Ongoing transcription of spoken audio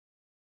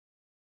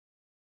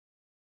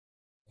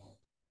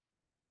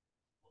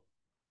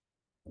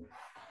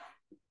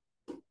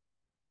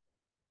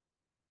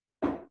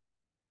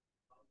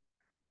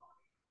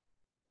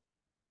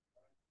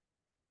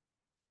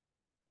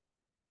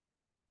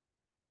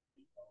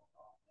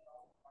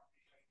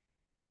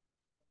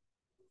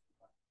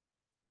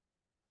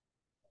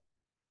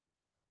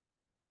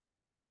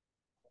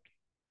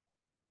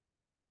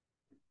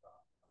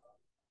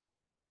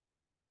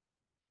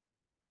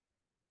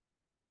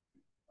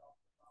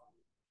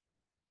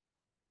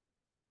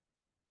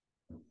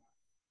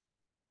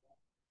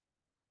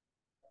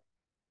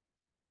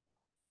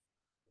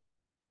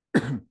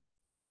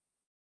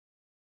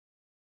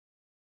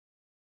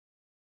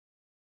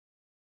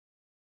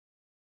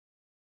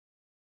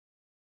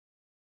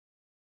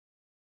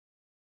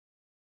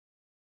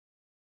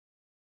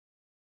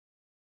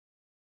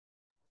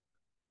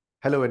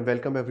Hello and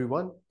welcome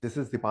everyone. This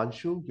is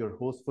Deepanshu, your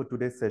host for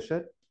today's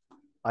session.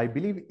 I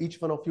believe each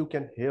one of you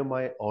can hear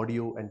my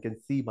audio and can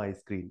see my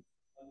screen.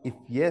 If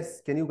yes,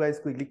 can you guys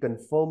quickly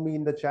confirm me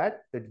in the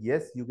chat that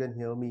yes, you can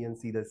hear me and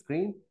see the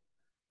screen?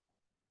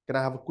 Can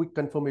I have a quick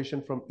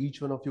confirmation from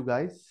each one of you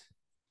guys?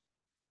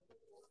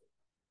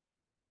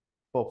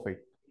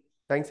 Perfect.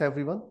 Thanks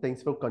everyone.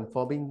 Thanks for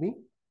confirming me.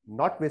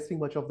 Not wasting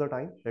much of the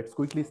time, let's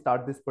quickly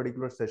start this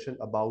particular session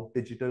about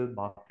digital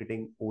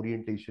marketing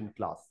orientation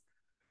class.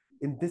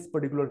 In this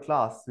particular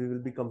class, we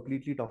will be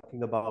completely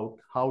talking about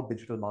how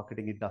digital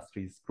marketing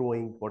industry is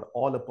growing, what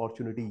all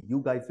opportunity you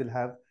guys will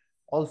have.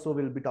 Also,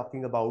 we'll be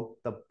talking about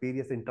the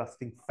various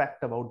interesting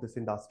fact about this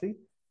industry,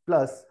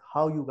 plus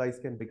how you guys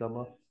can become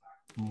a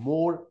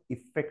more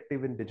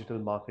effective in digital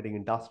marketing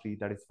industry.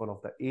 That is one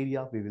of the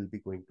area we will be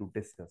going to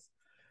discuss.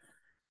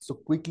 So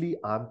quickly,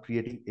 I'm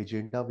creating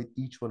agenda with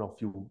each one of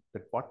you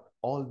that what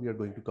all we are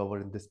going to cover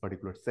in this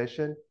particular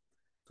session.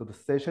 So the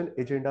session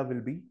agenda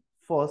will be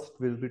first,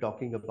 we'll be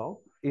talking about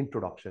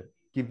introduction,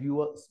 give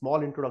you a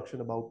small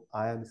introduction about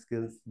IAM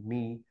skills,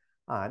 me,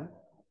 and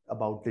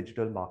about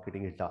digital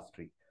marketing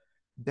industry.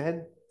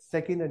 Then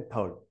second and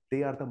third,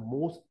 they are the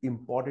most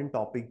important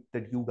topic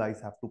that you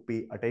guys have to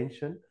pay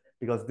attention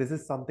because this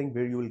is something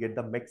where you will get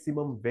the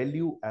maximum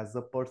value as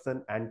a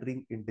person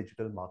entering in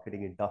digital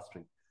marketing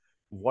industry.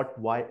 What,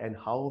 why, and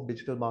how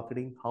digital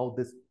marketing, how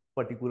this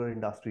particular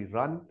industry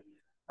run,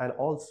 and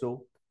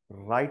also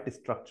right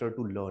structure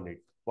to learn it.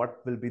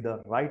 What will be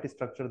the right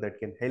structure that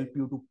can help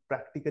you to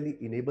practically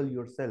enable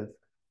yourself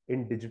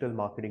in digital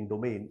marketing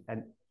domain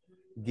and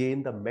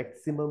gain the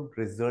maximum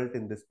result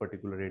in this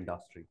particular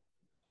industry.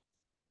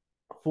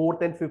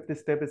 Fourth and fifth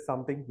step is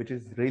something which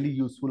is really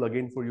useful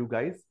again for you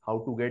guys,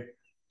 how to get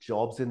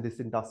jobs in this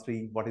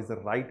industry, what is the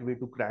right way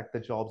to crack the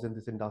jobs in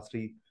this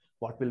industry,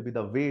 what will be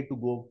the way to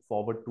go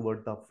forward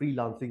toward the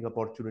freelancing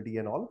opportunity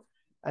and all.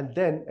 And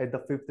then at the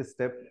fifth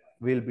step,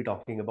 we'll be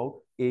talking about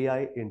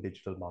AI in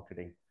digital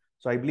marketing.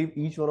 So I believe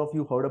each one of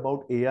you heard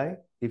about AI.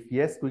 If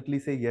yes, quickly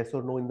say yes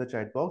or no in the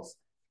chat box.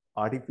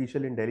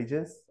 Artificial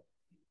intelligence.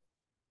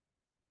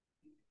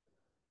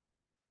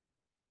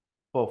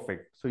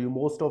 Perfect. So you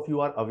most of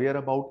you are aware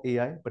about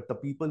AI, but the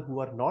people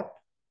who are not,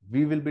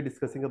 we will be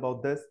discussing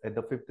about this at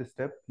the fifth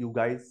step. You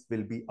guys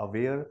will be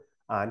aware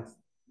and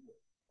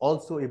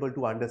also able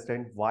to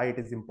understand why it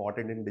is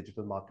important in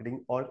digital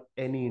marketing or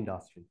any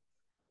industry.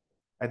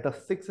 At the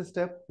sixth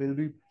step, we'll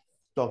be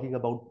talking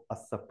about a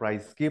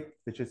surprise gift,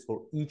 which is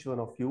for each one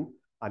of you,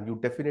 and you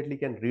definitely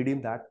can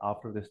redeem that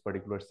after this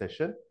particular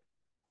session.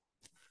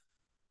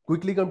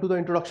 Quickly come to the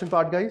introduction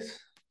part, guys.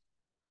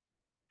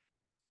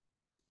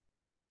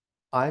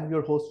 I am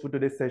your host for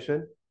today's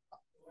session.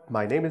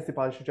 My name is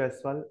Deepanshu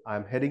Jaiswal. I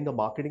am heading the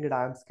marketing at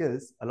IAM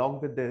Skills. Along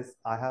with this,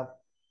 I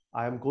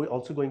am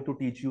also going to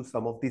teach you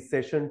some of these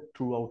sessions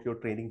throughout your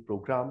training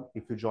program.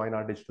 If you join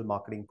our digital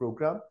marketing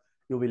program,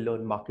 you will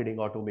learn marketing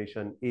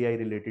automation, AI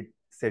related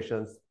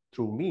sessions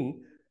through me.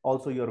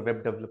 Also, your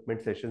web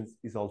development sessions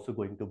is also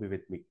going to be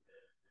with me.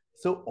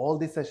 So all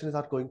these sessions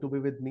are going to be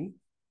with me.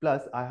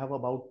 Plus, I have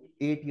about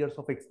 8 years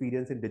of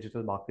experience in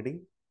digital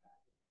marketing,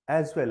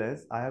 as well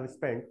as I have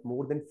spent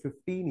more than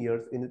 15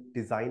 years in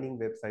designing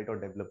website or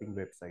developing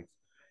websites.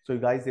 So you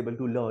guys able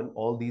to learn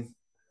all these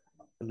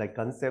like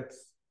concepts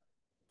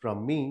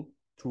from me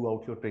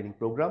throughout your training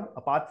program.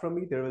 Apart from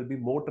me, there will be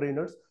more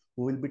trainers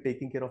who will be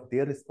taking care of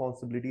their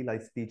responsibility,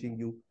 like teaching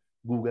you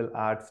Google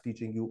ads,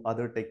 teaching you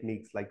other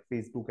techniques like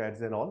Facebook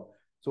ads and all.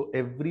 So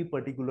every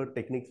particular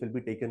techniques will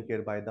be taken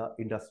care by the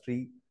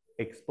industry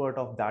expert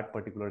of that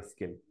particular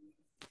skill.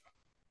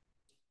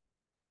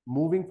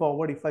 Moving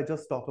forward, if I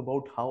just talk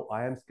about how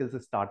IAM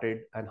Skills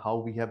started and how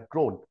we have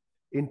grown.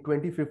 In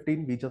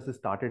 2015, we just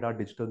started our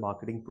digital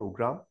marketing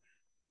program.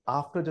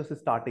 After just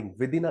starting,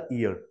 within a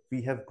year,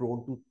 we have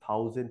grown to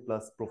 1,000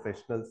 plus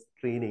professionals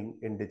training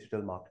in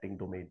digital marketing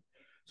domain.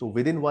 So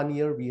within 1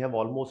 year, we have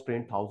almost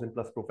trained 1,000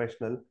 plus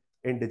professional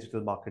in digital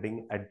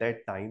marketing at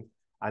that time.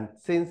 And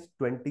since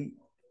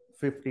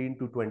 2015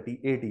 to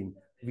 2018,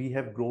 we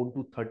have grown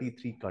to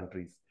 33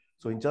 countries.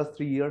 So in just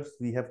 3 years,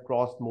 we have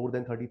crossed more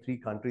than 33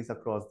 countries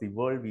across the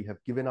world. We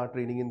have given our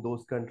training in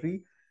those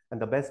countries.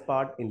 And the best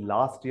part, in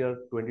last year,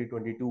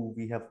 2022,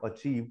 we have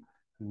achieved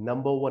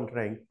 #1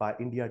 rank by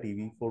India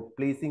TV for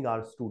placing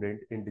our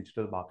student in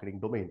digital marketing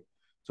domain.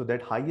 So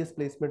that highest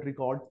placement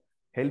record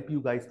help you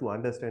guys to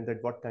understand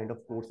that what kind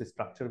of course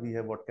structure we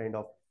have, what kind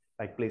of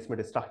like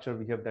placement structure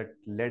we have that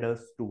led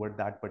us toward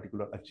that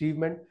particular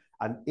achievement.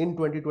 And in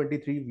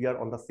 2023, we are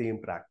on the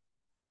same track,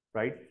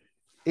 right?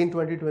 In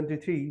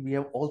 2023, we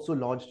have also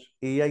launched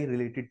AI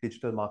related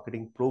digital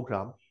marketing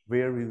program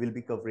where we will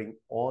be covering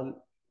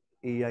all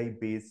AI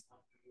based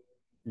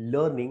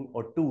learning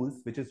or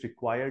tools which is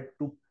required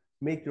to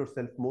make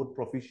yourself more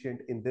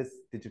proficient in this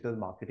digital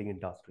marketing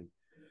industry.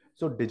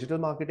 So digital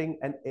marketing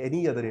and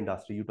any other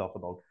industry you talk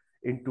about,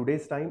 in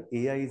today's time,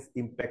 AI is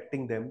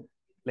impacting them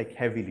like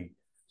heavily.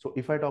 So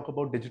if I talk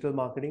about digital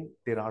marketing,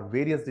 there are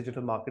various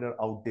digital marketers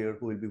out there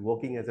who will be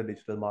working as a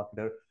digital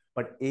marketer,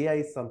 but AI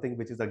is something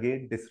which is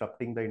again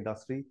disrupting the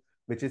industry,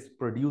 which is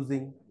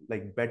producing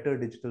like better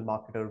digital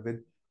marketer with,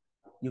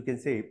 you can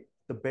say,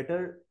 the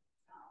better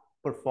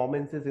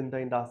performances in the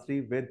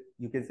industry with,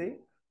 you can say,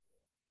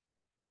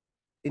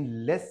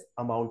 in less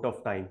amount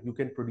of time you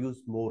can produce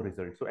more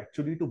results. So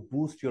actually, to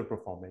boost your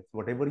performance,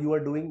 whatever you are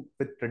doing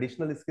with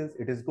traditional skills,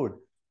 it is good,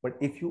 but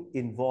if you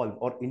involve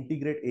or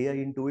integrate AI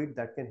into it,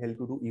 that can help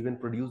you to even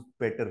produce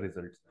better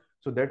results.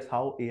 So that's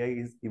how AI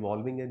is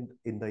evolving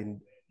in the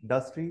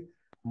industry.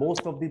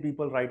 Most of the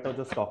people right now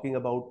just talking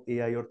about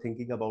AI or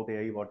thinking about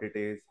AI, what it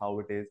is, how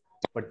it is,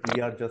 but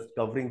we are just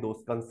covering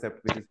those concepts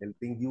which is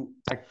helping you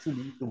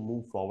actually to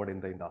move forward in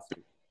the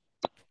industry.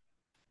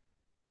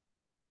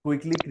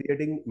 Quickly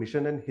creating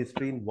mission and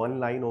history in one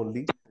line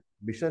only.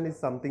 Mission is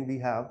something we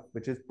have,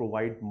 which is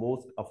provide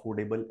most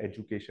affordable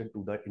education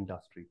to the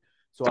industry.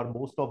 So our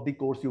most of the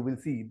course you will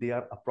see, they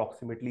are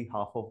approximately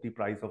half of the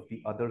price of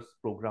the others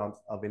programs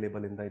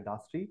available in the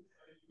industry.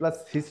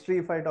 Plus history,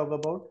 if I talk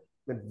about,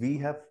 that we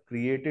have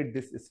created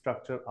this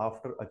structure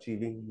after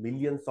achieving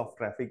millions of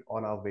traffic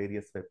on our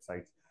various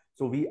websites.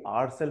 So we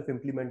ourselves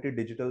implemented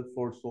digital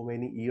for so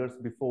many years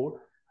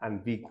before,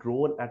 and we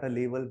grown at a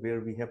level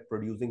where we have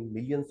producing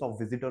millions of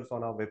visitors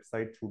on our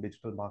website through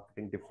digital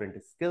marketing different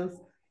skills.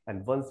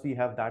 And once we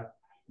have that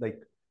like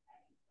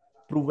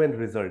proven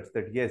results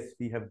that yes,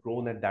 we have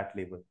grown at that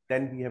level,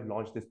 then we have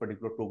launched this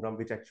particular program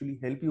which actually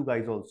help you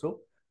guys also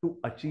to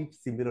achieve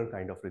similar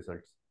kind of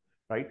results,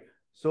 right?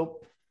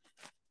 So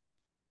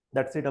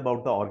that's it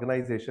about the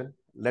organization.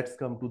 Let's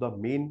come to the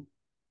main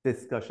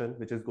discussion,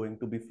 which is going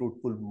to be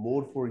fruitful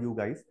more for you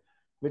guys,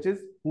 which is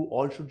who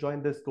all should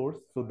join this course.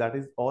 So that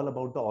is all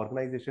about the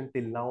organization.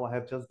 Till now, I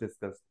have just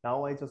discussed.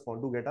 Now I just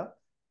want to get a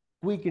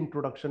quick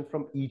introduction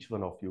from each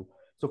one of you.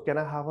 So can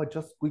I have a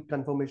just quick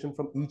confirmation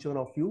from each one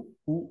of you?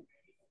 Who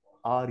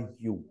are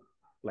you?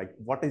 Like,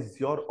 what is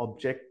your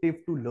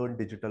objective to learn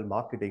digital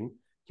marketing?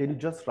 Can you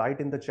just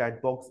write in the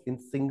chat box in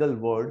single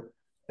word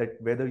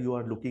that whether you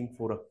are looking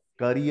for a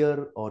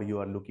career or you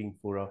are looking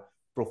for a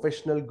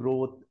professional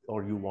growth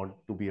or you want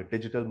to be a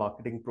digital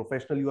marketing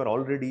professional, you are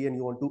already and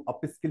you want to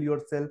upskill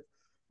yourself,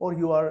 or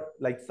you are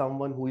like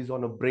someone who is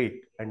on a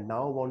break and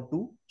now want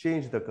to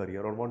change the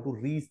career or want to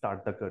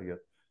restart the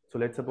career. So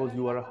let's suppose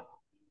you are a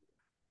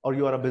or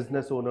you are a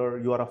business owner,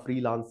 you are a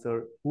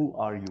freelancer. Who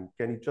are you?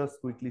 Can you just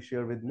quickly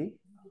share with me?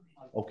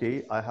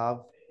 Okay, I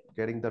have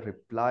getting the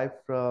reply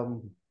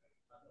from.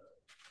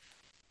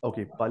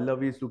 Okay,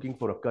 Pallavi is looking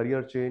for a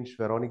career change.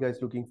 Veronica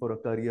is looking for a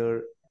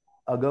career.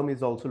 Agam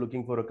is also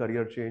looking for a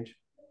career change.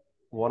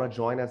 Want to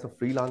join as a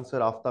freelancer?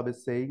 Aftab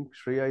is saying.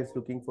 Shreya is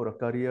looking for a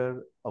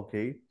career.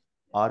 Okay.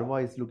 Arva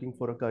is looking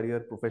for a career,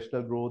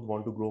 professional growth,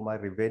 want to grow my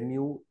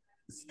revenue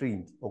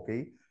streams.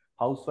 Okay.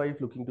 Housewife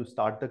looking to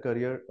start the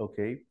career.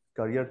 Okay.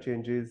 Career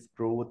changes,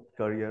 growth,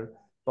 career.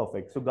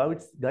 Perfect. So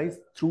guys,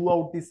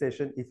 throughout this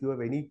session, if you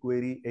have any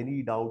query,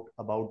 any doubt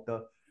about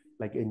the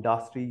like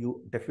industry,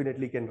 you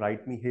definitely can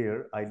write me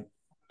here. I'll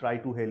try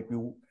to help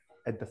you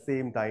at the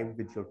same time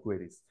with your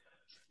queries.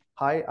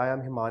 Hi, I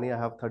am Himani. I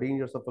have 13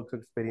 years of work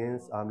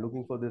experience. I'm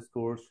looking for this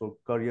course for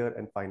career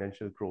and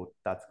financial growth.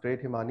 That's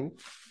great, Himani.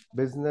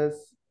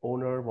 Business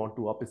owner want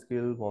to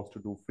upskill, wants to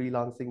do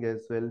freelancing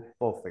as well.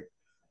 Perfect.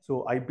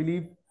 So I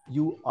believe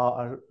you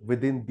are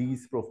within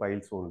these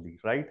profiles only,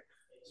 right?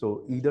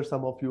 So either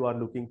some of you are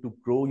looking to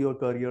grow your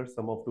career,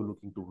 some of you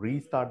looking to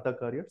restart the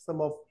career,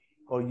 some of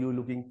or you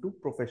looking to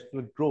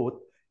professional growth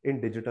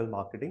in digital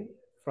marketing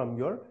from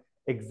your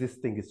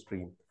existing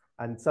stream,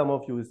 and some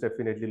of you is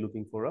definitely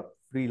looking for a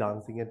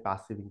freelancing and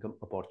passive income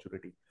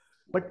opportunity.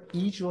 But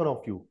each one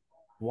of you,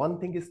 one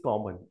thing is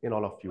common in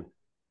all of you.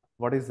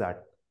 What is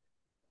that?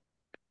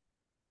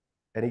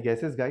 Any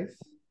guesses, guys?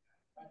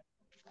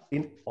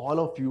 In all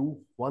of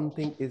you, one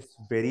thing is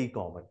very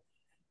common.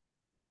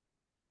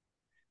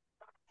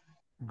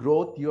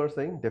 Growth, you are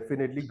saying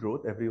definitely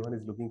growth. Everyone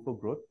is looking for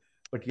growth.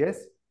 But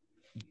yes,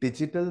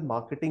 digital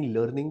marketing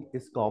learning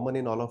is common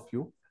in all of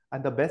you.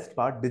 And the best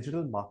part,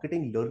 digital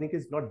marketing learning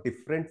is not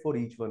different for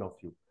each one of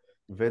you.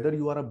 Whether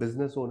you are a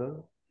business owner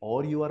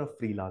or you are a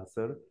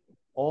freelancer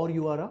or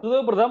you are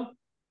a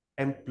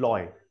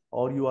employee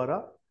or you are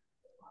a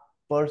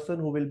person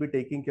who will be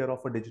taking care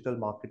of a digital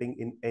marketing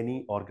in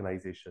any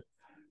organization.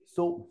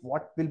 So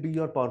what will be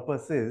your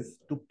purpose is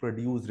to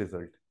produce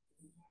result,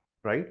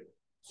 right?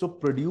 So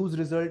produce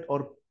result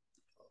or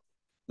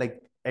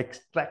like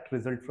extract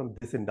result from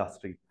this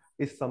industry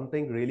is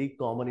something really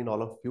common in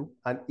all of you.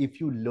 And if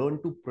you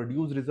learn to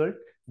produce result,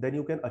 then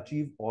you can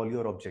achieve all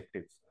your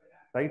objectives,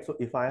 right? So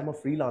if I am a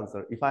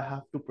freelancer, if I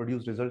have to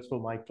produce results for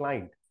my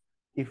client,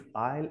 If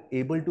I'll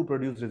able to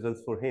produce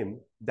results for him,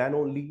 then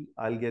only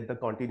I'll get the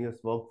continuous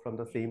work from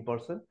the same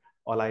person,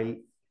 or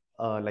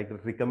I'll like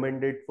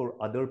recommend it for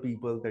other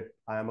people that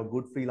I am a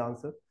good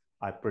freelancer.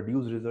 I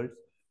produce results.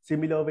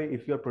 Similar way,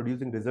 if you are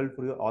producing result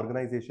for your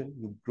organization,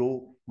 you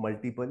grow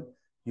multiple,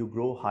 you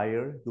grow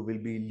higher, you will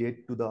be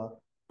led to the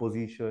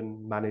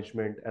position,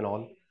 management, and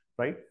all,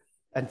 right?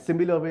 And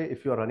similar way,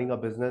 if you are running a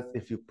business,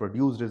 if you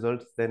produce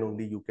results, then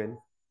only you can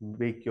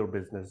make your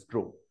business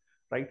grow,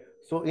 right?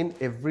 So in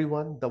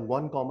everyone, the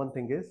one common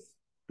thing is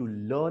to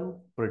learn,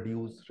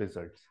 produce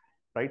results,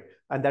 right?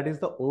 And that is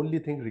the only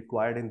thing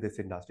required in this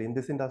industry. In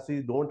this industry,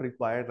 you don't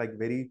require like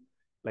very,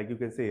 like you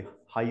can say,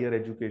 higher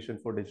education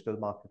for digital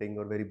marketing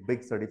or very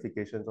big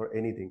certifications or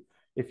anything.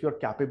 If you're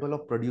capable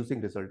of producing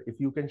result, if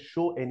you can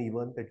show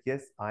anyone that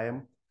yes, I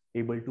am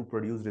able to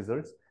produce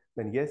results,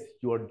 then yes,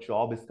 your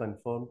job is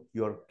confirmed,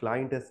 your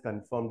client is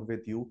confirmed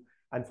with you,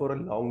 and for a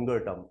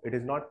longer term. It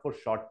is not for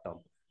short term.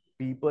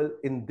 People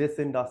in this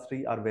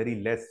industry are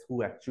very less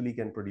who actually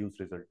can produce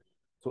result.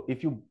 So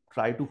if you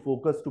try to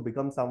focus to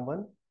become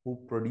someone who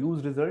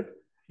produce result,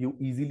 you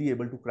easily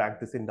able to crack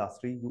this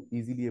industry, you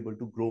easily able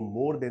to grow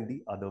more than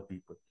the other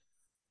people.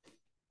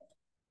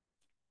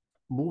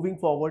 Moving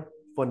forward,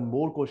 one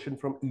more question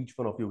from each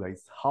one of you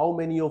guys. How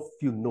many of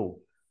you know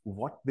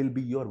what will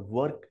be your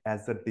work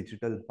as a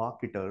digital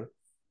marketer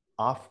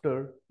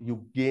after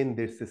you gain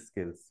these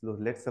skills? So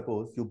let's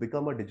suppose you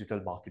become a digital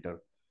marketer.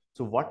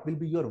 So what will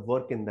be your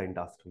work in the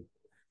industry?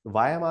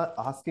 Why am I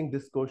asking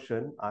this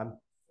question? I'm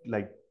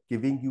like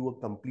giving you a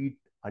complete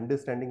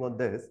understanding on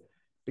this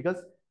because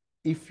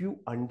if you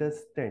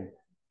understand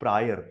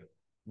prior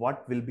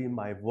what will be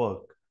my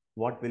work,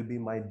 what will be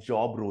my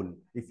job role,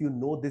 if you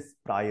know this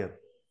prior,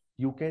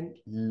 you can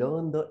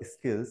learn the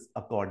skills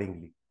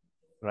accordingly,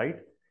 right?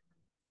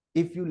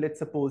 If you, let's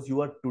suppose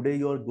you are today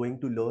you are going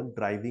to learn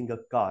driving a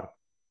car,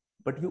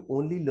 but you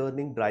only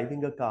learning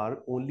driving a car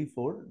only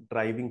for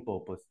driving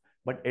purpose,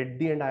 but at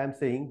the end I am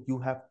saying you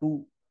have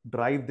to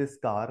drive this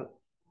car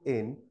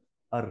in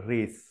a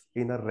race,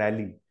 in a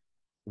rally.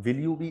 Will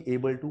you be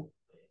able to,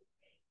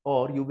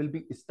 or you will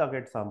be stuck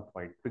at some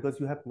point because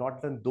you have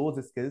not done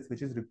those skills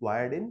which is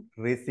required in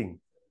racing,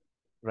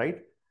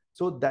 right?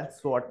 So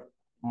that's what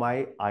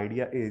my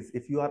idea is.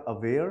 If you are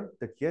aware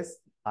that yes,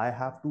 I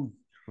have to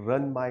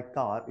run my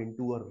car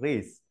into a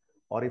race,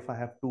 or if I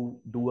have to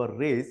do a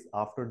race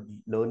after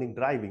learning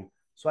driving,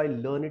 so I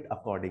learn it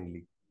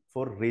accordingly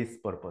for race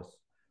purpose,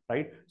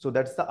 right? So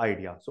that's the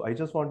idea. So I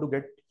just want to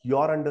get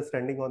your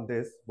understanding on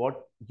this,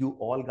 what you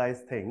all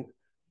guys think,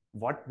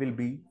 what will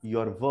be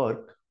your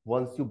work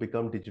once you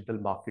become digital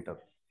marketer.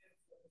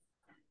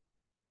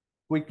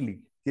 Quickly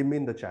give me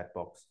in the chat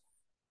box.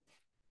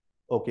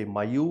 Okay,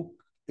 Mayuk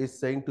is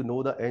saying to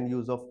know the end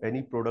use of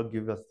any product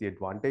give us the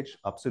advantage.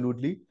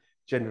 Absolutely.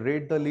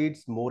 Generate the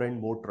leads, more and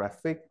more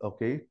traffic,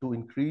 okay, to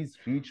increase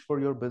reach for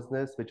your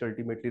business, which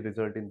ultimately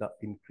result in the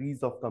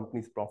increase of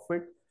company's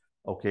profit.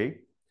 Okay.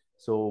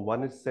 So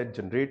one is said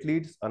generate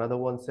leads, another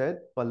one said,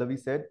 Pallavi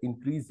said,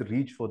 increase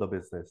reach for the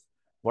business.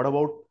 What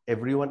about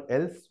everyone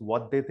else?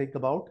 What they think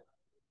about?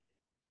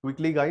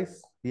 Quickly,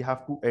 guys, we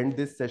have to end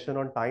this session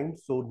on time.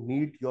 So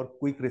need your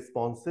quick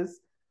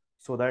responses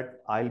so that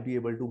I'll be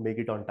able to make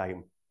it on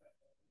time.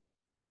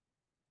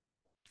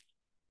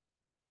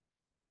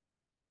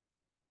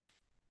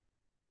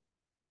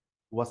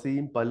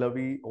 Wasim,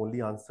 Pallavi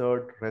only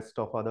answered, rest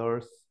of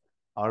others.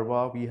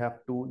 Arva, we have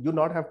to, you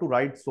not have to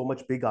write so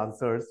much big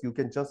answers. You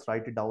can just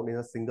write it down in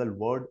a single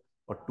word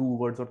or 2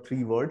 words or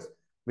 3 words,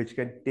 which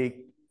can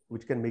take,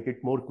 which can make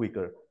it more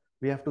quicker.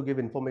 We have to give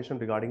information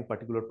regarding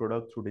particular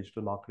product through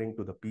digital marketing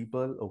to the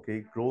people.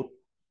 Okay, growth,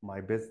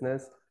 my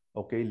business.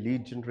 Okay,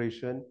 lead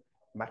generation,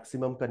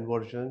 maximum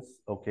conversions.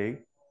 Okay,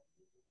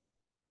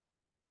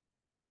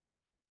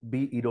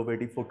 be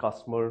innovative for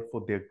customer,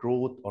 for their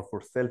growth or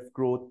for self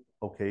growth.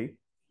 Okay,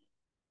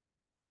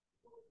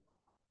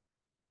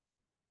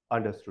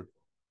 understood.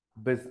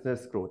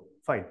 Business growth.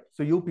 Fine.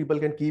 So you people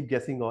can keep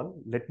guessing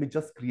on. Let me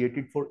just create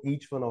it for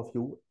each one of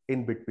you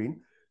in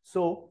between.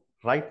 So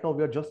right now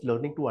we are just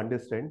learning to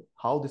understand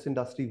how this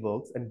industry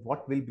works and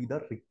what will be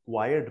the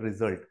required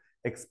result,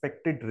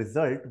 expected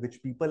result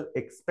which people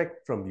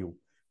expect from you.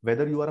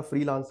 Whether you are a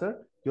freelancer,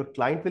 your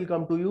client will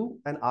come to you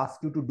and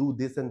ask you to do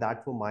this and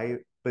that for my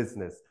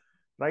business.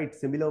 Right.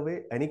 Similar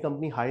way, any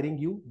company hiring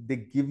you, they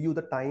give you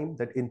the time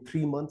that in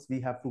 3 months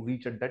we have to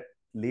reach at that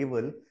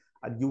level,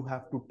 and you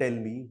have to tell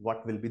me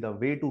what will be the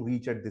way to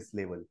reach at this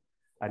level,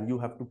 and you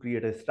have to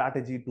create a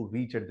strategy to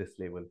reach at this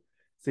level.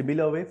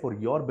 Similar way, for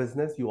your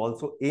business, you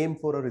also aim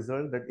for a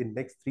result that in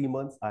next 3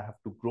 months I have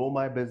to grow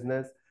my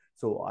business.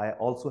 So I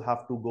also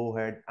have to go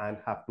ahead and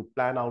have to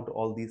plan out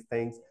all these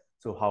things.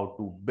 So how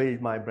to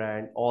build my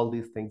brand, all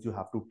these things you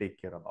have to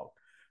take care about,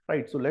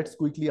 right? So let's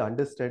quickly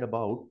understand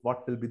about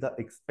what will be the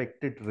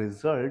expected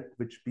result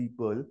which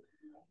people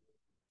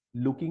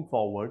looking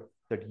forward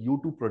that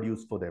you to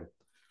produce for them.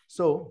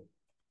 So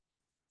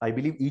I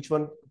believe each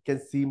one can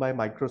see my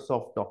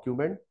Microsoft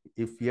document.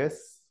 If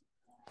yes,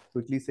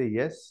 quickly say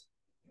yes.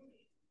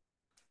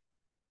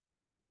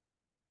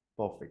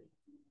 Perfect.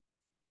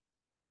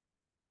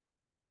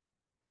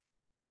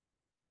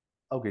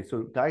 Okay,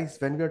 so guys,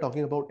 when we are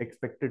talking about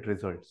expected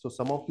results, so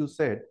some of you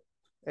said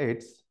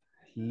it's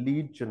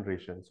lead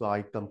generation. So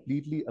I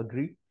completely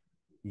agree.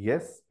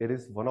 Yes, it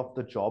is one of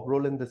the job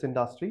role in this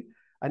industry,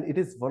 and it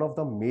is one of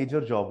the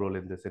major job role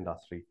in this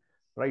industry,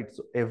 right?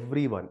 So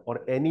everyone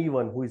or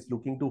anyone who is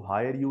looking to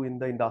hire you in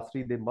the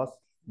industry, they must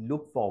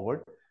look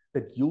forward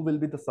that you will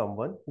be the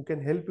someone who can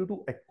help you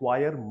to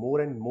acquire more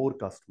and more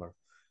customer,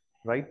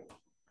 right?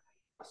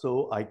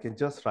 So I can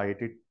just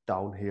write it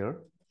down here.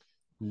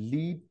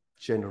 Lead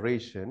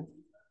generation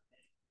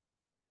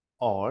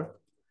or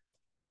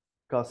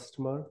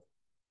customer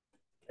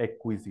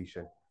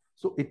acquisition.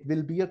 So it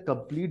will be a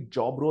complete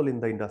job role in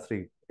the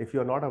industry. If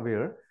you're not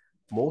aware,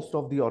 most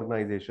of the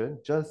organization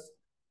just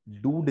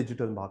do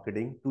digital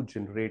marketing to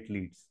generate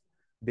leads.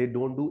 They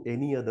don't do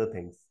any other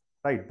things,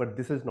 right? But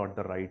this is not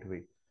the right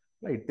way,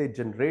 right? They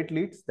generate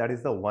leads. That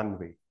is the one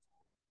way.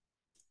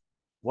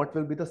 What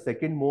will be the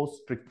second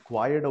most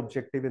required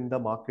objective in the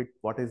market?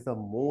 What is the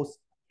most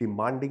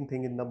demanding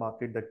thing in the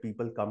market that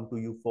people come to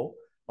you for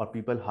or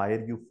people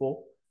hire you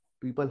for?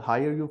 People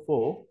hire you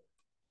for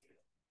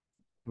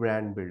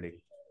brand building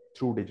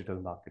through digital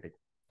marketing,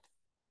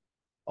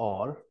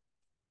 or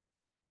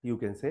you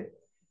can say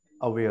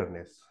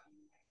awareness,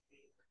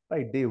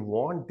 right? They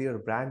want their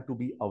brand to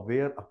be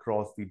aware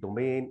across the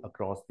domain,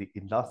 across the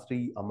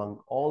industry, among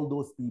all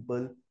those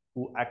people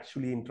who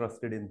actually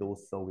interested in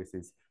those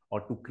services, or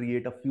to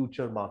create a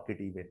future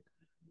market event,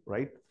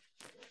 right?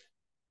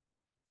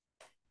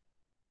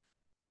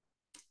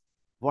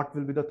 What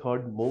will be the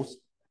third most?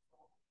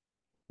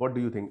 What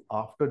do you think?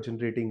 After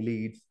generating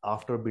leads,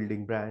 after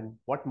building brand,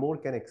 what more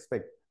can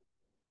expect?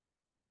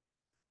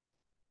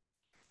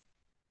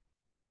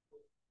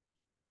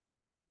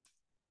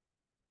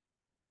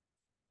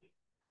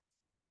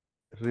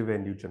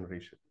 Revenue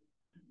generation,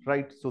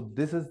 right? So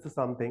this is the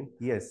something.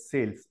 Yes,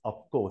 sales,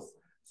 of course.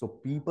 So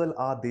people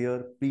are there,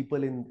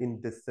 people in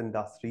this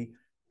industry.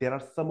 There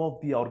are some of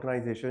the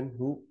organization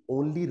who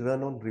only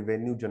run on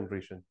revenue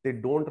generation. They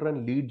don't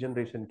run lead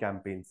generation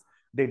campaigns.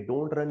 They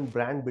don't run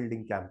brand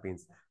building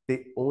campaigns.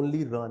 They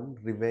only run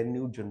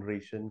revenue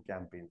generation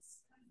campaigns,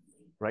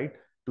 right?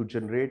 To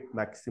generate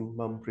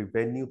maximum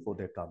revenue for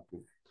their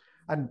company.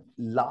 And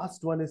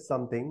last one is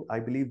something I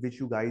believe which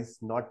you guys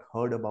not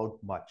heard about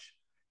much.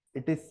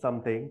 It is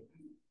something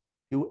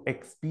you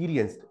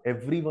experienced,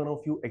 every one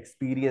of you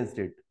experienced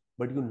it,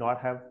 but you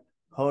not have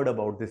heard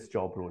about this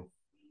job role.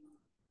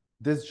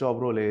 This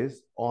job role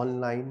is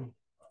online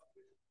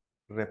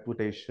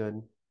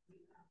reputation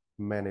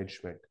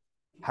management.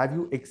 Have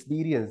you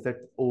experienced that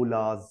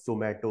Ola,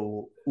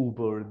 Zomato,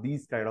 Uber,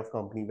 these kind of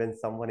company, when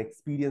someone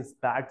experience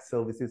bad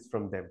services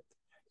from them,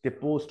 they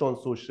post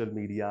on social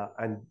media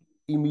and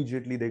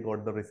immediately they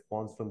got the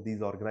response from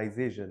these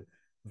organizations.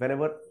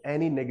 Whenever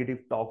any negative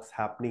talks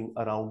happening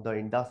around the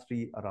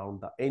industry,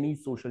 around the any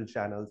social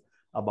channels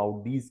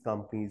about these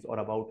companies or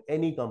about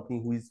any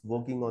company who is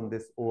working on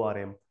this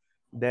ORM,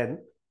 then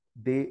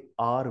they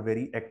are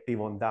very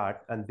active on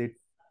that and they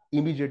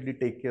immediately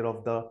take care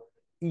of the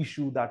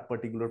issue that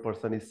particular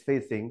person is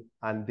facing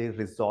and they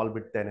resolve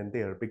it then and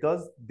there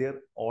because their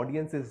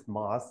audience is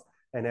mass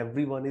and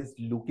everyone is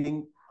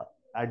looking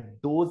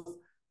at those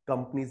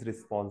companies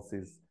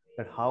responses,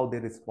 that how they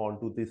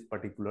respond to this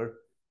particular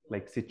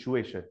like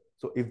situation.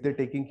 So if they're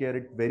taking care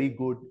it very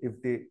good,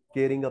 if they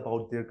caring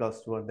about their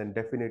customer, then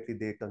definitely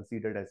they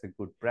considered as a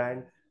good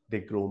brand. They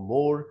grow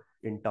more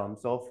in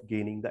terms of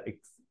gaining the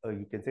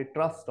you can say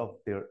trust of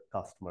their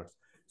customers.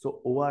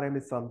 So ORM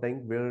is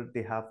something where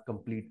they have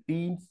complete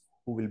teams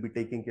who will be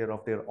taking care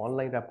of their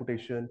online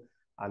reputation,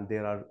 and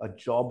there are a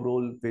job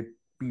role with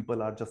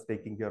people are just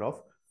taking care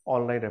of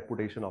online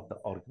reputation of the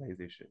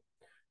organization,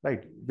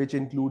 right? Which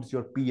includes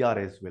your PR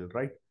as well,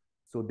 right?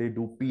 So they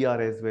do PR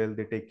as well.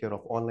 They take care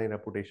of online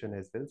reputation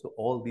as well. So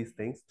all these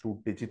things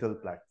through digital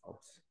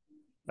platforms,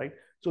 right?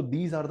 So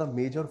these are the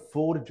major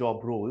four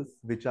job roles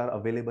which are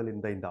available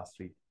in the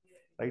industry,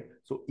 right?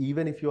 So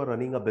even if you are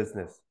running a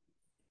business,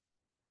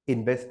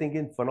 investing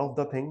in one of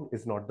the thing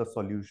is not the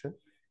solution.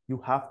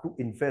 You have to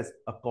invest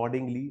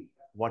accordingly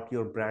what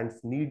your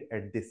brands need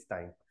at this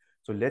time.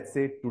 So let's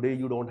say today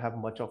you don't have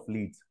much of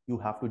leads, you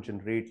have to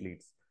generate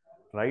leads,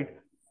 right?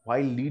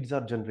 While leads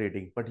are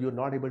generating but you're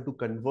not able to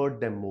convert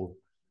them more,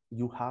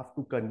 you have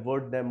to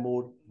convert them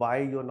more. Why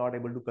you're not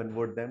able to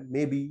convert them?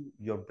 Maybe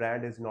your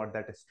brand is not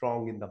that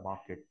strong in the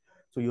market,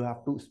 so you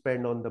have to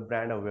spend on the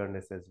brand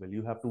awareness as well.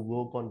 You have to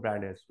work on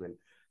brand as well.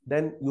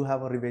 Then you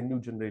have a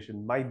revenue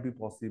generation might be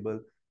possible.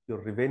 Your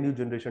revenue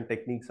generation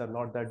techniques are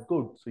not that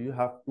good, so you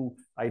have to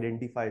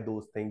identify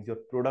those things. Your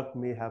product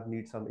may have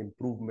need some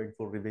improvement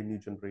for revenue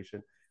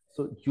generation,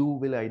 so you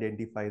will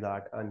identify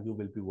that and you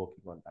will be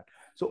working on that.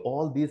 So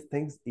all these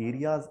things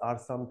areas are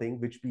something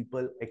which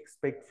people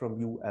expect from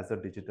you as a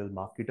digital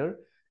marketer.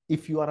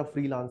 If you are a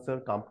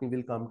freelancer, company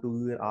will come to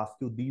you and ask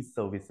you these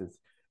services.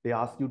 They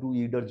ask you to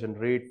either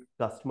generate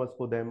customers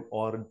for them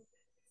or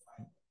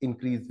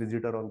increase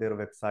visitor on their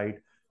website,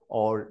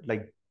 or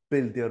like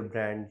build their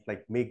brand,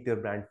 like make their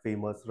brand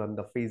famous, run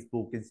the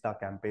Facebook, Insta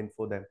campaign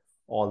for them,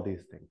 all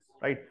these things,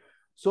 right?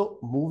 So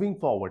moving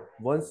forward,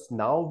 once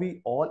now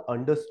we all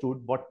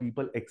understood what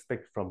people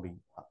expect from me,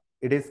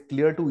 it is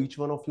clear to each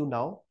one of you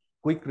now.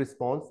 Quick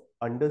response,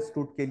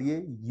 understood ke liye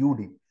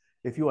UD.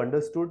 If you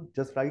understood,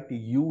 just write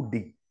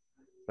UD,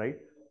 right?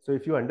 So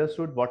if you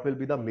understood what will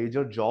be the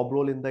major job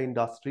role in the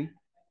industry,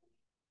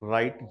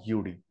 write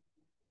UD.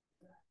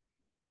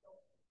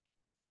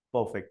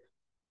 Perfect.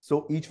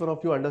 So each one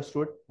of you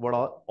understood what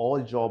are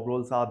all job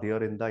roles are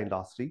there in the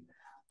industry.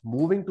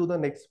 Moving to the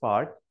next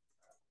part,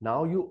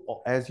 now you,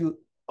 as you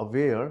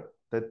aware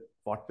that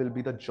what will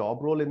be the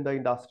job role in the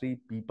industry,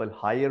 people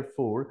hire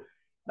for.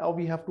 Now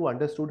we have to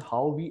understood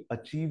how we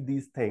achieve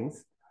these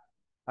things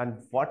and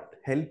what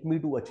helped me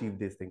to achieve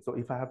these things. So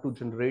if I have to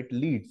generate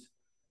leads,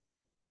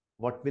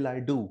 what will I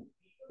do?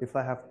 If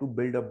I have to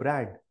build a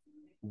brand,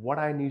 what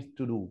I need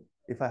to do?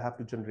 If I have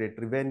to generate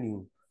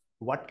revenue,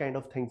 what kind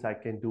of things I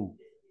can do,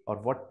 or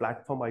what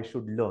platform I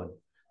should learn.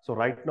 So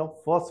right now,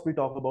 first we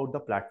talk about the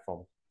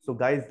platform. So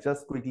guys,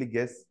 just quickly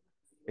guess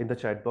in the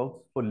chat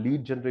box for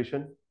lead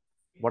generation,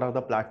 what are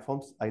the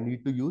platforms I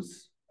need to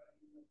use?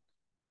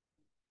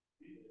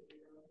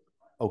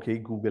 Okay,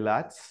 Google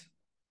Ads.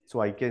 So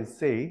I can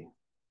say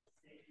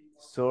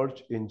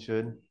search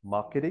engine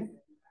marketing.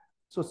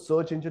 So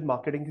search engine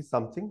marketing is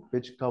something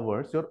which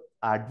covers your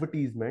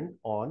advertisement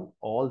on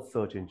all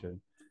search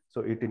engine.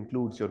 So it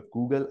includes your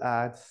Google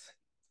Ads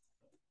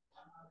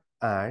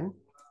and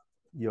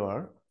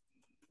your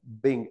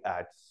Bing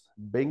ads.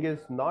 Bing is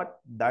not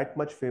that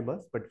much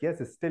famous, but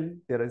yes, still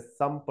there is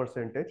some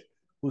percentage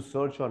who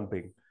search on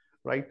Bing,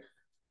 right?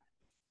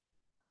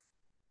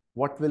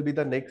 What will be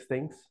the next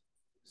things?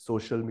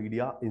 Social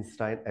media,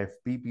 Insta and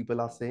FB, people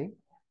are saying.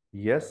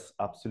 Yes,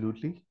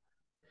 absolutely.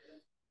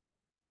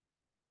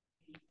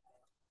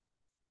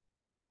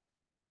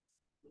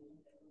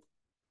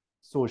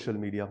 Social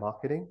media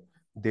marketing.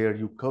 There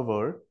you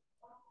cover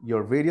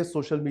your various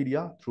social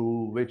media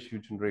through which you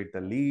generate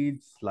the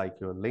leads, like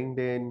your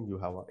LinkedIn, you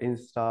have a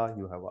Insta,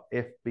 you have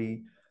a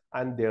FB,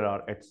 and there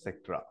are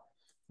etc.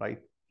 Right?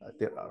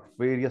 There are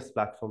various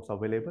platforms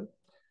available.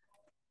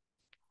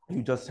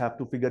 You just have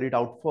to figure it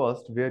out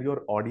first where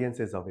your audience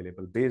is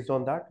available. Based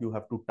on that, you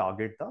have to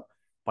target the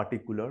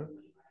particular.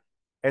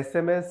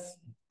 SMS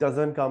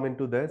doesn't come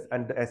into this,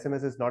 and the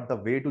SMS is not the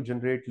way to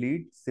generate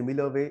leads.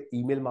 Similar way,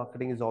 email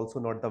marketing is also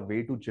not the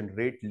way to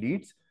generate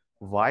leads.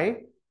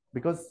 Why?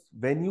 Because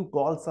when you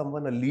call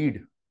someone a lead,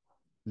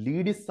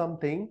 lead is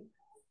something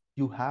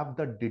you have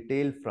the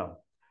detail from.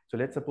 So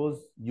let's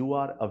suppose you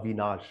are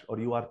Avinash or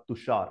you are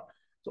Tushar.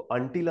 So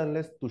until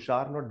unless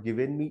Tushar not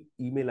given me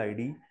email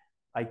ID,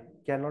 I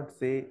cannot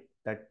say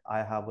that I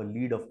have a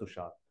lead of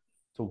Tushar.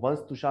 So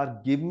once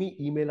Tushar give me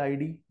email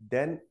ID,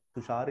 then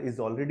Tushar is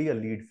already a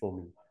lead for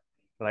me,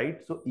 right?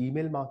 So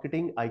email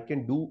marketing I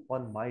can do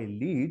on my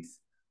leads,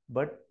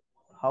 but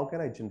how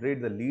can I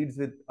generate the leads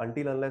with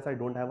until unless I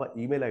don't have an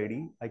email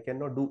ID, I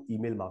cannot do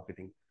email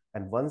marketing.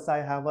 And once I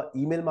have a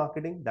email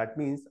marketing, that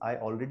means I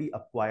already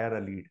acquire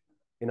a lead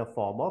in a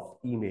form of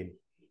email,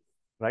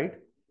 right?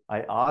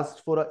 I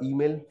asked for an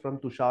email from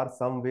Tushar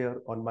somewhere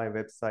on my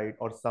website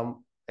or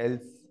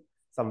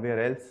somewhere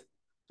else.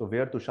 So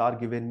where Tushar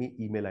given me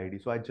email ID.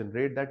 So I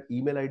generate that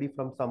email ID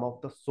from some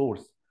of the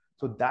source.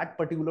 So that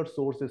particular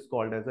source is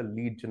called as a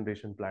lead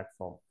generation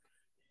platform,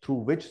 through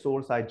which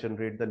source I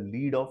generate the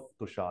lead of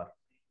Tushar.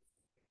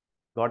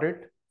 Got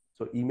it?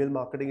 So email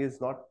marketing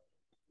is not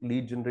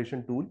lead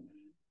generation tool,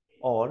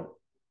 or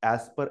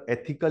as per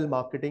ethical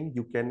marketing,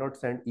 you cannot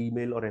send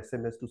email or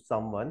SMS to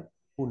someone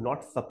who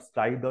not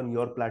subscribed on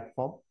your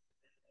platform,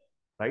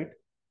 right?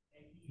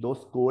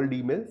 Those cold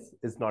emails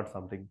is not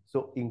something.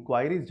 So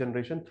inquiries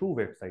generation through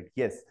website.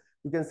 Yes,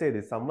 you can say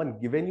this. Someone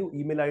given you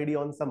email ID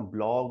on some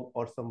blog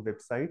or some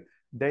website,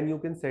 then you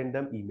can send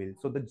them email.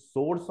 So the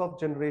source of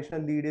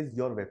generation lead is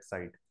your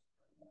website,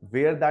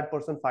 where that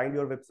person find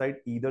your website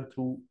either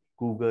through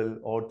Google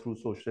or through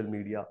social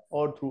media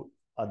or through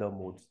other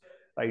modes,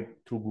 right?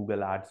 Through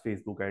Google Ads,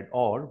 Facebook ad,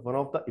 or one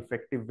of the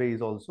effective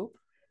ways also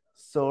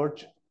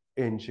search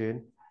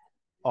engine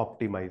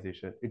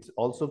optimization. It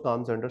also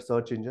comes under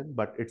search engine,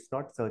 but it's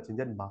not search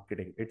engine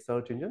marketing. It's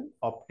search engine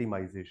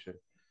optimization,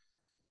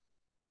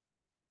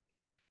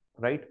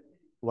 right?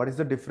 What is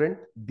the difference?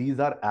 These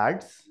are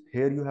ads.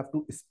 Here you have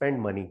to spend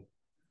money.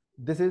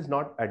 This is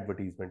not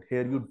advertisement.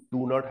 Here you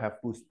do not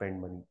have to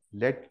spend money.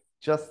 Let's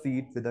just see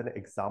it with an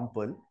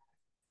example.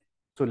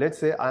 So let's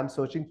say I'm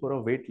searching for a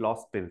weight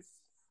loss pills,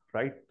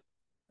 right?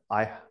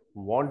 I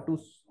want to,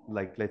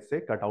 like, let's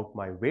say, cut out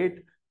my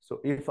weight. So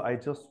if I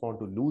just want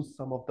to lose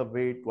some of the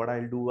weight, what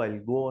I'll do, I'll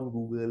go on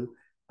Google.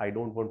 I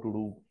don't want to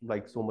do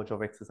like so much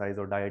of exercise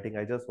or dieting.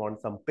 I just want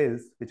some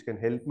pills which can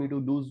help me to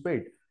lose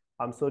weight.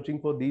 I'm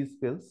searching for these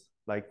pills,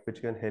 like which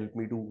can help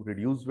me to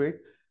reduce weight.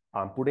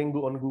 I'm putting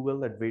on Google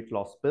that weight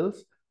loss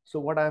pills.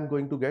 So what I'm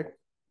going to get?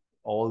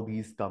 All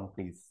these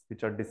companies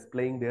which are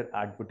displaying their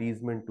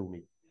advertisement to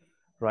me,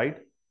 right?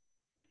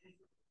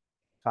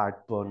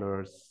 Fat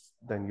burners,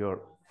 then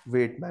your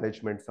weight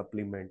management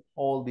supplement,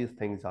 all these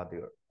things are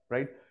there,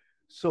 right?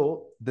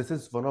 So this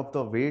is one of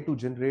the way to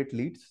generate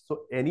leads.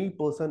 So any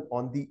person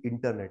on the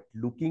internet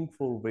looking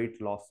for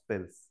weight loss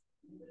pills,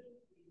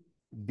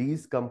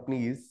 these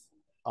companies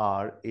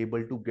are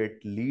able to get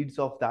leads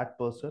of that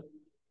person,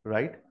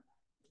 right?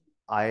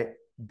 I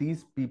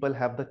These people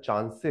have the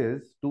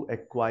chances to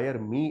acquire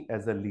me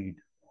as a lead,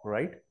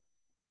 right?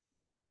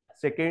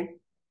 Second,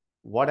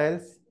 what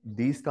else?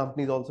 These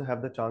companies also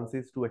have the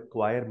chances to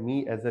acquire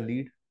me as a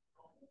lead.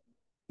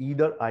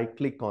 Either I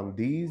click on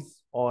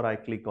these, or I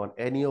click on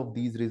any of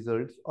these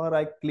results, or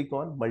I click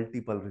on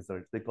multiple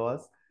results,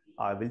 because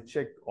I will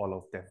check all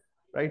of them,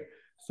 right?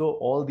 So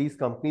all these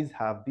companies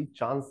have the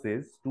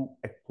chances to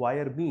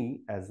acquire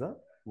me as a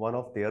one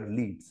of their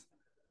leads.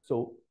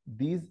 So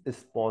these is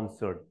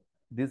sponsored.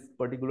 This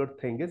particular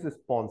thing is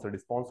sponsored.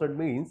 Sponsored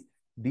means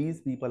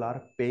these people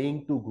are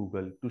paying to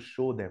Google to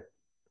show them.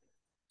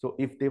 So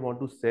if they want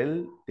to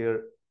sell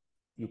their,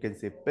 you can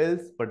say,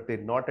 pills, but they're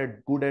not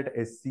at good at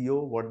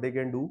SEO, what they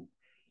can do,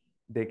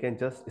 they can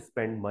just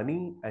spend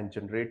money and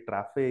generate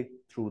traffic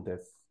through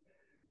this.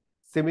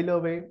 Similar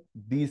way,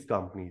 these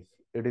companies,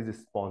 it is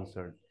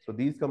sponsored. So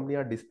these companies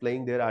are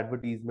displaying their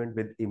advertisement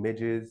with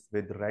images,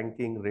 with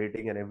ranking,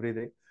 rating, and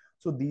everything.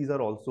 So these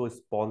are also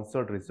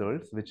sponsored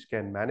results which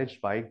can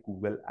managed by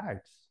Google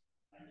Ads.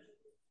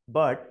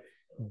 But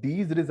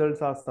these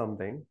results are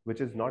something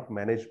which is not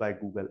managed by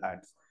Google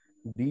Ads.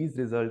 These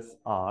results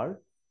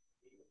are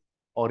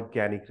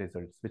organic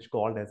results, which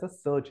called as a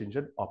search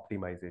engine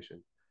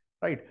optimization,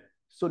 right?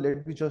 So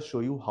let me just show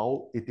you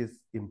how it is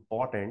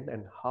important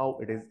and how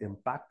it is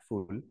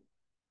impactful.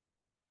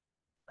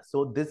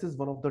 So this is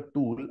one of the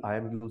tool I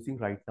am using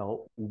right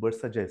now, Uber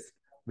Suggest,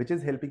 which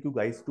is helping you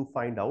guys to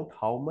find out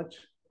how much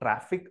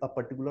traffic a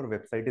particular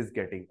website is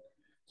getting.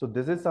 So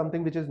this is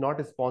something which is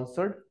not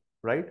sponsored,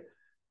 right?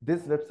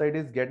 This website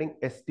is getting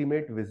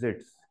estimate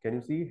visits. Can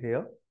you see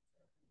here?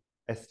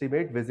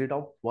 Estimate visit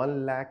of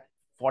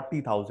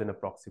 1,40,000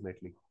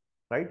 approximately,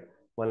 right?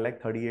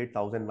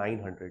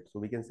 1,38,900. So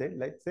we can say,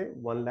 let's say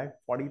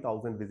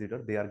 1,40,000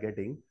 visitors they are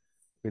getting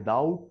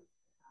without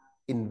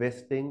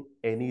investing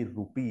any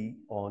rupee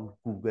on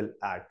Google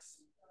Ads,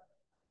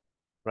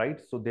 right?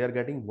 So they are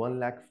getting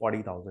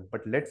 1,40,000.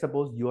 But let's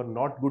suppose you are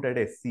not good at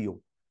SEO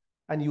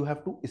and you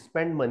have to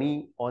spend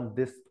money on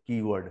this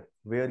keyword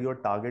where your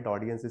target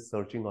audience is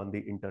searching on the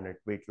internet,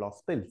 weight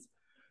loss pills.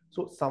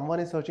 So someone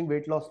is searching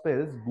weight loss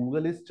pills,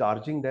 Google is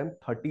charging them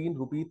 13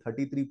 rupee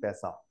 33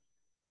 paisa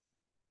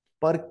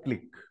per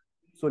click.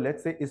 So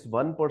let's say if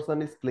one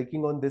person is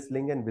clicking on this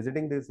link and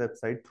visiting this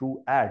website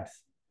through ads,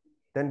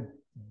 then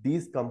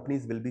these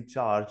companies will be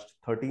charged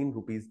 13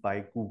 rupees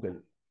by Google.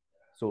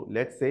 So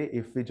let's say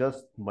if we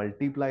just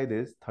multiply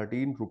this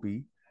 13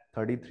 rupee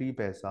 33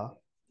 paisa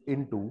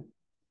into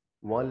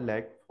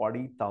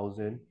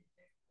 1,40,000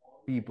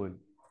 people.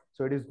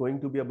 So it is going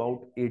to be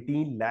about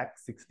 18 lakh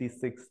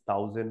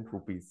 66,000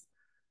 rupees.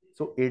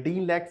 So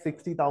 18 lakh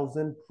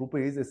 60,000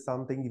 rupees is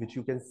something which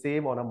you can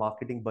save on a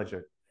marketing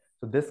budget.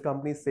 So this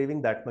company is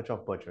saving that much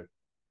of budget,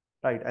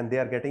 right? And they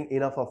are getting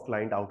enough of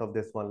client out of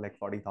this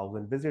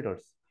 1,40,000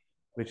 visitors,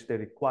 which they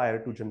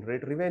require to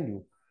generate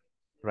revenue,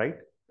 right?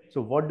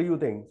 So what do you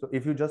think? So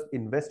if you just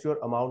invest your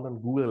amount on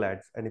Google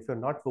Ads and if you're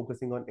not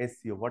focusing on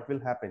SEO, what will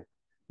happen?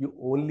 You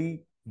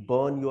only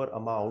burn your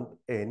amount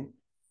in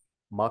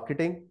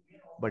marketing,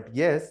 but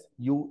yes,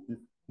 you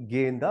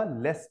gain the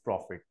less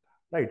profit,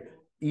 right?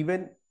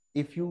 Even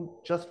if you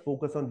just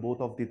focus on both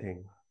of the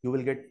thing, you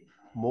will get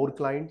more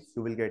clients,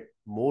 you will get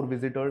more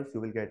visitors,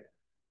 you will get,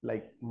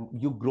 like,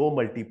 you grow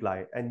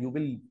multiply and you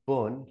will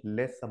burn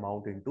less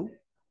amount into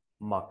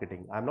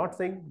marketing. I'm not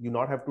saying you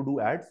not have to do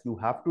ads. You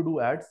have to do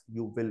ads.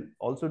 You will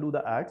also do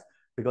the ads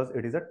because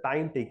it is a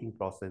time taking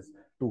process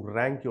to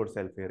rank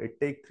yourself here. It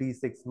take 3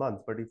 6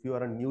 months. But if you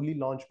are a newly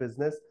launched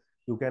business,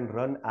 you can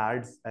run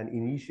ads and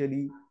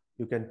initially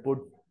you can put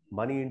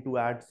money into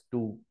ads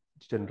to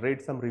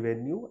generate some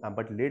revenue.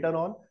 But later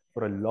on,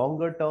 for a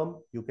longer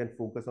term, you can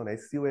focus on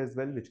SEO as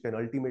well, which can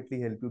ultimately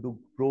help you to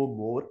grow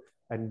more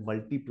and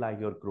multiply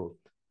your growth,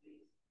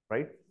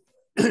 right?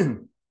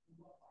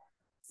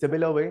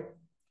 Similar way,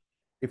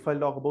 if I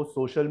talk about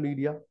social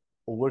media,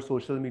 over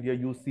social media,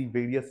 you see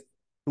various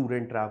tour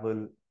and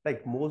travel.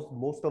 Like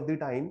most of the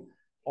time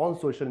on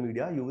social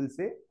media, you will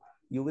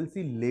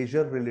see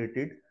leisure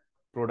related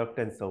product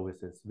and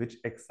services, which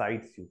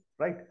excites you,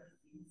 right?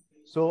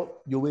 So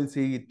you will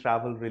see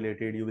travel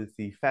related, you will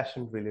see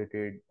fashion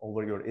related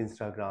over your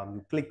Instagram.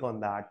 You click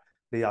on that,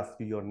 they ask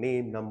you your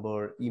name,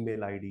 number,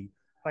 email ID,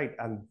 right?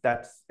 And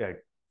that's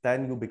it.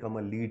 Then you become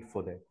a lead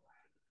for them.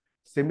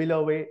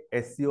 Similar way,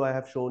 SEO I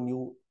have shown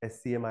you,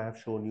 SCM I have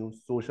shown you,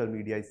 social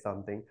media is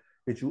something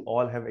which you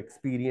all have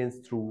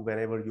experienced through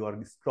whenever you are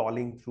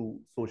scrolling through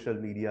social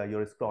media,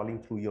 you're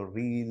scrolling through your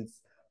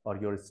reels or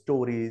your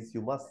stories,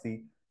 you must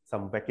see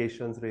some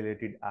vacations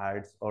related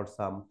ads or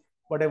some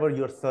whatever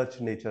your search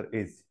nature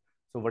is.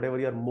 So whatever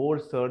your more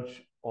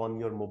search on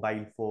your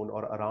mobile phone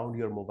or around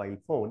your mobile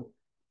phone,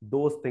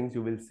 those things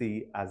you will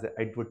see as an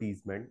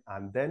advertisement,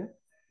 and then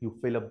you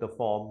fill up the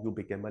form, you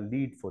become a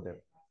lead for them,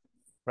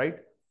 right?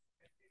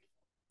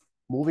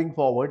 Moving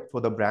forward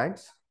for the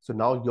brands. So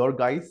now your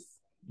turn.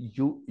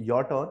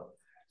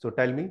 So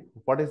tell me,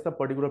 what is the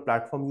particular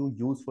platform you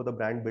use for the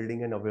brand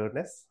building and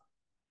awareness?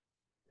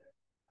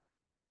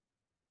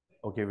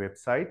 Okay,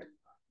 website.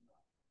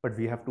 But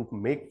we have to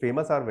make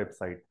famous our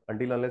website.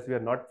 Until unless we are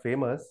not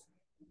famous,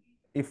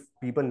 if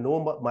people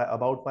know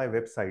about my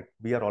website,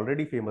 we are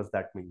already famous,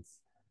 that means.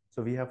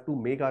 So we have to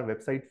make our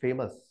website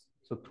famous.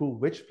 So through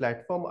which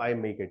platform I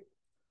make it?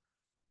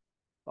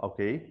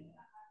 Okay,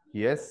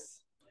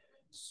 yes,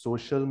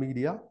 social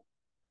media.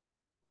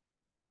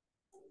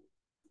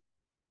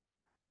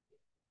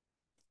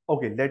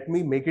 Okay, let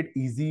me make it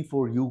easy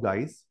for you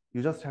guys.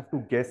 You just have to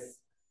guess.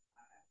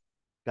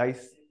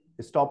 Guys,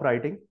 stop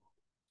writing.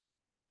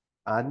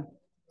 And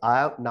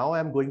now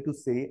I'm going to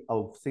say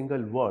a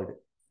single word.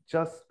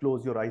 Just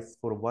close your eyes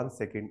for 1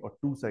 second or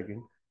 2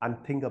 seconds and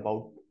think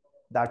about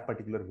that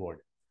particular word.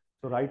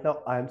 So right now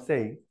I am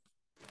saying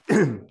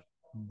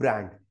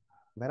brand.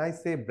 When I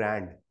say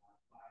brand,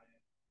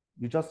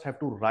 you just have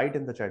to write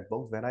in the chat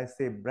box. When I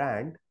say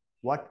brand,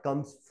 what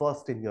comes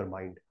first in your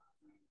mind?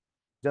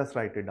 Just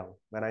write it down.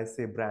 When I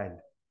say brand,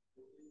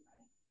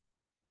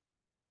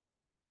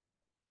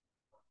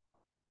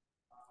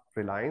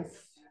 Reliance,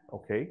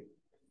 okay.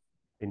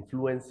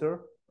 Influencer,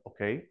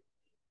 okay.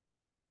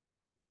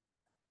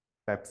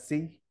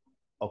 Pepsi,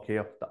 okay.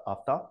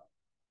 After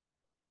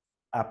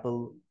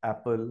Apple,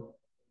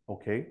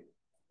 okay.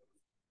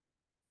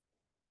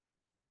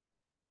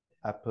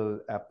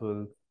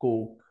 Apple,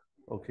 Coke,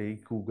 okay.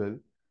 Google,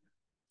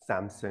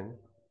 Samsung,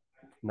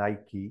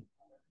 Nike,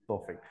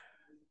 perfect.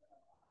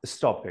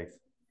 Stop, guys.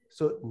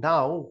 So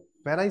now,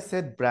 when I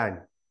said brand,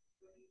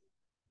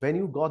 when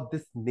you got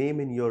this name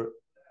in your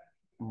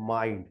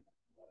mind,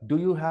 do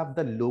you have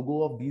the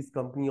logo of these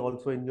company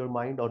also in your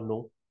mind or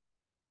no?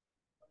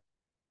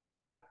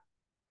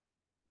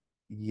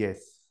 Yes,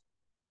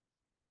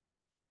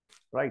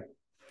 right.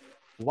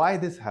 Why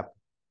this happen?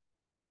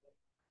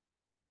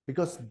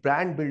 Because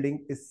brand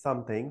building is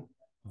something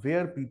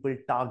where people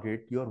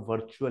target your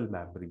virtual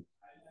memory.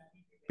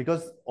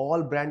 Because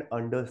all brand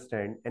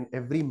understand and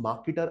every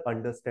marketer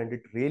understand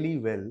it really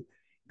well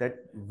that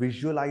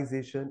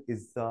visualization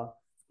is the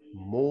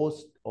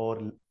most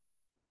or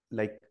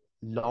like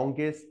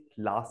longest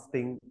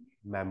lasting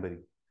memory.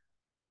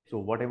 So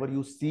whatever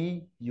you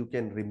see, you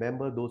can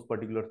remember those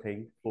particular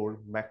things for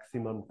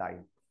maximum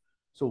time.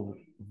 So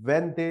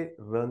when they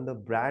run the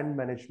brand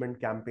management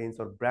campaigns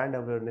or brand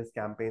awareness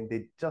campaign,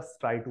 they just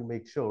try to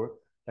make sure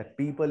that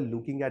people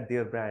looking at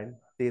their brand,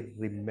 they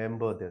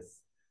remember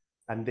this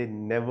and they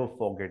never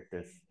forget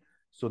this.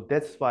 So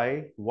that's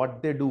why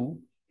what they do,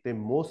 they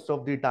most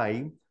of the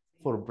time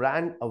for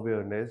brand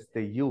awareness,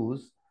 they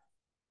use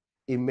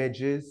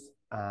images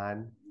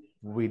and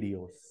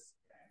videos,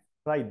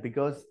 right?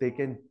 Because they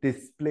can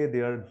display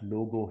their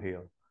logo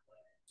here.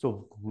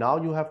 So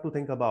now you have to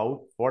think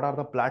about what are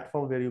the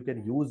platforms where you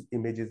can use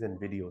images and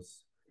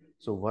videos.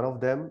 So one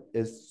of them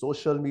is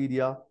social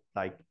media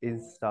like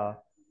Insta,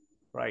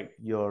 right?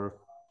 Your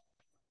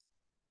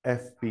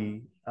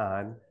FB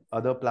and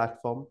other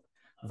platform.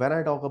 When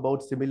I talk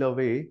about similar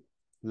way,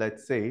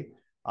 let's say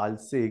I'll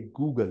say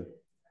Google.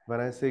 When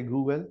I say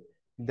Google,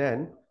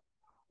 then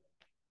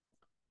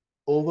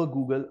over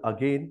Google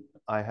again,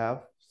 I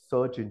have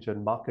search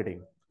engine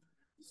marketing.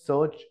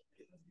 Search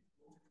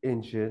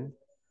engine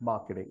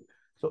marketing.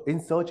 So in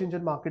search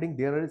engine marketing,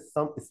 there is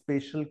some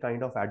special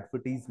kind of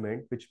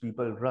advertisement which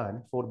people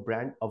run for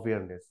brand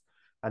awareness.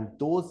 And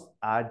those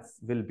ads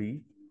will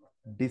be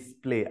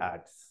display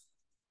ads,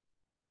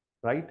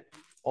 right?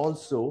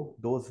 Also,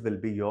 those will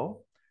be your,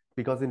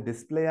 because in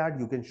display ad,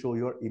 you can show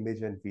your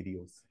image and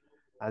videos.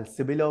 And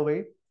similar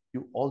way,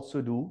 you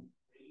also do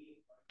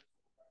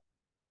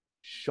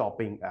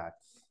shopping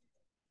ads,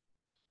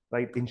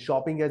 right? In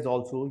shopping ads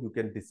also, you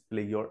can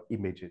display your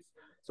images.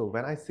 So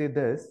when I say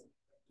this,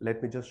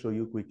 let me just show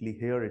you quickly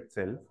here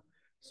itself.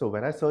 So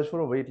when I search for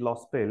a weight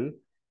loss pill,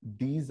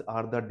 these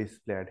are the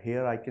displayed.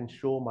 Here I can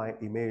show my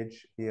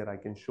image. Here I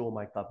can show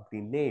my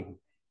company name,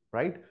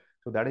 right?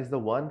 So that is the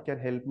one can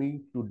help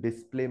me to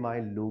display my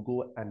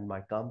logo and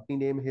my company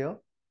name here.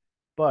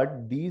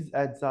 But these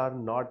ads are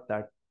not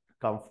that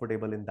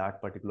comfortable in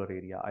that particular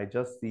area. I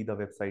just see the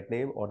website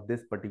name or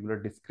this particular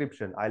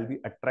description. I'll be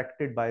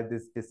attracted by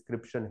this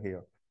description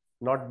here,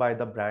 not by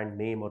the brand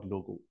name or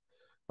logo.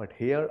 But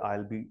here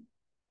I'll be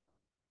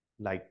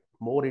like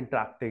more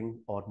interacting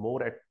or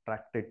more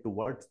attracted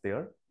towards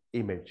their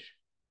image.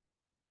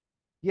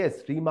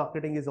 Yes,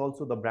 remarketing is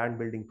also the brand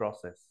building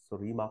process. So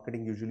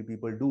remarketing usually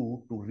people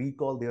do to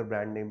recall their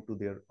brand name to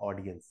their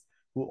audience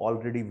who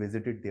already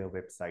visited their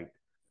website,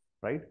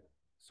 right?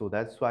 So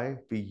that's why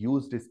we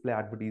use display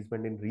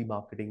advertisement in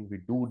remarketing. We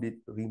do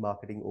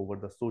remarketing over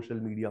the social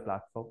media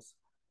platforms.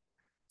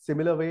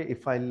 Similar way,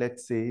 if I,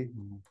 let's say,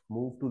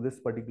 move to this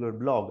particular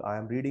blog, I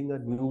am reading a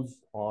news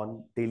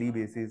on daily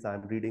basis.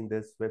 I'm reading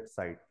this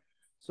website.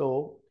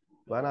 So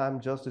when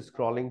I'm just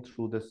scrolling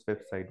through this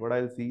website, what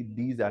I'll see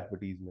these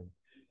advertisements.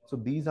 So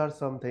these are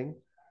something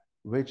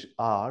which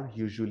are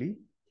usually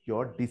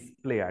your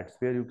display ads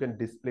where you can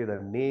display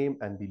the name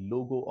and the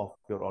logo of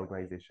your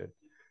organization.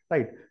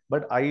 right?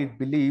 But I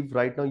believe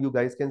right now you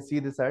guys can see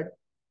this ad,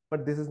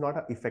 but this is not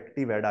an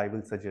effective ad, I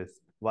will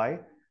suggest. Why?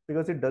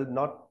 Because it does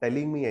not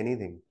telling me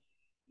anything.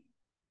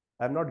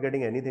 I'm not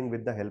getting anything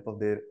with the help of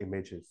their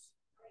images,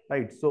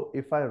 right? So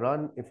if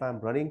I'm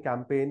running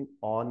campaign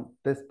on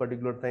this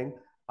particular thing,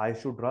 I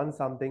should run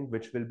something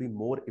which will be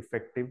more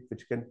effective,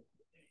 which can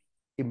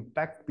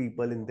impact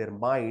people in their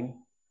mind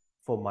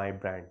for my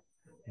brand,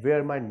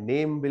 where my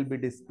name will be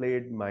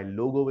displayed, my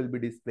logo will be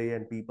displayed,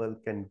 and people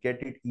can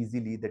get it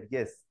easily that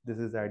yes, this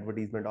is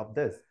advertisement of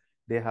this.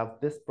 They have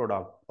this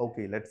product.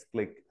 Okay, let's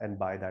click and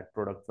buy that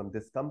product from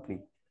this company,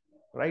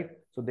 right?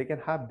 So they can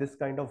have this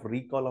kind of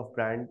recall of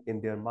brand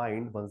in their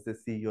mind once they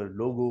see your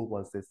logo,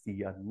 once they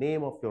see a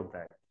name of your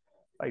brand,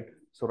 right?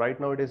 So right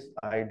now it is,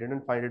 I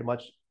didn't find it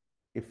much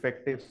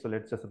effective. So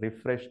let's just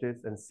refresh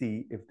this and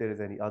see if there is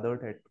any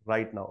other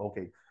right now.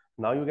 Okay,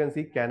 now you can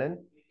see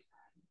Canon,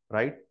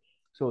 right?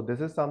 So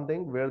this is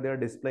something where they're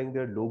displaying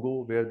their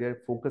logo, where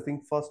they're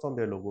focusing first on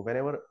their logo.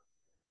 Whenever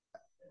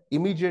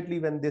immediately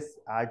when this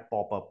ad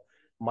pop up,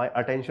 my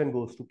attention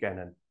goes to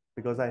Canon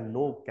because I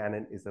know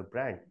Canon is a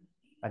brand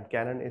and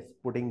Canon is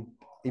putting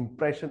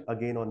impression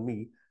again on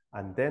me.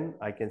 And then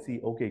I can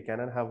see, okay,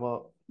 Canon have a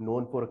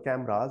known for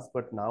cameras,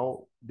 but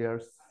now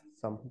there's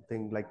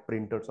something like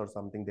printers or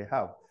something they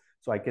have.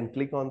 So I can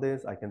click on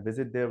this, I can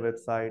visit their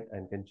website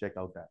and can check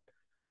out that,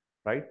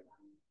 right?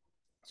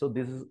 So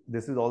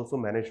this is also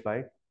managed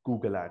by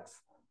Google Ads.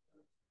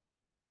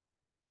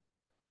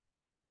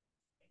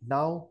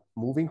 Now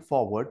moving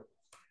forward,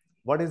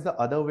 what is the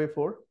other way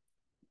for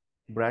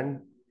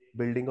brand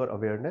building or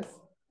awareness?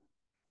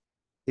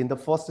 In the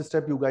first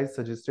step, you guys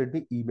suggested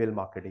me email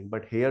marketing,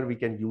 but here we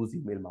can use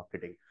email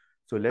marketing.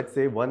 So let's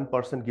say one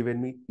person given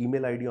me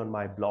email ID on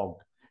my blog.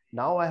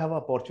 Now I have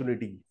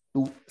opportunity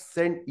to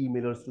send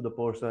emailers to the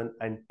person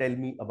and tell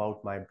me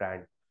about my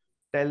brand.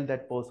 Tell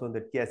that person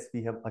that yes,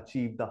 we have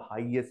achieved the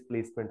highest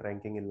placement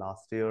ranking in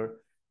last year.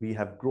 We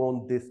have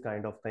grown this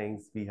kind of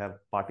things. We have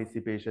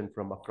participation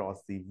from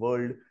across the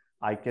world.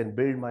 I can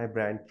build my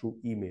brand through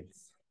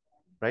emails,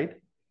 right?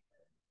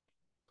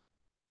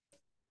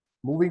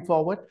 Moving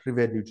forward,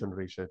 revenue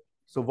generation.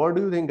 So what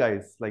do you think,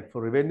 guys? Like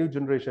for revenue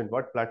generation,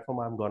 what platform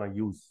I'm gonna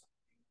use?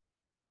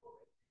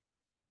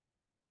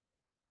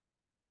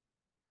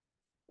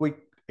 Quick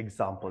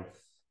examples.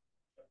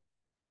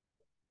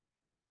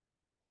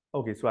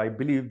 Okay, so I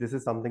believe this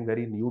is something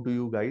very new to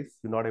you guys.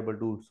 You're not able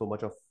to so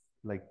much of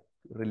like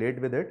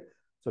relate with it.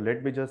 So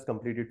let me just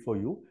complete it for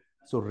you.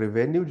 So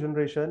revenue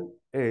generation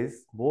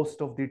is most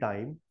of the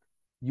time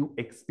you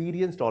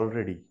experienced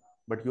already,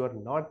 but you are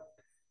not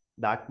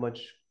that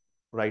much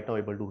right now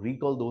able to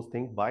recall those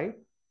things. Why?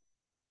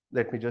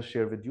 Let me just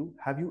share with you.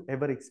 Have you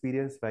ever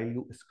experienced while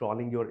you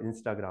scrolling your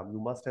Instagram, you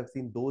must have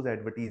seen those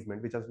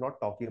advertisement which is not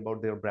talking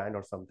about their brand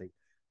or something,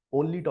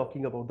 only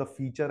talking about the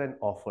feature and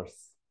offers.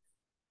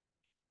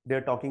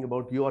 They're talking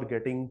about you are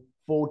getting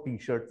 4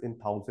 t-shirts in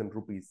 1,000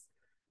 rupees.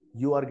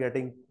 You are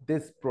getting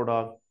this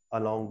product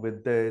along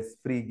with this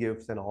free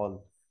gifts and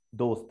all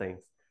those things.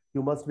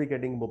 You must be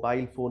getting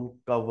mobile phone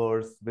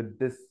covers with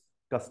this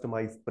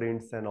customized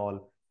prints and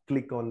all.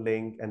 Click on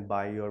link and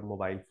buy your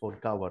mobile phone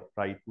cover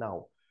right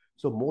now.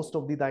 So most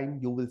of the time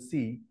you will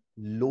see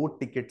low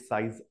ticket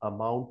size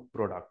amount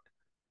product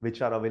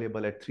which are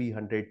available at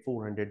 300,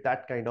 400,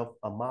 that kind of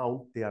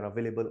amount they are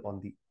available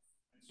on the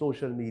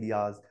social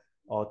medias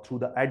or through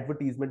the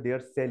advertisement. They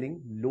are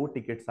selling low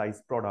ticket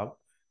size product.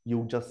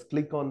 You just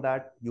click on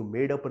that, you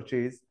made a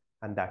purchase,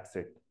 and that's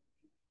it.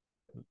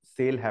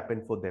 Sale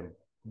happened for them.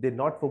 They're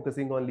not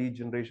focusing on lead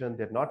generation,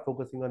 they're not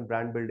focusing on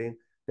brand building,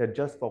 they're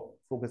just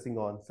focusing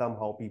on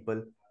somehow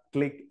people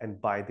click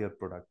and buy their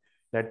product.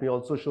 Let me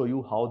also show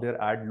you how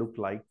their ad look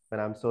like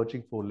when I'm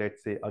searching for,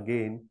 let's say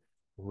again,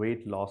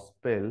 weight loss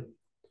pill.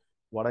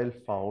 What I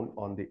found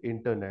on the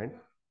internet,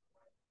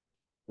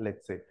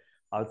 let's say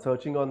I'll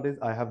searching on this,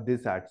 I have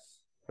this ads,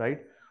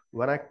 right?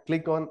 When I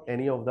click on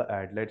any of the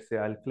ad, let's say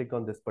I'll click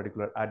on this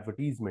particular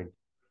advertisement.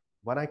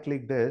 When I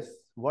click this,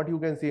 what you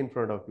can see in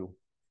front of you,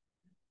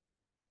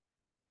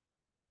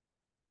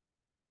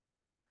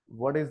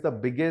 what is the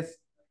biggest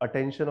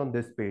attention on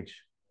this page?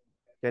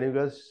 Can you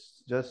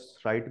guys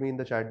just write me in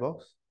the chat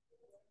box?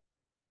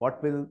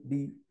 What will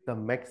be the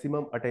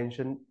maximum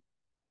attention,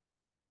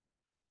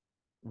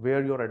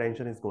 where your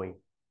attention is going?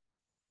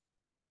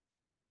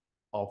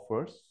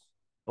 Offers,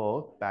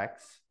 per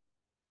packs,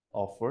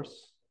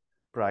 offers,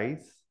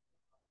 price,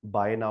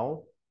 buy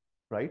now,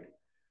 right?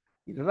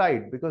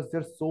 Right, because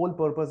their sole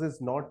purpose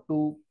is not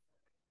to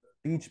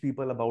teach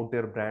people about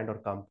their brand or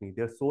company.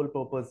 Their sole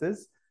purpose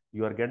is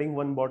you are getting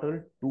one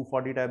bottle,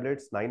 240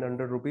 tablets,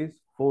 900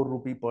 rupees, 4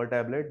 rupee per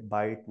tablet,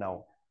 buy it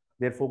now.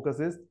 Their focus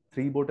is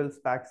 3 bottles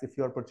packs. If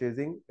you are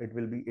purchasing, it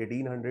will be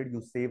 1800,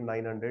 you save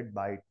 900,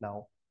 buy it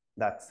now.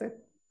 That's it.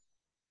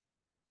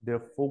 Their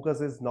focus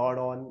is not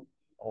on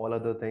all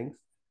other things.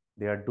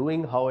 They are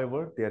doing,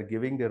 however, they are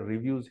giving their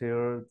reviews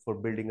here for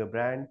building a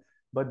brand,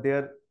 but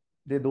they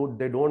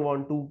don't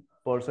want to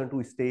person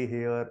to stay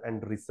here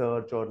and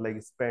research or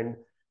like spend,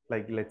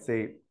 like let's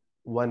say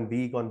 1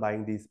 week on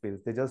buying these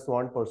pills. They just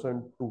want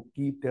person to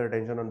keep their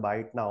attention on buy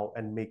it now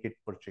and make it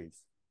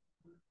purchase.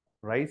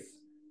 Right?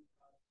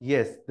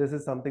 Yes, this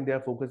is something they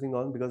are focusing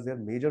on because they are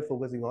major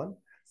focusing on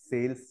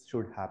sales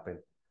should happen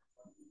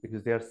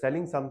because they are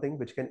selling something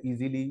which can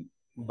easily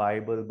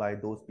buyable by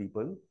those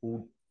people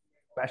who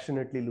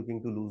passionately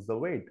looking to lose the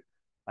weight.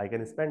 I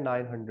can spend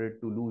 900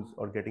 to lose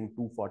or getting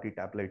 240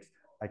 tablets.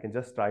 I can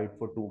just try it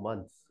for 2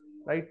 months,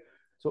 right?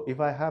 So if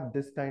I have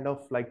this kind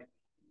of like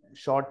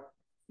short,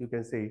 you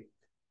can say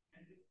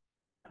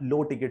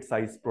low ticket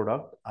size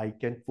product, I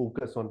can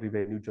focus on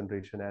revenue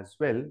generation as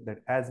well, that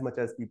as much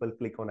as people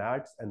click on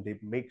ads and they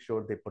make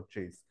sure they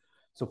purchase.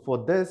 So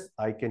for this,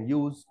 I can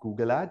use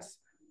Google Ads,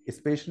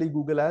 especially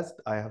Google Ads.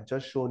 I have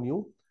just shown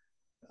you.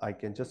 I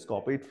can just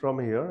copy it from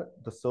here,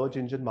 the search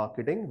engine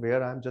marketing,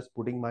 where I'm just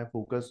putting my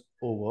focus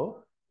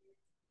over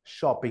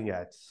shopping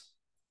ads,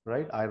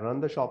 right? I run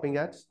the shopping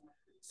ads.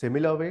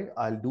 Similar way,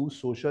 I'll do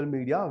social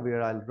media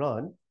where I'll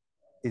run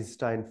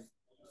Insta and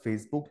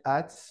Facebook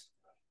ads,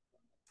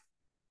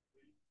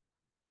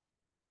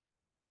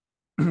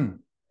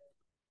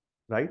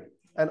 right?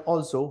 And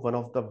also one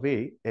of the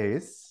way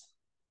is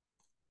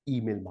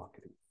email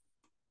marketing,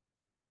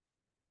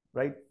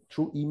 right?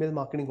 Through email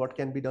marketing, what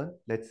can be done?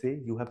 Let's say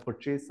you have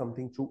purchased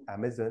something through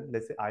Amazon.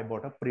 Let's say I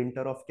bought a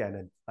printer of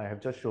Canon. I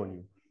have just shown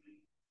you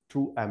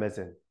through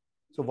Amazon.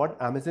 So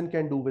what Amazon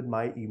can do with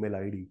my email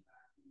ID?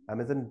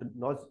 Amazon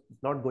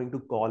not going to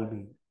call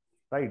me,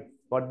 right?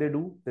 What they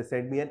do, they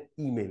send me an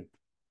email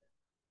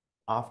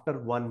after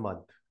 1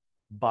 month.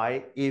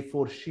 Buy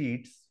A4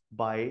 sheets,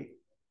 buy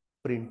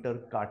printer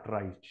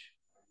cartridge,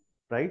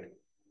 right?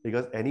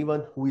 Because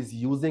anyone who is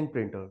using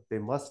printer, they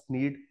must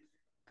need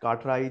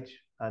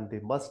cartridge and they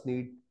must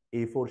need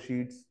A4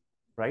 sheets,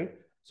 right?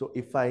 So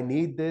if I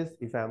need this,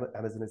 if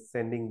Amazon is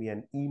sending me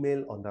an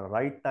email on the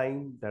right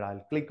time that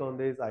I'll click on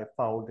this, I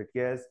found that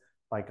yes,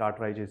 my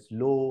cartridge is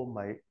low,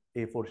 my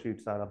A4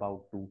 sheets are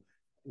about to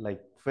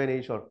like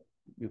finish, or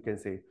you can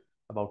say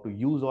about to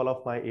use all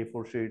of my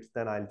A4 sheets,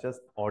 then I'll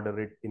just order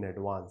it in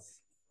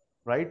advance,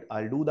 right?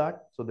 I'll do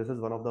that. So this is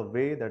one of the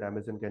way that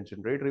Amazon can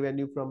generate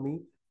revenue from me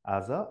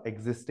as a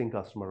existing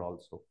customer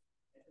also.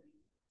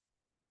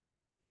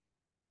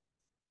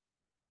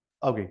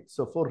 Okay,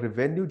 so for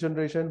revenue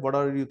generation, what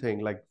are you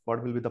think? Like,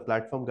 what will be the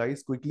platform,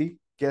 guys? Quickly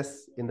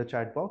guess in the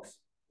chat box.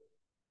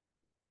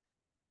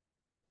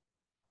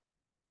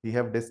 We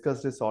have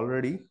discussed this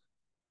already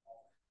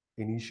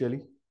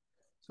initially.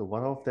 So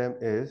one of them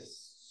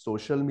is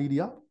social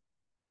media,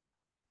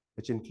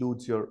 which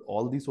includes your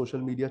all the social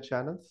media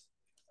channels,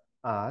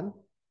 and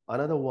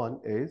another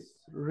one is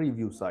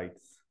review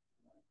sites.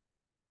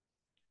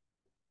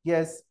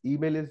 Yes,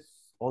 email is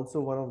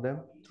also one of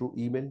them. Through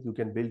email, you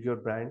can build your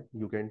brand.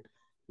 You can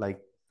like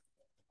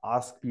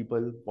ask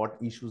people what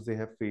issues they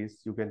have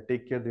faced. You can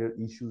take care of their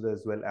issues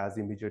as well as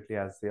immediately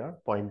as they are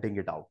pointing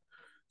it out.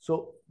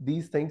 So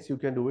these things you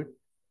can do it.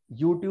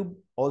 YouTube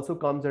also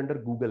comes under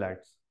Google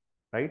Ads,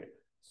 right?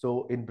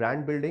 So in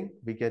brand building,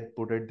 we can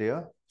put it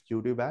there,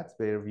 YouTube ads,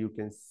 where you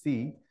can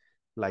see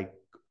like,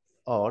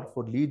 or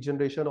for lead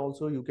generation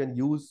also, you can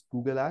use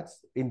Google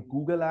Ads. In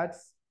Google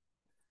Ads,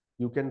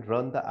 you can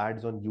run the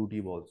ads on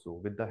YouTube also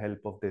with the help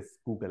of this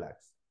Google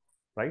Ads,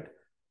 right?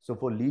 So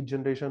for lead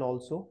generation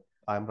also,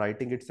 I'm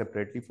writing it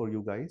separately for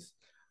you guys,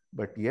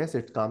 but yes,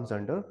 it comes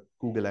under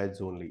Google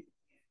Ads only,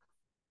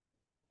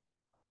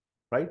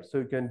 right? So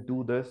you can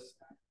do this,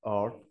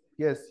 or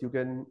yes, you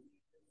can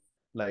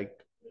like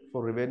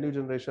for revenue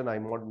generation, I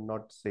might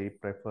not say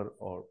prefer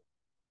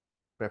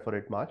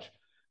it much,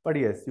 but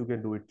yes, you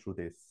can do it through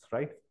this,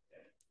 right?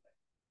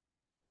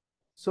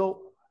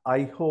 So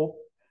I hope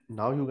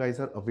now you guys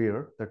are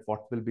aware that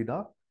what will be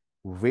the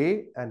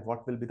way and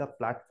what will be the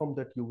platform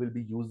that you will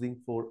be using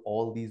for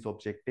all these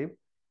objectives.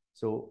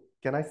 So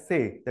can I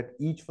say that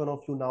each one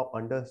of you now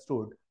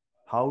understood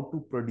how to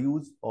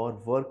produce or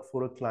work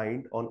for a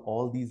client on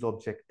all these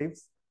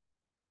objectives?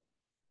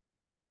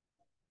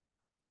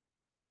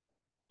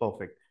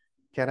 Perfect.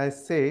 Can I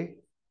say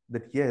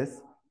that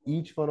yes,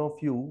 each one of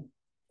you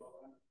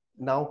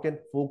now can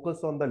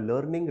focus on the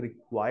learning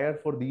required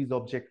for these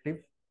objectives?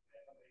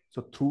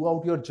 So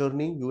throughout your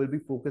journey, you will be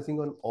focusing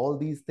on all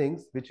these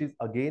things, which is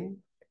again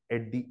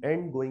at the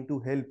end going to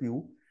help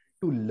you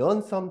to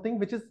learn something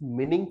which is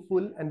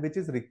meaningful and which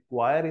is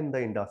required in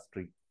the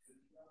industry,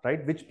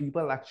 right? Which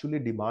people actually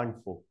demand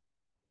for.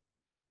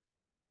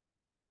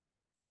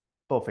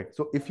 Perfect.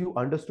 So if you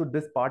understood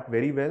this part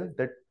very well,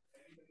 that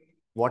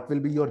what will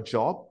be your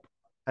job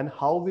and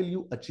how will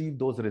you achieve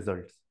those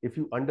results? If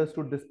you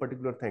understood this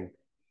particular thing,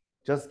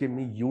 just give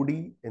me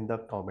UD in the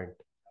comment.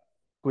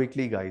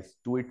 Quickly, guys,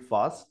 do it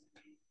fast.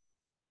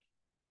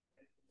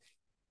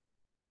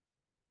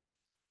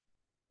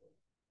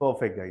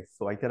 Perfect, guys.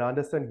 So I can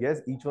understand,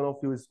 yes, each one of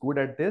you is good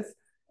at this.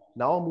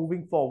 Now,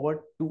 moving forward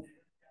to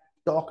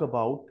talk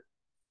about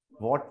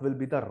what will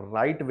be the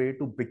right way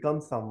to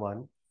become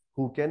someone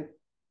who can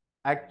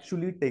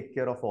actually take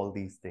care of all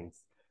these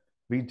things.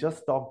 We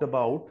just talked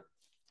about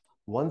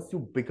once you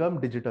become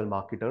digital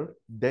marketer,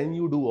 then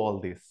you do all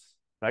this,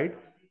 right?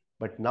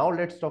 But now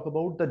let's talk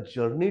about the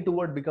journey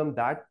toward become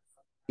that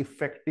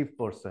effective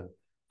person.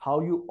 How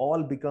you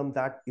all become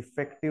that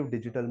effective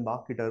digital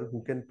marketer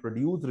who can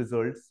produce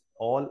results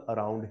all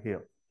around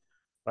here,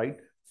 right?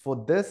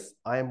 For this,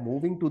 I am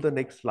moving to the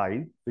next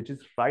slide, which is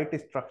right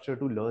structure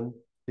to learn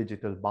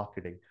digital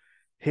marketing.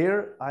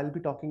 Here, I'll be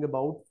talking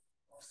about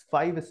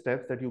 5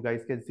 steps that you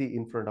guys can see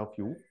in front of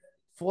you.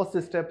 First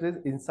step is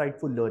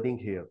insightful learning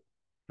here,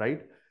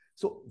 right?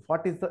 So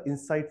what is the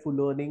insightful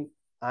learning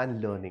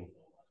and learning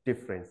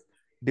difference?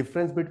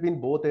 Difference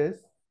between both is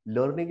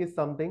learning is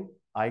something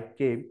I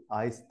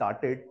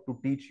started to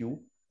teach you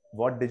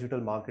what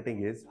digital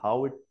marketing is,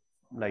 how it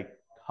like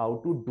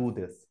how to do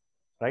this,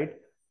 right?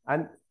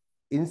 And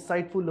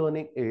insightful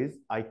learning is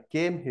I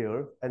came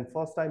here and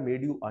first I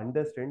made you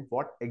understand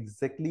what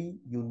exactly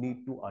you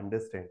need to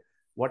understand,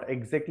 what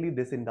exactly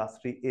this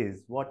industry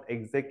is, what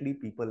exactly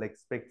people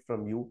expect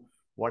from you,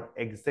 what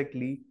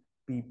exactly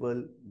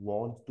people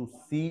want to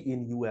see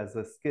in you as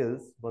a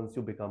skills once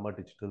you become a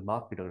digital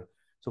marketer.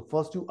 So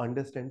first you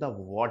understand the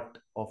what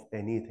of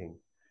anything.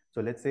 So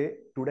let's say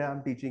today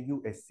I'm teaching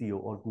you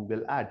SEO or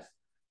Google Ads.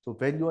 So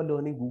when you are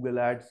learning Google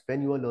Ads,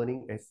 when you are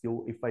learning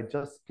SEO, if I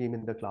just came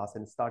in the class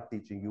and start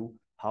teaching you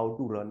how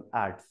to run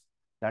ads,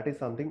 that is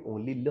something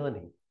only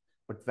learning.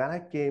 But when I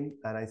came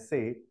and I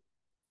say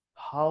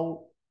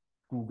how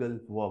Google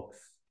works,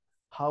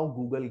 how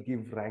Google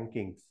give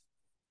rankings,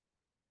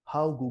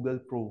 how Google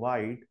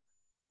provide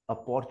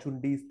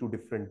opportunities to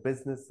different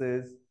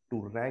businesses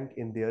to rank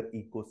in their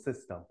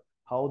ecosystem,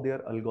 how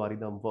their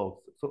algorithm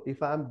works. So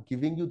if I'm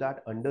giving you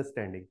that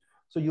understanding,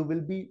 so you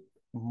will be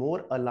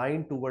more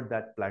aligned toward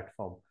that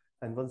platform.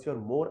 And once you're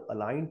more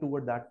aligned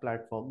toward that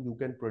platform, you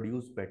can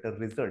produce better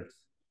results,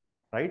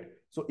 right?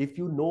 So if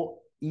you know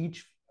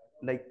each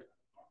like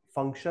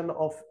function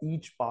of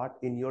each part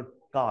in your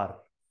car,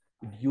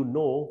 you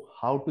know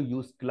how to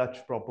use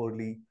clutch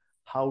properly,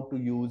 how to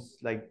use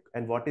like,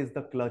 and what is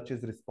the clutch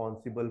is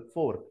responsible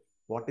for,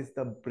 what is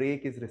the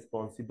brake is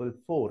responsible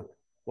for,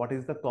 what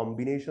is the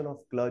combination of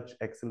clutch,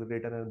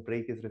 accelerator and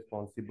brake is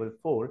responsible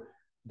for,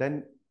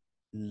 then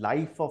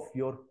life of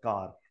your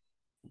car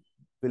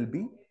will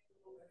be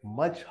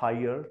much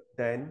higher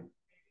than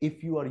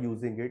if you are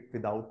using it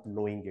without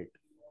knowing it,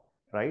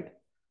 right?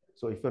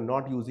 So if you're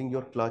not using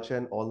your clutch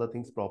and all the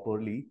things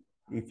properly,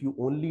 if you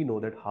only know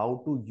that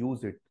how to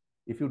use it,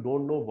 if you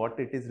don't know what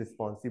it is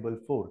responsible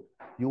for,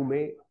 you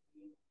may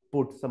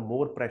put some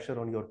more pressure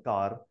on your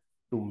car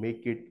to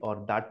make it,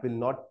 or that will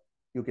not,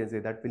 you can say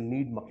that will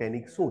need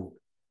mechanic soon.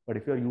 But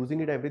if you're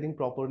using it everything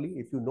properly,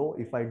 if you know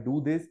if I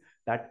do this,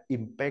 that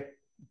impact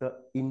the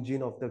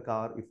engine of the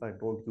car if I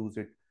don't use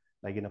it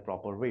like in a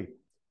proper way.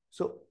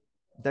 So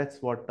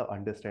that's what the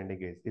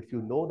understanding is. If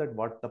you know that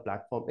what the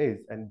platform is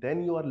and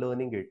then you are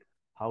learning it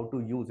how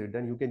to use it,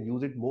 then you can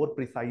use it more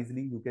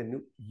precisely, you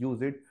can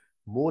use it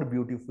more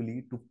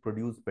beautifully to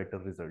produce better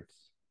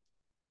results,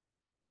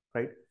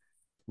 right?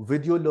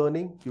 With your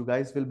learning, you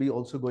guys will be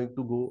also going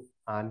to go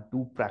and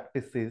do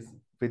practices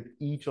with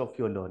each of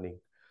your learning.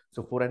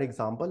 So for an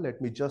example,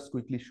 let me just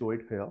quickly show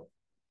it here.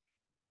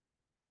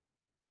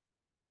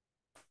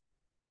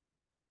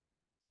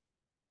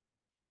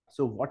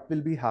 So what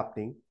will be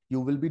happening? You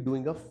will be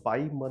doing a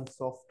 5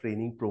 months of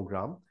training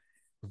program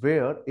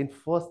where in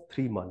first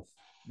 3 months,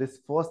 this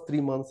first 3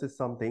 months is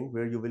something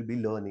where you will be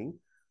learning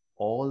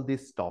all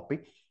this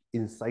topic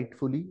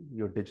insightfully,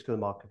 your digital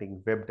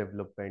marketing, web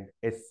development,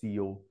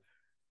 SEO,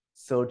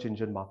 search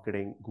engine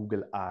marketing,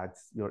 Google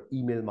Ads, your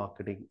email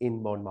marketing,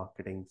 inbound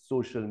marketing,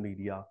 social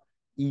media,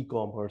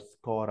 e-commerce,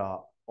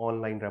 Quora,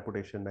 online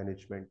reputation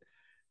management,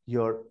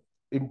 your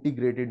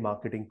integrated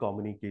marketing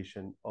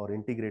communication or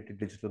integrated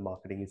digital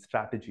marketing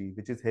strategy,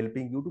 which is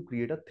helping you to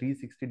create a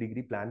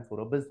 360-degree plan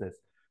for a business.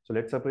 So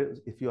let's suppose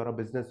if you are a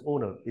business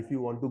owner, if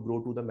you want to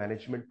grow to the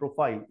management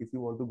profile, if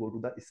you want to go to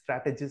the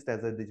strategist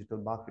as a digital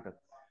marketer,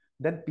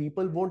 then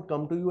people won't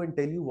come to you and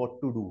tell you what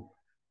to do.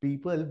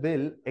 People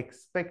will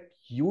expect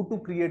you to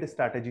create a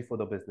strategy for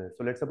the business.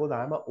 So let's suppose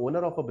I am a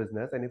owner of a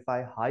business and if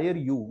I hire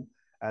you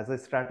as a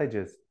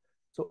strategist,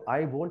 so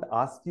I won't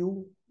ask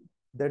you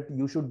that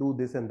you should do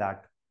this and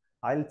that.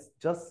 I'll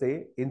just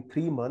say in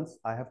 3 months,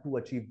 I have to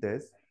achieve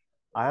this.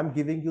 I am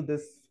giving you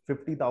this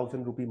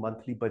 50,000 rupee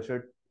monthly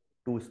budget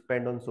to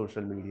spend on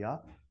social media.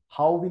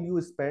 How will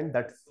you spend?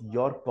 That's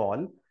your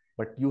call,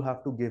 but you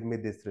have to give me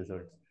this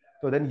results.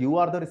 So then you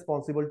are the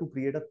responsible to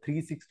create a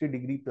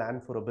 360-degree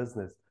plan for a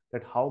business,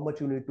 that how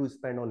much you need to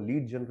spend on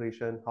lead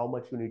generation, how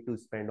much you need to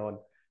spend on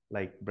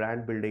like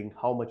brand building,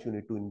 how much you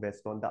need to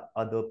invest on the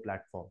other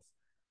platforms,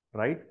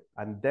 right?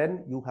 And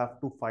then you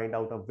have to find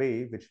out a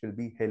way which will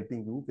be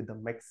helping you with the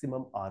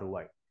maximum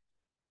ROI,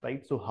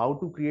 right? So how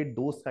to create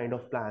those kind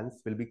of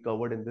plans will be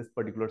covered in this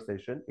particular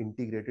session,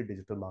 integrated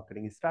digital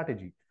marketing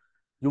strategy.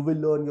 You will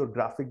learn your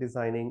graphic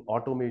designing,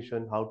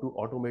 automation, how to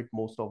automate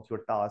most of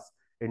your tasks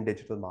in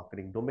digital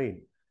marketing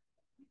domain,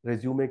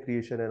 resume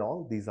creation and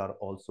all. These are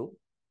also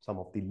some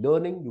of the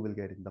learning you will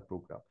get in the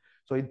program.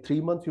 So in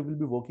 3 months, you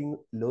will be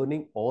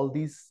learning all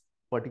these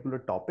particular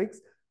topics.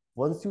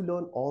 Once you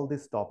learn all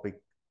this topic,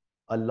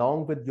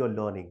 along with your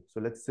learning. So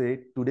let's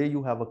say today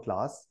you have a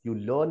class, you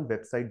learn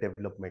website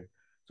development.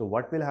 So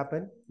what will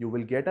happen? You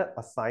will get an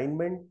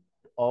assignment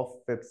of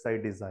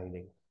website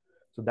designing.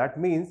 So that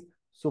means,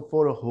 so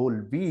for a whole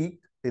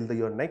week till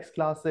your next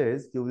class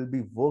is, you will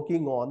be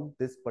working on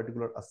this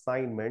particular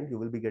assignment. You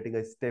will be getting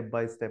a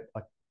step-by-step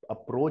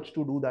approach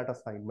to do that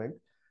assignment,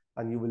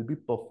 and you will be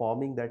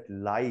performing that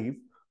live,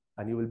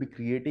 and you will be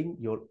creating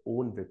your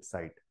own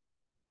website.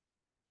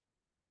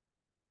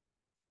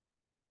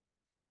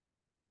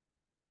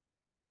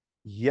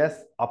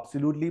 Yes,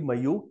 absolutely,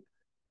 Mayu.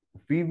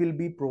 We will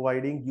be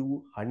providing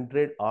you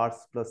 100 hours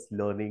plus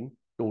learning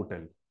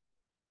total,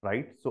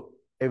 right? So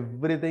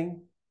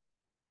everything,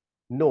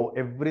 no,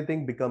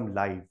 everything become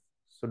live.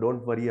 So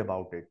don't worry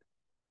about it.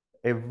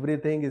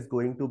 Everything is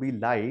going to be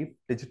live.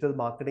 Digital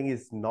marketing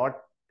is not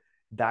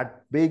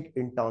that big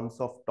in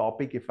terms of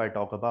topic. If I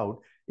talk about,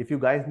 if you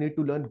guys need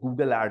to learn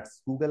Google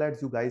Ads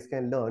you guys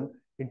can learn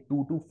in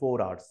 2 to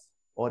 4 hours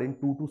or in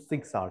 2 to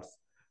 6 hours.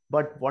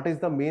 But what is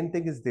the main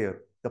thing is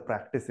there? The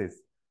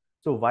practices.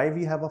 So why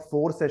we have a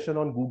 4 session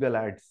on Google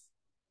Ads?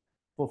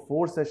 For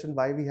 4 session,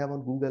 why we have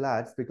on Google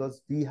Ads?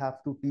 Because we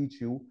have to teach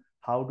you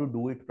how to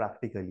do it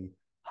practically,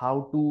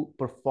 how to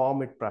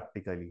perform it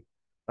practically,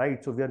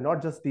 right? So we are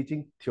not just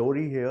teaching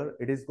theory here.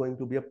 It is going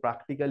to be a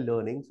practical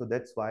learning. So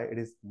that's why it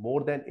is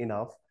more than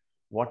enough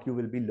what you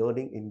will be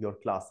learning in your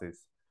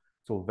classes.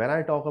 So when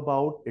I talk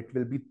about, it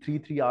will be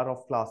 3 hour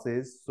of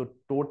classes. So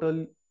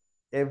total,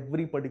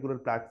 every particular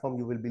platform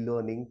you will be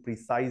learning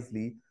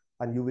precisely,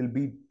 and you will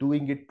be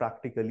doing it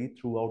practically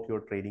throughout your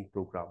training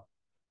program,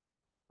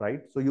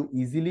 right? So you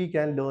easily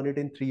can learn it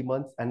in 3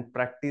 months and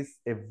practice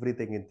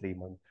everything in 3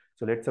 months.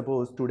 So let's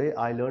suppose today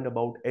I learned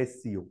about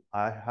SEO.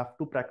 I have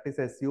to practice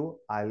SEO.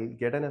 I'll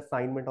get an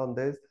assignment on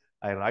this.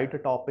 I write a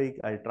topic.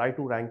 I'll try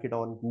to rank it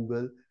on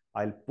Google.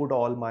 I'll put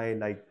all my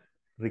like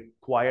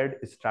required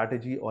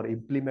strategy or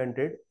implement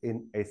it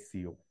in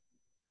SEO.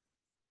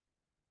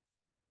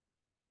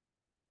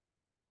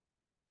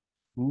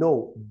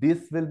 No,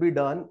 this will be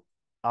done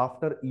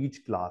after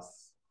each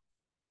class,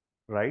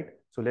 right?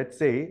 So let's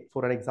say,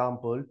 for an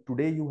example,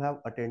 today you have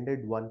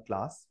attended one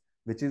class,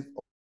 which is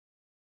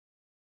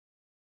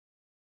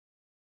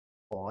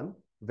on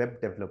web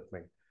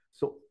development.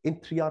 So in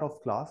 3 hours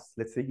of class,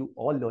 let's say you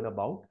all learn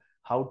about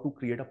how to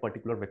create a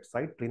particular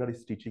website. Trainer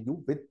is teaching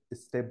you with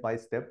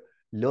step-by-step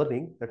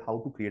learning that how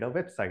to create a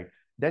website.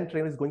 Then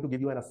trainer is going to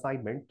give you an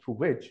assignment through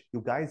which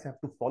you guys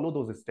have to follow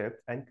those steps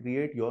and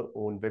create your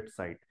own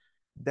website.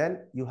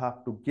 Then you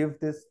have to give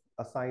this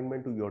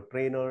assignment to your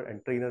trainer,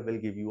 and trainer will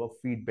give you a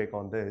feedback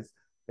on this,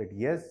 that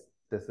yes,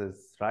 this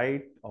is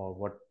right, or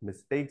what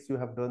mistakes you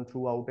have done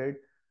throughout it,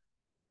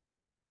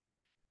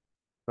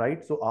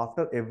 right? So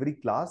after every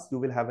class, you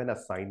will have an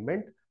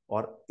assignment,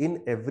 or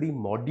in every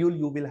module,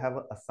 you will have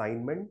an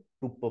assignment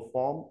to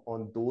perform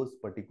on those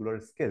particular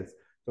skills.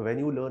 So when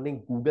you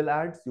learning Google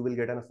Ads, you will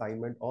get an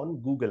assignment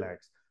on Google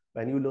Ads.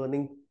 When you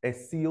learning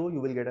SEO, you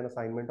will get an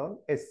assignment on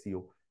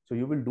SEO. So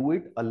you will do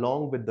it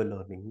along with the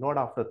learning, not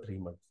after 3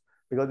 months.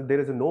 Because there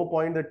is no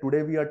point that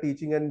today we are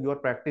teaching and you are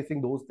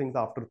practicing those things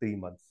after 3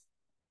 months,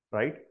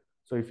 right?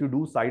 So if you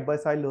do side by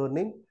side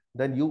learning,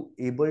 then you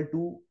able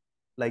to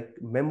like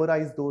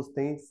memorize those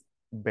things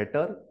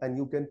better, and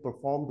you can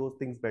perform those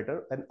things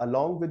better, and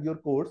along with your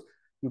course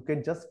you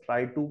can just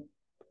try to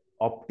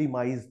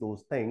optimize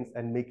those things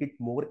and make it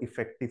more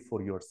effective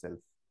for yourself,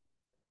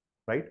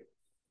 right?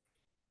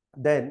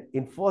 Then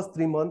in first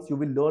 3 months you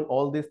will learn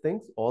all these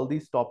things, all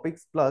these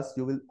topics, plus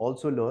you will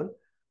also learn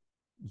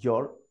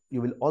your,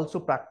 you will also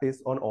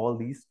practice on all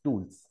these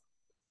tools.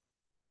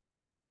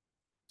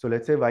 So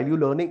let's say while you're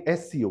learning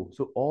SEO,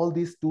 so all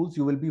these tools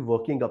you will be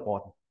working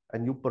upon,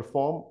 and you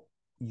perform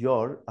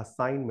your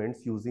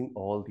assignments using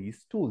all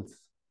these tools.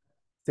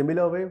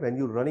 Similar way, when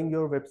you're running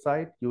your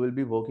website, you will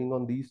be working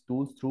on these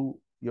tools through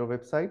your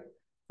website.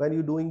 When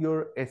you're doing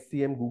your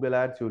SCM Google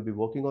Ads, you will be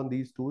working on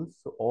these tools.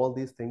 So all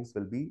these things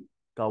will be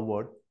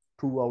covered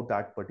throughout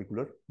that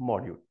particular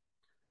module.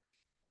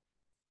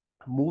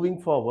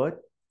 Moving forward,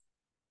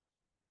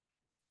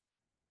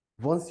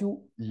 once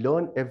you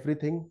learn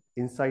everything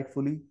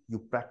insightfully, you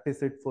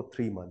practice it for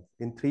 3 months.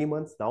 In 3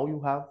 months, now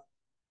you have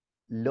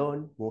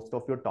learn most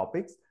of your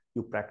topics,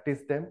 you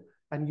practice them,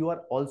 and you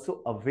are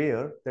also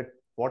aware that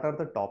what are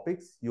the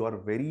topics you are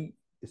very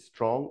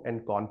strong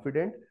and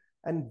confident,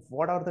 and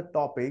what are the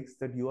topics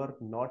that you are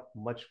not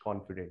much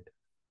confident,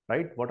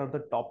 right? What are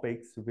the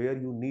topics where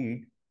you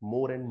need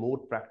more and more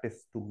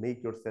practice to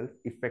make yourself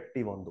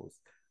effective on those,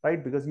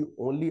 right? Because you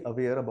only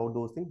aware about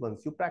those things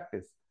once you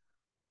practice.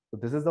 So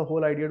this is the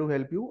whole idea to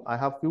help you. I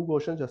have few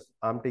questions, just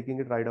I'm taking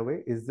it right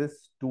away. Is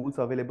this tools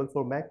available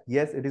for Mac?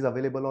 Yes, it is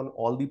available on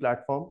all the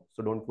platforms,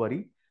 so don't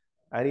worry.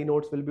 Any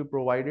notes will be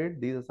provided.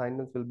 These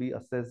assignments will be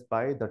assessed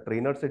by the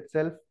trainers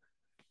itself.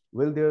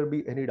 Will there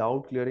be any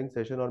doubt clearing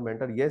session or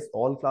mentor? Yes,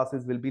 all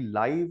classes will be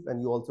live,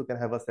 and you also can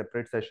have a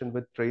separate session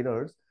with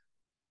trainers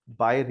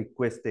by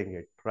requesting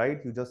it, right?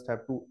 You just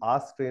have to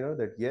ask trainer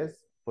that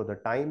yes, for the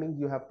timing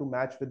you have to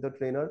match with the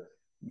trainer.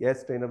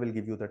 Yes, trainer will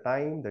give you the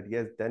time that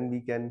yes, then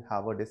we can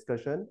have a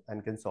discussion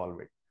and can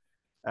solve it.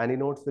 Any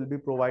notes will be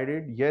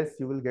provided. Yes,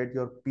 you will get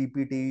your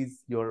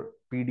PPTs, your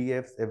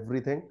PDFs,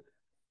 everything.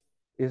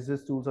 Is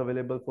this tools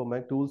available for my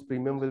tools?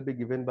 Premium will be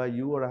given by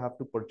you or I have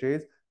to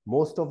purchase?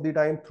 Most of the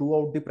time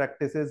throughout the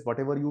practices,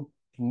 whatever you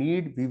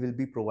need, we will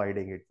be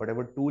providing it.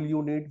 Whatever tool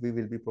you need, we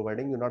will be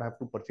providing. You not have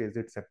to purchase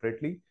it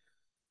separately.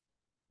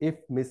 If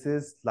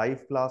Mrs.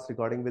 Live class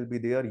recording will be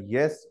there,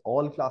 yes,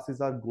 all classes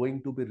are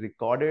going to be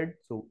recorded.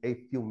 So if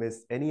you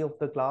miss any of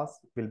the class,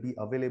 will be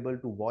available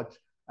to watch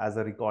as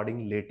a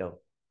recording later,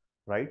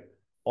 right?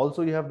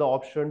 Also, you have the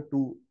option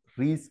to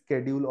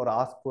reschedule or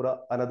ask for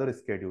another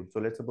schedule. So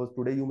let's suppose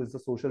today you miss the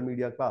social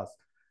media class.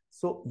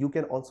 So you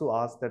can also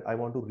ask that I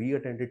want to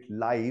re-attend it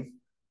live.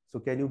 So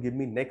can you give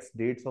me next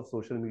dates of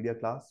social media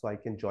class so I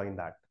can join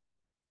that,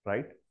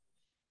 right?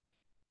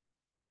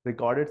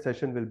 Recorded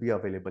session will be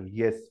available.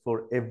 Yes,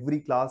 for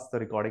every class, the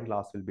recording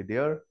class will be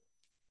there.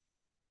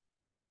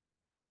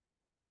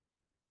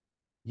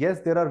 Yes,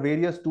 there are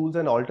various tools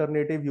and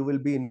alternative you will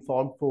be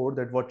informed for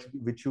that what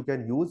which you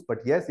can use. But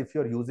yes, if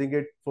you're using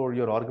it for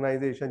your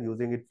organization,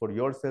 using it for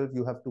yourself,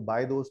 you have to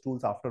buy those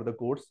tools after the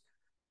course,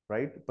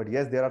 right? But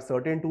yes, there are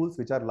certain tools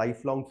which are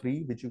lifelong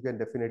free, which you can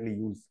definitely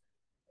use.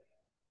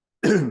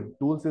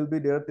 Tools will be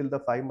there till the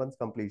 5 months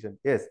completion.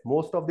 Yes,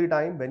 most of the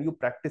time when you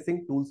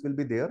practicing, tools will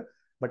be there.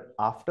 But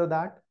after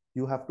that,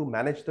 you have to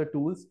manage the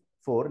tools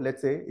for,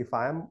 let's say, if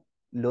I am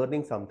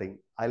learning something,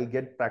 I'll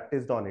get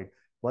practiced on it.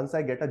 Once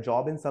I get a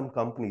job in some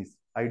companies,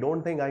 I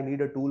don't think I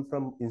need a tool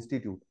from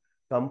institute.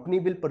 Company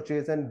will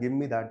purchase and give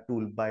me that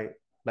tool by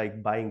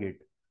like buying it,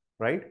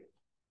 right?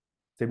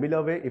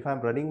 Similar way, if I'm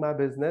running my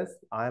business,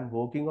 I am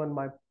working on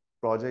my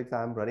projects,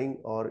 I'm running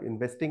or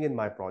investing in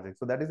my project.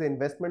 So that is the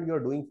investment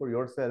you're doing for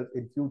yourself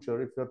in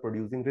future if you're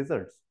producing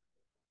results,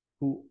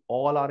 who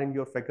all are in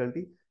your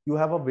faculty. You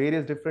have a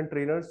various different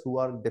trainers who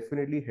are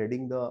definitely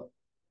heading the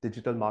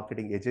digital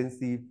marketing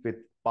agency with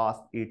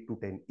past 8 to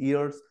 10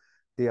 years.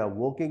 They are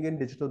working in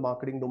digital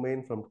marketing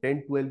domain from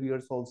 10, 12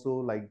 years also.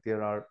 Like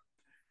there are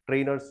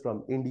trainers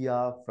from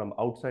India, from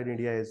outside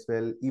India as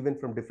well, even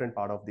from different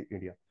part of the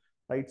India,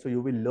 right? So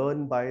you will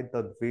learn by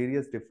the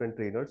various different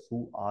trainers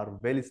who are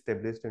well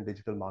established in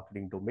digital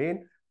marketing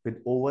domain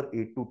with over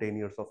 8 to 10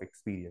 years of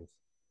experience.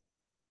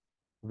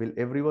 Will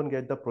everyone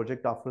get the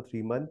project after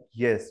 3 months?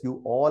 Yes,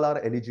 you all are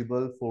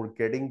eligible for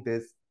getting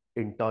this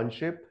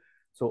internship.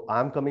 So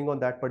I'm coming on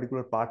that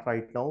particular part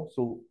right now.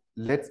 So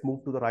let's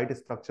move to the right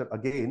structure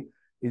again.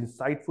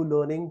 Insightful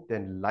learning,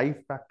 then life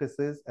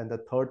practices, and the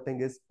third thing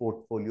is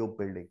portfolio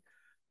building,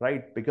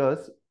 right?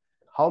 Because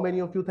how many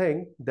of you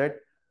think that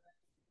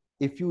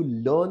if you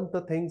learn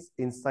the things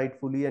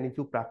insightfully and if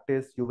you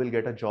practice, you will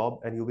get a job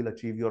and you will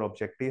achieve your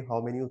objective?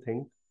 How many you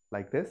think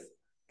like this?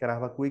 Can I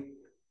have a quick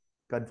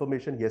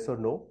confirmation, yes or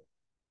no?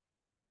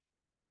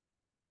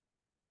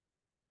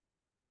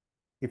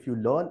 If you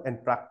learn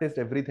and practice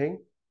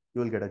everything,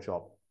 you will get a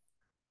job.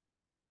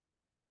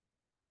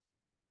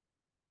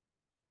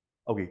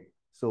 Okay.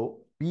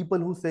 So people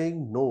who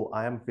saying no,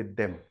 I am with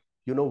them.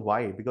 You know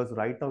why? Because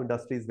right now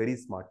industry is very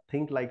smart.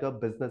 Think like a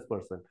business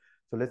person.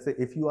 So let's say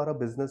if you are a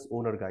business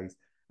owner, guys,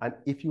 and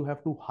if you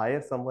have to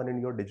hire someone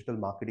in your digital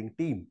marketing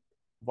team,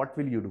 what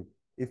will you do?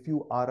 If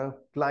you are a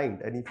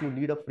client and if you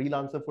need a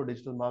freelancer for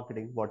digital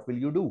marketing, what will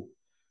you do?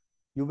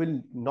 You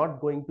will not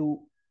going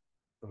to.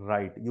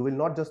 Right. You will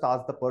not just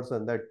ask the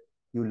person that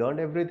you learned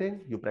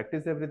everything, you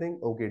practice everything,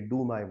 okay,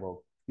 do my work.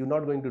 You're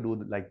not going to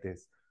do like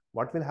this.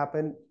 What will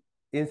happen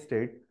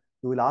instead?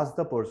 You will ask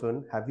the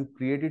person, have you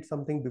created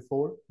something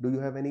before? Do you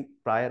have any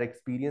prior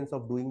experience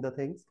of doing the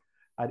things?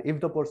 And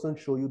if the person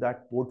show you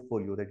that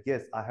portfolio that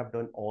yes, I have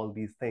done all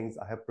these things,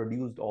 I have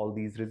produced all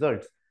these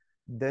results,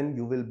 then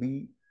you will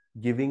be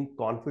giving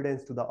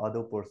confidence to the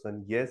other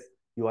person. Yes,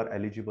 you are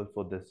eligible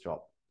for this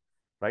job,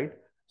 right?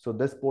 So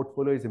this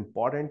portfolio is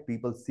important.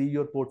 People see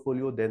your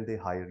portfolio, then they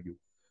hire you.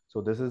 So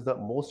this is the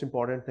most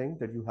important thing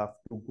that you have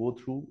to go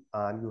through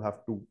and you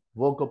have to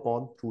work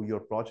upon through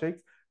your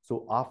projects.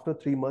 So after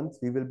 3 months,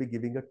 we will be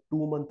giving a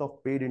 2 month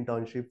of paid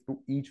internship to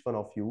each one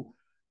of you,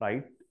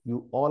 right?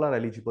 You all are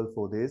eligible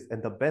for this.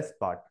 And the best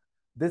part,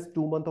 this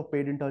 2 month of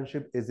paid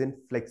internship is in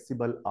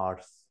flexible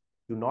hours.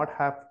 You not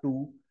have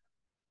to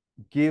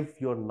give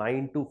your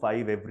 9 to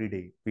 5 every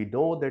day. We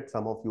know that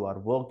some of you are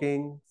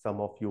working, some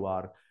of you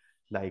are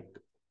like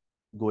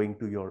going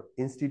to your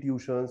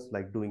institutions,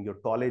 like doing your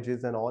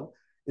colleges and all.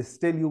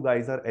 Still, you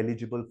guys are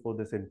eligible for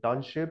this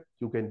internship.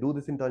 You can do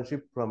this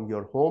internship from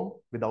your home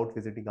without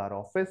visiting our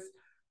office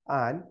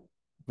and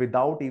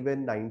without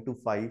even 9 to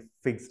 5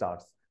 fixed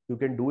hours. You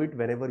can do it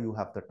whenever you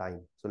have the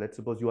time. So let's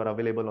suppose you are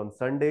available on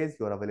Sundays,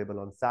 you are available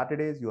on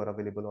Saturdays, you are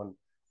available on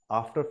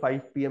after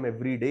 5 p.m.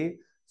 every day.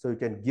 So you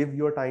can give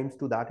your times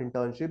to that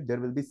internship.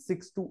 There will be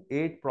 6 to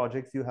 8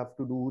 projects you have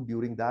to do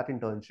during that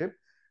internship.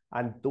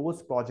 And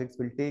those projects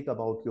will take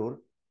about your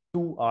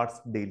 2 hours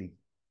daily,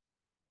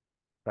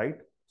 right?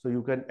 So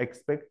you can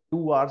expect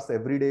 2 hours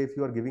every day. If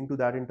you are giving to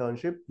that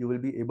internship, you will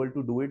be able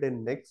to do it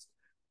in next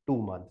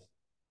 2 months.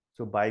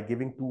 So by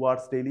giving 2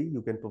 hours daily,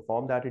 you can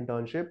perform that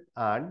internship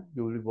and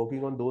you will be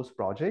working on those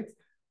projects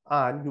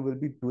and you will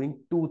be doing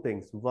two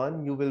things.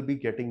 One, you will be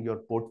getting your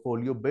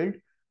portfolio built.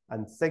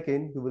 And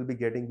second, you will be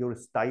getting your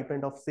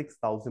stipend of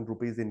 6,000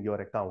 rupees in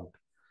your account.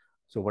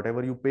 So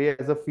whatever you pay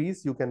as a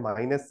fees, you can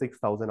minus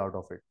 6,000 out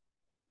of it,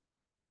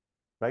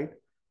 right?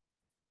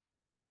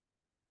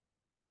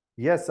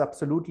 Yes,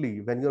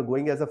 absolutely. When you're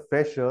going as a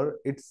fresher,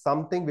 it's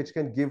something which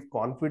can give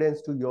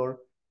confidence to your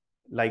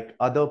like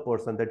other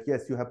person that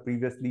yes, you have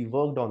previously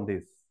worked on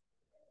this,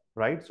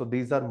 right? So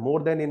these are more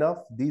than enough.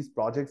 These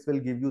projects will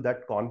give you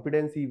that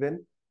confidence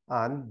even,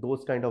 and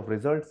those kind of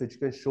results which you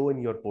can show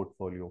in your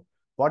portfolio.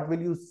 What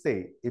will you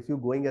say if you're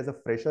going as a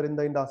fresher in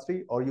the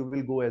industry, or you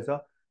will go as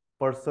a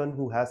person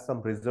who has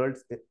some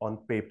results on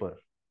paper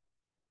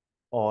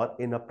or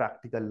in a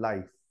practical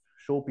life?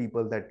 Show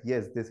people that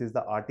yes, this is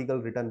the article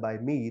written by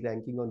me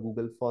ranking on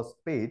Google first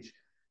page.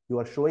 You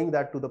are showing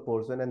that to the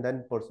person, and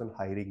then person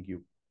hiring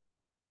you,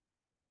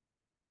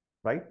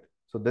 right?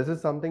 So this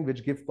is something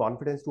which gives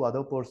confidence to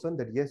other person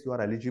that yes, you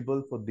are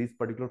eligible for this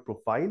particular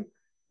profile,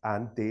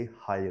 and they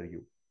hire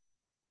you.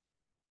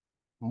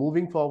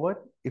 Moving forward,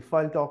 if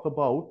I'll talk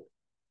about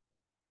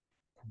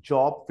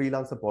job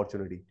freelance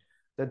opportunity,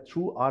 then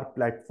through our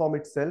platform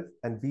itself,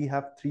 and we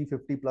have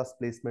 350 plus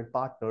placement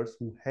partners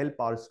who help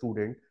our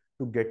student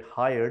to get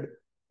hired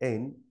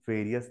in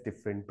various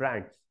different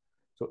brands.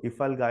 So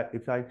if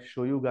I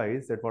show you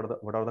guys that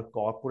what are the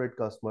corporate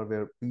customer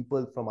where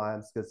people from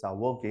IAM skills are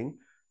working.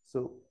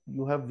 So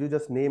you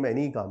just name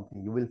any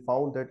company, you will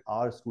found that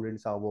our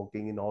students are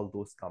working in all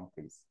those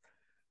companies,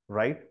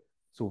 right?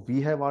 So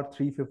we have our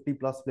 350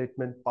 plus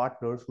placement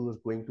partners who is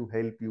going to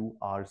help you,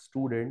 our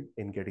student,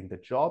 in getting the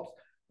jobs.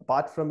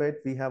 Apart from it,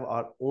 we have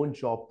our own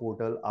job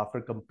portal.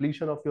 After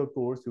completion of your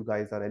course, you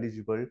guys are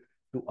eligible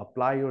to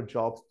apply your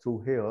jobs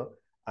through here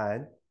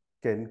and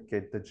can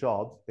get the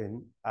jobs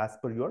in as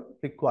per your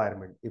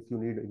requirement. If you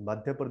need in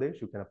Madhya Pradesh,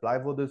 you can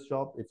apply for this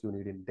job. If you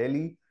need in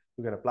Delhi,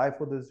 you can apply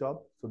for this job.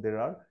 So there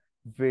are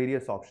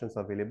various options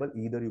available.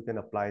 Either you can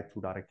apply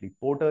through directly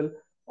portal,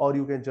 or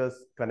you can just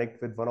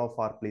connect with one of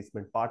our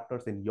placement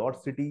partners in your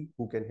city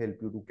who can help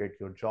you to get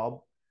your job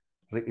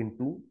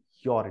into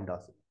your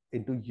industry,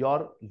 into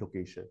your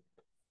location.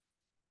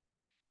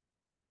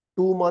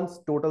 2 months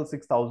total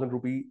 6,000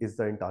 rupee is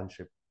the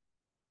internship.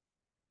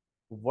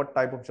 What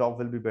type of job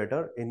will be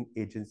better in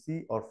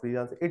agency or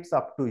freelance? It's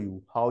up to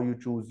you how you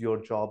choose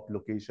your job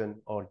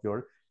location or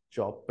your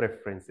job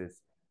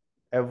preferences.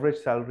 Average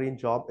salary in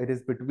job, it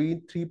is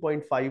between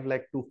 3.5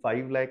 lakh to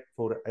 5 lakh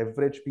for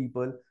average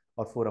people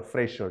or for a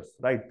freshers,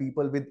 right?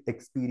 People with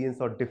experience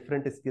or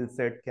different skill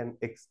set can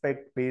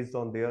expect based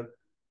on their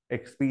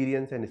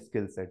experience and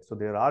skill set. So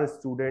there are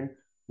students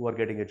who are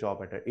getting a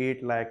job at a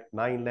 8 lakh,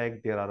 9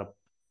 lakh. There are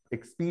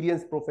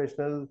experienced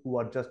professionals who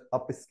are just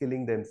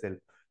upskilling themselves.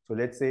 So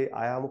let's say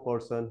I am a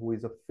person who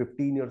is a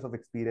 15 years of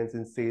experience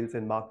in sales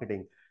and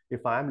marketing.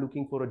 If I am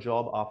looking for a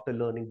job after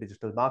learning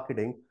digital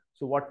marketing,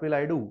 so what will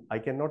I do? I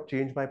cannot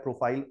change my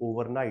profile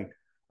overnight.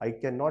 I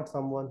cannot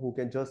someone who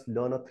can just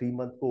learn a 3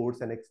 month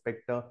course and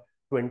expect a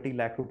 20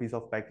 lakh rupees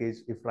of package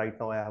if right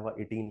now I have a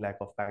 18 lakh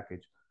of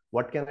package.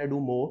 What can I do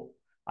more?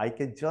 I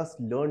can just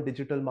learn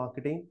digital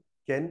marketing,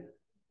 can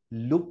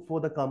look for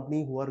the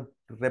company who are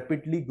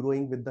rapidly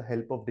growing with the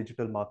help of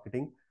digital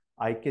marketing.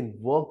 I can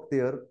work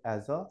there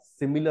as a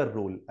similar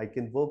role. I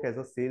can work as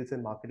a sales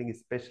and marketing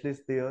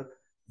specialist there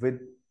with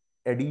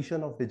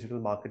addition of digital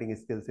marketing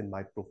skills in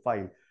my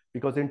profile.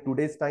 Because in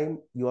today's time,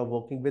 you are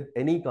working with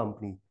any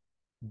company,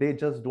 they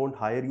just don't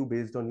hire you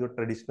based on your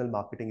traditional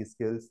marketing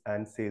skills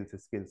and sales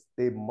skills.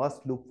 They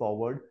must look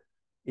forward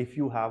if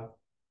you have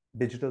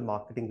digital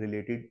marketing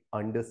related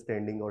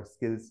understanding or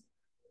skills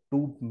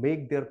to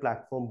make their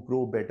platform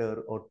grow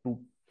better or to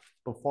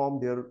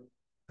perform their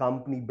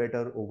company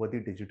better over the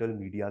digital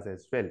medias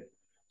as well.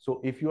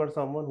 So if you are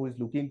someone who is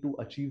looking to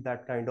achieve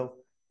that kind of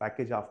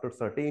package after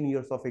certain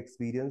years of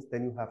experience,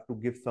 then you have to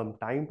give some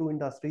time to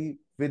industry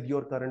with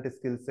your current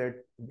skill set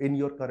in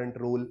your current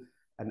role.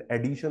 An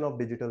addition of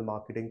digital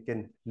marketing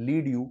can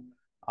lead you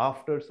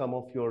after some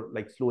of your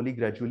like slowly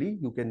gradually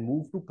you can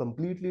move to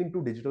completely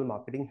into digital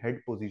marketing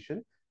head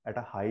position at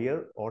a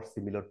higher or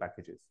similar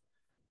packages,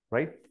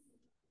 right?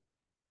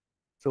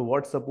 So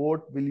what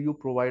support will you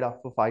provide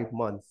after 5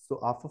 months? So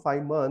after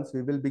 5 months,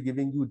 we will be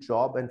giving you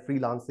job and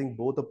freelancing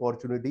both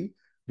opportunity.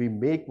 We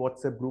make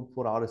WhatsApp group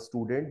for our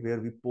student where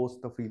we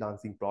post the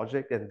freelancing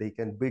project and they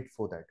can bid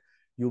for that.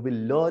 You will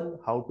learn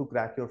how to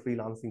crack your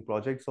freelancing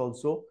projects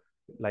also,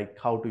 like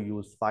how to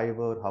use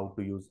Fiverr, how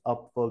to use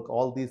Upwork,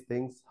 all these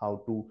things,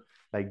 how to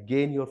like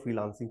gain your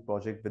freelancing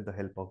project with the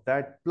help of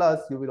that. Plus,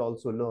 you will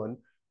also learn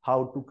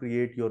how to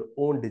create your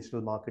own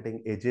digital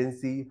marketing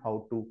agency,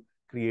 how to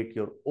create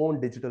your own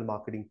digital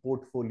marketing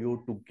portfolio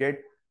to get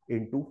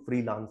into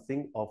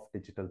freelancing of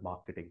digital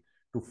marketing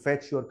to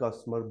fetch your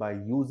customer by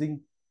using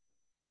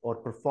or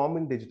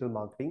performing digital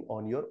marketing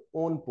on your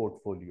own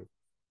portfolio.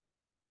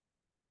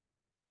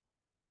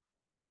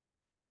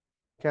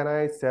 Can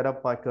I set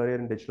up my career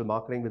in digital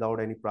marketing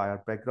without any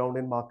prior background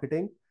in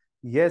marketing?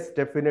 Yes,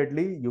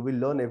 definitely. You will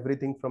learn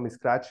everything from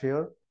scratch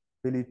here.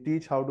 Will you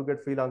teach how to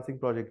get freelancing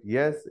project?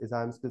 Yes. Is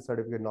I am skill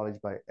certificate knowledge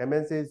by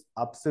MNCs?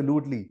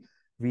 Absolutely.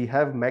 We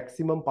have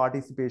maximum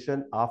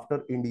participation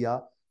after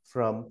India.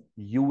 from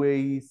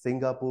UAE,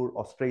 Singapore,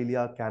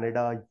 Australia,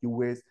 Canada,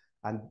 US,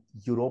 and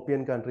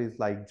European countries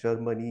like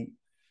Germany,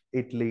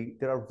 Italy.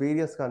 There are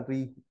various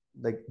countries,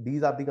 like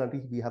these are the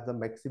countries we have the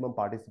maximum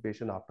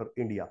participation after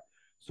India.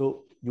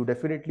 So you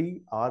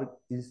definitely our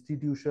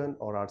institution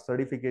or our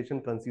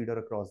certification consider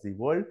across the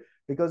world,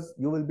 because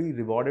you will be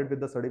rewarded with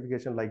the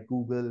certification like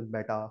Google,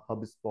 Meta,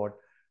 HubSpot,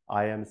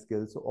 IAM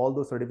skills. So all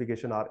those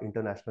certification are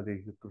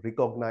internationally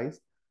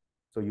recognized.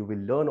 So you will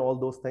learn all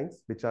those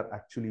things which are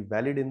actually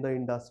valid in the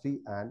industry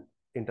and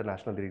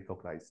internationally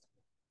recognized.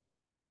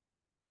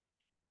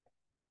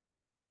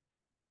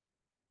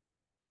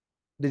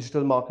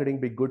 Digital marketing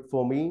be good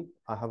for me?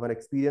 I have an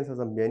experience as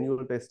a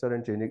manual tester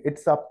and changing.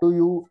 It's up to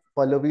you,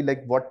 Pallavi,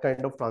 like what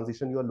kind of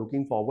transition you are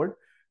looking forward,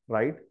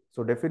 right?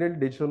 So definitely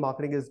digital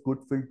marketing is good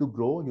field to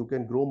grow. You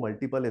can grow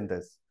multiple in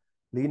this.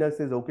 Linux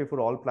is okay for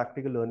all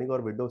practical learning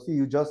or Windows. See,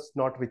 you just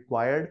not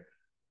required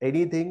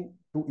anything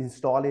to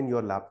install in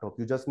your laptop.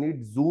 You just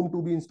need Zoom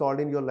to be installed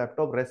in your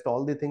laptop. Rest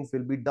all the things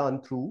will be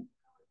done through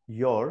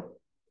your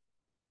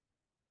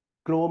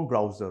Chrome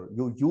browser.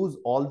 You use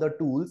all the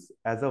tools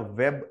as a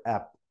web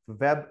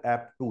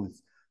app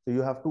tools. So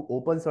you have to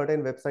open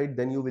certain website,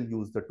 then you will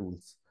use the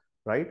tools,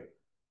 right?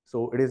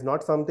 So it is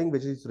not something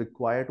which is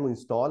required to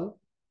install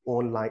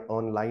on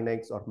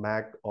Linux or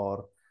Mac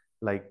or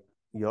like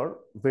your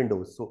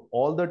Windows. So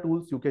all the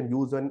tools you can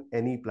use on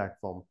any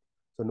platform.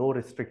 So no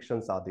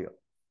restrictions are there.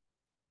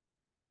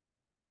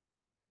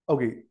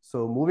 Okay,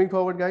 so moving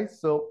forward, guys.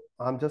 So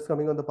I'm just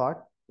coming on the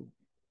part.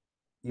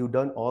 You've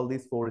done all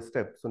these four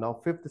steps. So now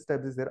fifth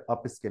step is their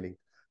upskilling.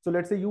 So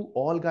let's say you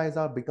all guys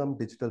are become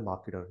digital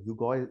marketer. You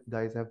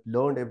guys have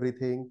learned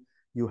everything.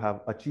 You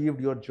have achieved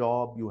your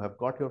job. You have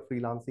got your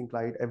freelancing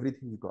client,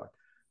 everything you got.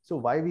 So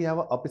why we have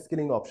a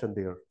upskilling option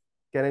there?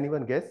 Can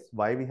anyone guess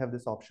why we have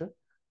this option?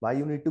 Why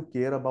you need to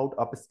care about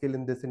upskill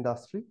in this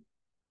industry?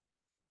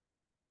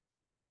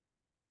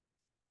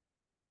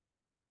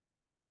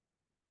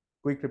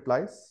 Quick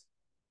replies.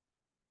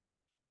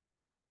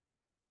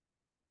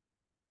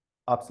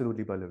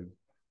 Absolutely, Pallavi.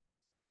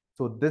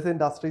 So this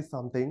industry is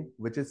something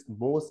which is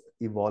most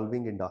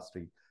evolving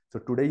industry. So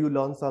today you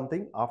learn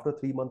something, after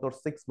 3 months or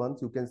 6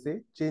 months, you can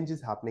say change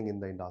is happening in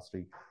the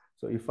industry.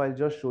 So if I'll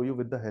just show you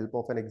with the help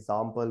of an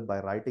example by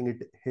writing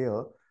it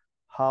here,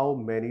 how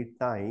many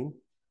times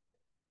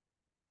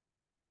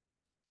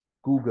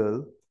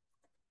Google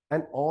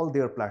and all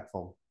their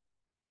platform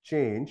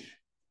change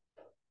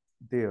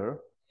their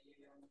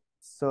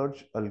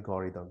search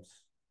algorithms.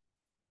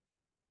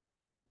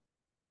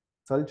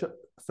 Search,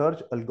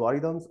 search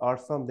algorithms are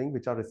something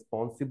which are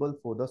responsible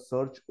for the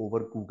search over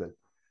Google.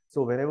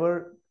 So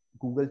whenever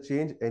Google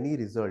change any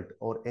result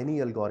or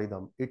any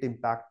algorithm, it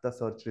impact the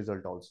search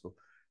result also.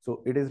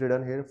 So it is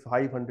written here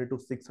 500 to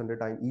 600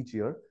 times each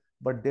year,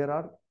 but there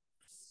are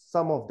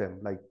some of them,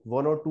 like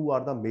one or two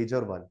are the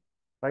major one,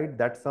 right?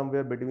 That's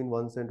somewhere between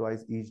once and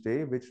twice each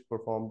day, which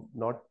perform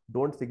not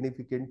don't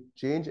significant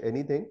change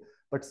anything,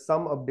 but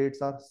some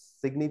updates are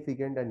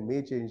significant and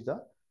may change the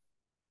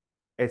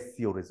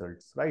SEO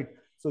results, right?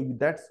 So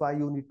that's why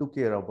you need to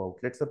care about.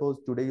 Let's suppose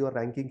today you are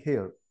ranking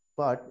here,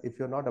 but if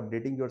you're not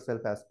updating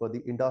yourself as per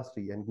the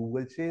industry and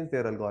Google change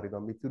their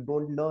algorithm, if you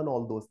don't learn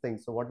all those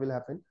things, so what will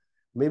happen?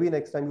 Maybe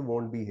next time you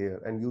won't be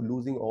here and you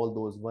losing all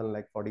those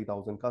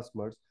 1,40,000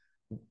 customers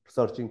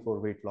searching for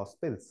weight loss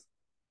pills,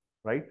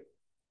 right?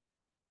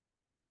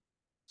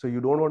 So you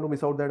don't want to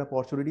miss out that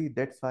opportunity.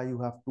 That's why you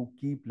have to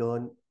keep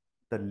learn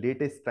the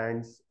latest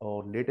trends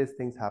or latest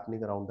things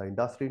happening around the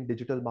industry in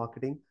digital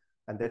marketing.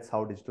 And that's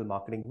how digital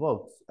marketing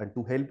works. And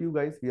to help you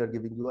guys, we are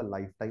giving you a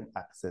lifetime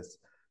access.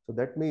 So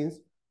that means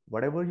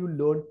whatever you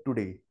learn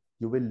today,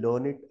 you will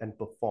learn it and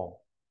perform.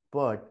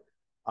 But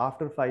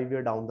after 5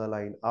 year down the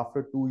line,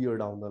 after 2 year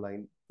down the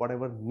line,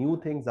 whatever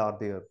new things are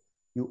there,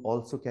 you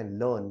also can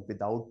learn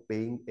without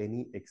paying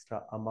any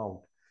extra amount.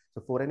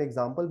 So for an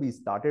example, we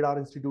started our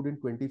institute in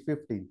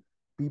 2015.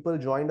 People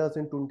joined us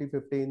in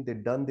 2015. They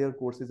done their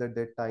courses at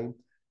that time,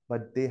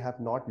 but they have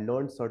not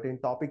learned certain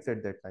topics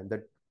at that time.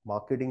 That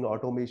marketing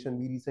automation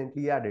we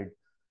recently added.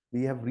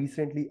 We have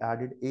recently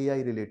added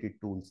AI related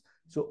tools.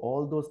 So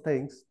all those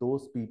things,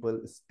 those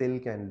people still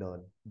can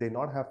learn. They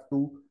not have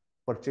to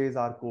purchase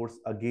our course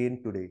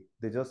again today.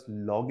 They just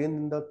log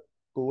in the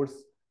course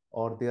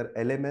or their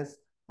LMS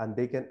and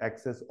they can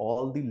access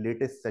all the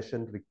latest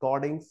session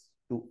recordings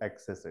to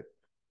access it,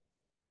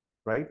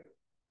 right?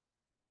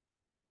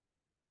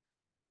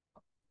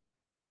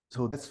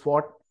 So that's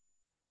what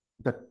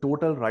the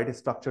total right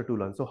structure to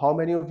learn. So how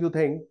many of you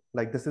think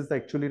like this is the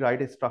actually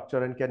right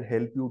structure and can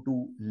help you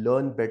to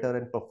learn better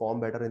and perform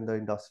better in the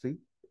industry?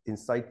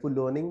 Insightful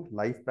learning,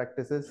 life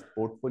practices,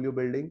 portfolio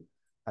building,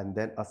 and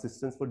then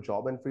assistance for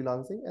job and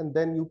freelancing. And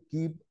then you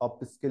keep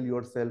upskill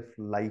yourself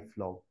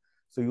lifelong.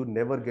 So you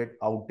never get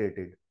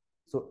outdated.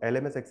 So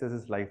LMS access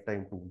is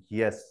lifetime too.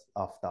 Yes,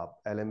 Aftab,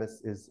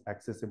 LMS is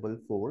accessible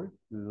for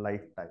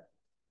lifetime.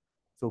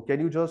 So can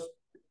you just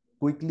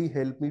quickly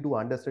help me to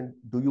understand,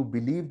 do you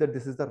believe that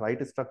this is the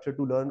right structure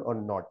to learn or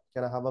not?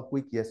 Can I have a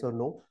quick yes or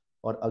no,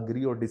 or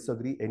agree or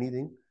disagree,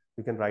 anything?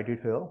 You can write it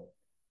here.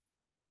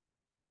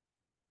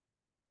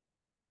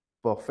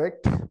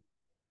 Perfect.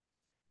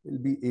 Will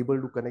be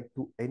able to connect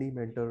to any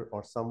mentor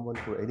or someone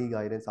for any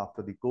guidance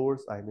after the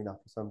course. I mean,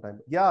 after some time.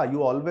 Yeah,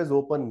 you always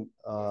open,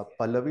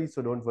 Pallavi,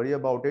 so don't worry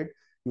about it.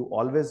 You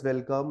always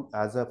welcome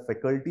as a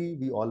faculty.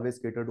 We always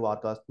cater to our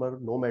customer,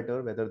 no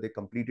matter whether they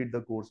completed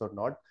the course or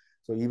not.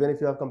 So even if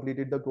you have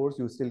completed the course,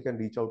 you still can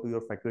reach out to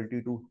your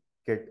faculty to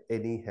get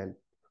any help.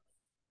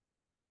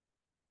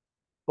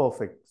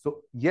 Perfect.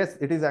 So yes,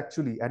 it is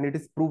actually, and it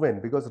is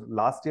proven because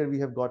last year we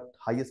have got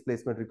highest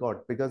placement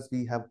record because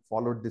we have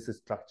followed this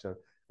structure.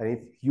 And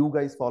if you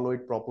guys follow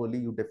it properly,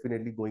 you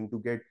definitely going to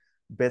get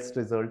best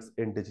results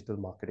in digital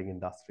marketing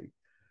industry.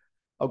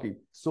 Okay,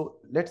 so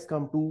let's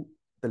come to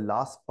the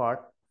last part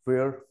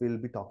where we'll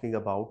be talking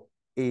about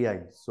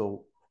AI.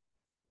 So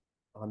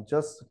I'm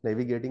just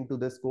navigating to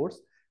this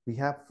course. We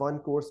have one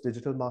course,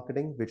 digital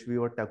marketing, which we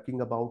were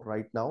talking about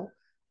right now.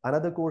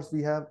 Another course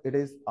we have, it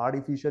is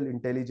artificial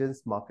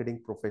intelligence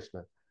marketing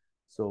professional.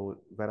 So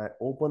when I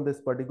open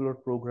this particular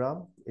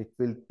program, it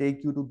will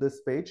take you to this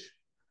page.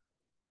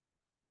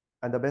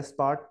 And the best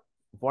part,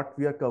 what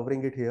we are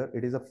covering it here,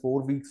 it is a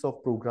 4 weeks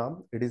of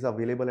program. It is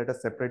available at a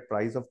separate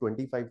price of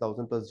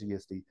 25,000 plus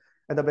GST.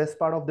 And the best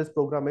part of this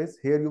program is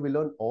here you will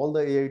learn all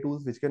the AI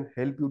tools which can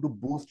help you to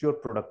boost your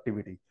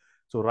productivity.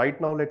 So right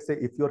now, let's say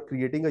if you're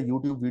creating a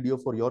YouTube video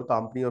for your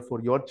company or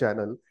for your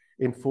channel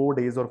in 4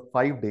 days or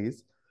 5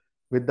 days,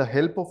 with the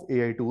help of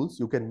AI tools,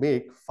 you can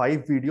make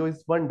 5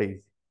 videos 1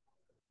 day,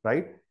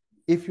 right?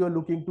 If you're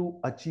looking to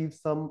achieve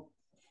some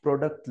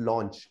product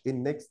launch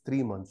in next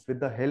 3 months with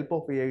the help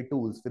of AI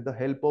tools, with the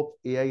help of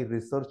AI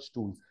research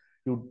tools,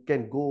 you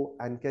can go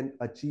and can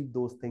achieve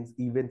those things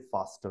even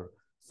faster.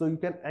 So you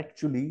can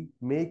actually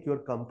make your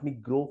company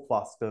grow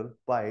faster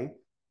by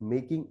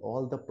making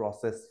all the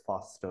process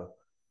faster.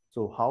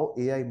 So how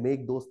AI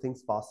make those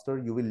things faster,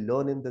 you will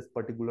learn in this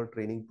particular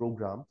training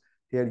program.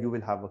 Here you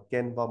will have a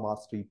Canva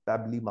mastery,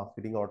 Pabbly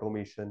marketing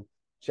automation,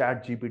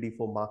 Chat GPT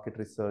for market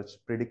research,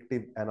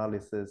 predictive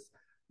analysis.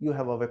 You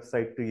have a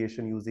website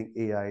creation using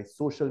AI,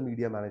 social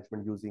media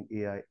management using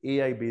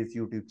AI-based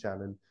YouTube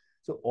channel.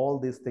 So all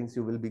these things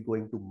you will be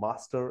going to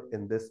master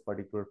in this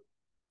particular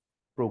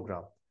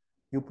program.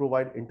 You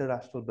provide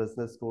international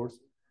business course.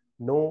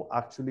 No,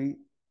 actually,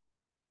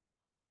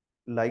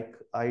 like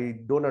I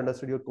don't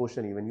understand your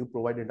question even. You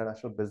provide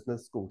international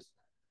business course.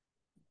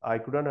 I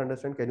couldn't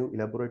understand. Can you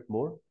elaborate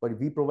more? But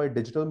we provide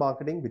digital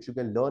marketing, which you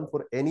can learn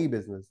for any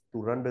business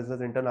to run business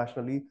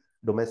internationally,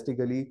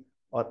 domestically,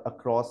 or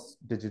across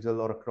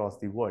digital or across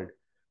the world,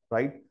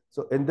 right?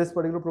 So in this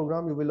particular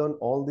program, you will learn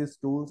all these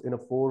tools in a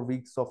 4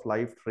 weeks of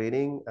live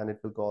training, and it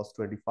will cost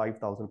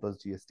 25,000 plus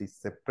GST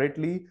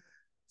separately.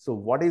 So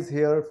what is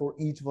here for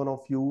each one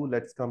of you?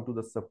 Let's come to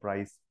the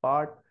surprise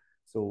part.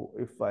 So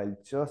if I'll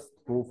just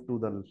move to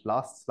the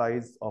last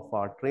slides of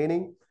our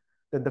training,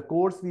 then the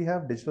course we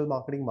have digital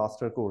marketing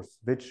master course,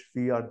 which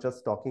we are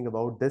just talking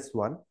about this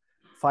one,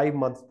 5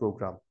 months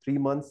program, 3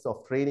 months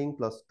of training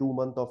plus 2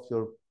 months of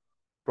your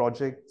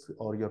projects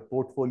or your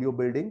portfolio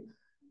building.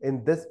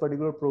 In this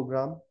particular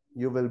program,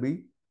 you will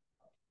be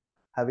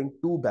having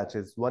two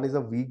batches. One is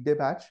a weekday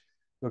batch.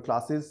 Your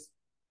classes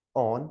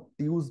on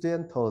Tuesday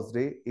and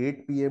Thursday,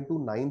 8 p.m. to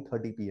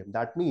 9:30 p.m.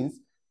 That means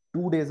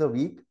 2 days a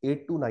week,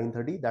 8 to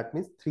 9:30. That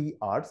means 3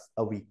 hours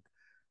a week.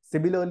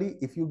 Similarly,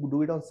 if you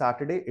do it on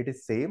Saturday, it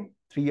is same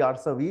 3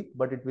 hours a week,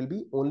 but it will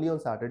be only on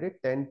Saturday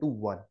 10 to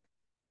 1,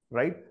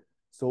 right?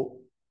 So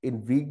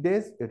in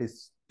weekdays, it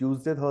is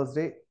Tuesday,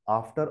 Thursday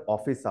after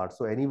office hours.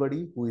 So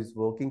anybody who is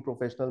working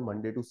professional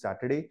Monday to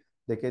Saturday,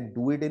 they can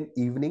do it in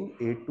evening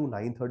 8 to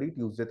 9:30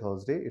 Tuesday,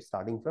 Thursday. It's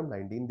starting from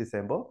 19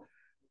 December.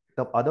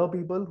 The other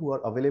people who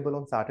are available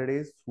on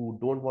Saturdays who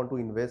don't want to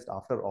invest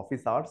after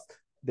office hours,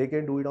 they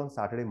can do it on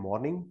Saturday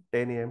morning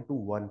 10 a.m. to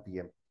 1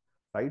 p.m.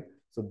 Right?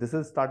 So this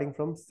is starting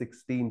from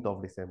 16th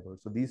of December.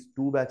 So these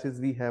two batches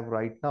we have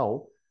right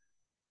now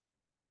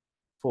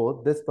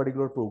for this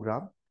particular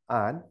program,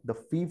 and the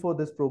fee for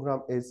this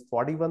program is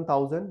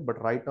 41,000, but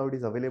right now it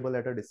is available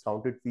at a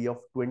discounted fee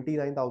of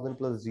 29,000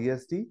 plus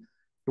GST.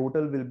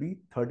 Total will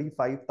be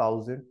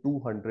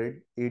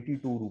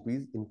 35,282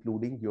 rupees,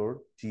 including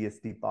your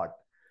GST part.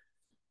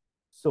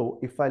 So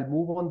if I'll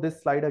move on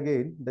this slide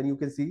again, then you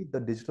can see the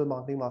digital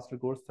marketing master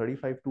course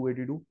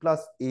 35,282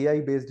 plus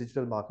AI based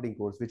digital marketing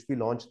course, which we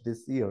launched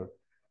this year.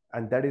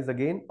 And that is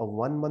again a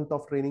 1 month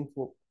of training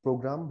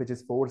program, which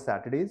is 4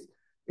 Saturdays.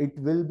 It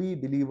will be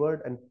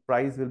delivered and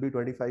price will be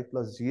 25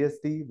 plus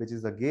GST, which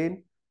is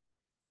again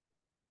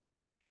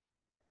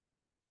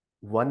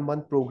 1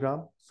 month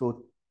program.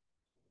 So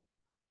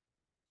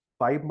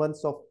 5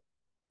 months of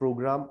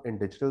program in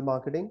digital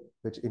marketing,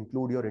 which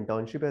include your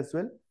internship as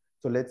well.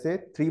 So let's say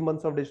 3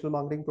 months of digital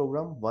marketing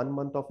program, 1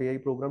 month of AI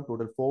program,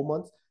 total 4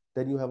 months.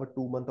 Then you have a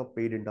 2 month of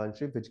paid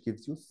internship, which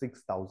gives you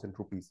 6,000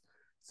 rupees.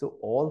 So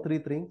all three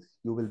things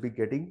you will be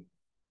getting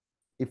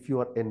if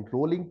you are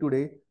enrolling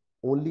today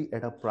only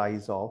at a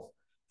price of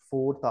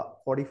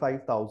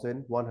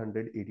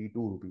 45,182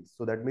 rupees.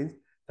 So that means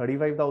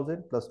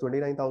 35,000 plus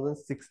 29,000,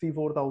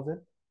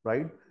 64,000,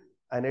 right?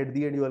 And at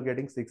the end, you are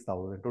getting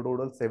 6,000. To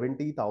total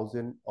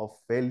 70,000 of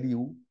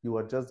value, you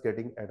are just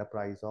getting at a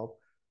price of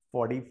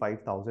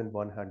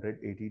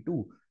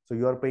 45,182. So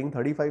you are paying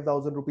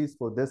 35,000 rupees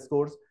for this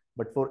course,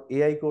 but for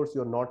AI course,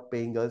 you're not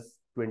paying us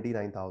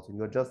 29,000.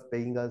 You're just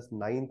paying us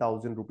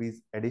 9,000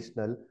 rupees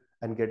additional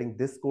and getting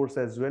this course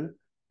as well,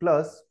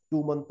 plus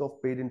 2 months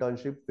of paid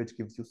internship, which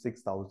gives you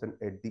 6,000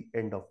 at the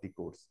end of the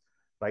course,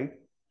 right?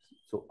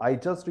 So I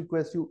just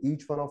request you,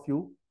 each one of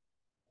you,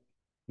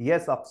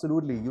 yes,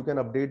 absolutely, you can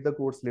update the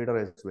course later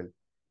as well.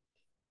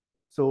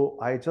 So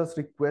I just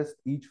request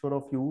each one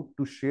of you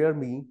to share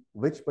me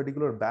which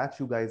particular batch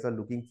you guys are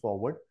looking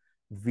forward,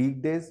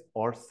 weekdays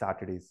or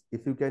Saturdays.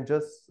 If you can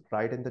just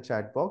write in the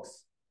chat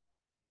box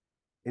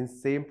in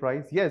same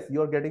price. Yes,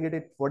 you're getting it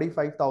at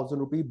 45,000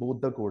 rupee,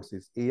 both the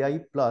courses, AI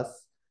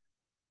plus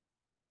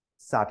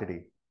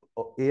Saturday,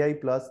 or AI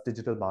plus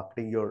digital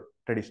marketing, your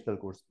traditional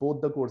course.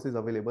 Both the courses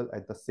available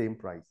at the same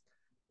price,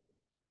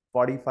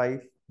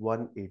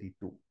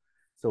 45,182.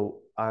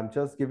 So I'm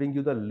just giving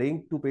you the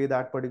link to pay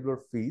that particular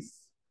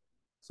fees.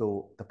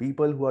 So the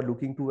people who are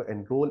looking to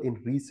enroll in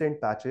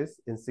recent batches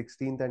in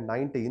 16th and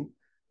 19th,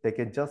 they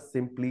can just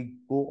simply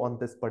go on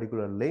this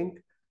particular link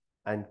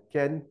and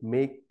can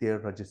make their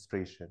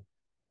registration.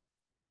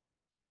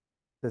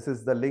 This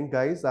is the link,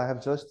 guys. I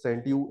have just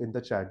sent you in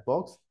the chat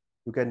box.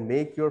 You can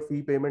make your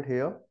fee payment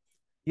here.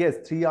 Yes,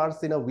 3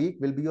 hours in a week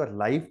will be your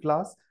live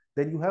class.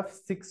 Then you have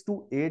 6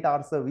 to 8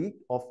 hours a week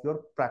of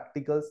your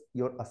practicals,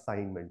 your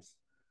assignments,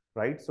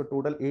 right? So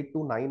total 8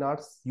 to 9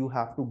 hours you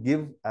have to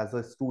give as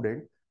a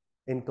student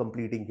in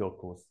completing your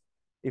course.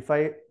 If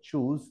I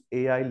choose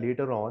AI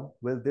later on,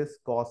 will this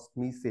cost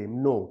me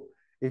same? No.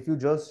 If you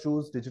just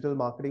choose digital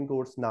marketing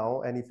course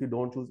now, and if you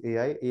don't choose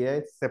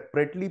AI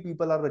separately,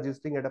 people are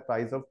registering at a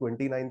price of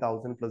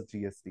 29,000 plus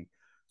GST.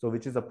 So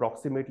which is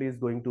approximately is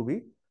going to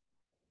be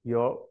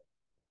your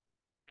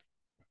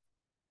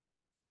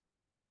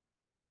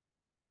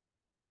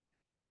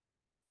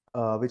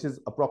which is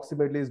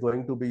approximately is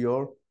going to be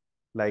your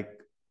like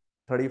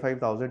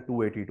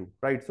 35,282,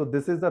 right? So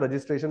this is the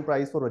registration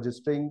price for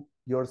registering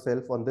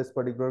yourself on this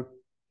particular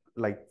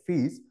like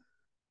fees.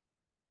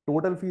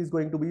 Total fee is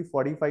going to be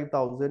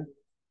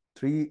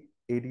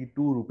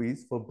 45,382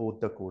 rupees for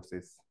both the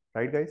courses,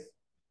 right, guys?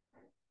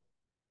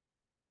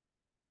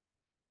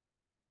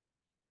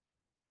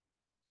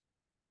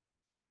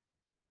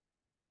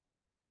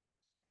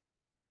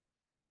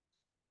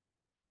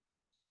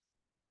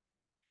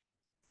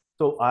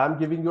 So I am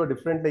giving you a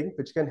different link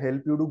which can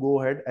help you to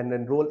go ahead and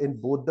enroll in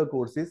both the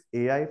courses,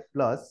 AI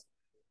plus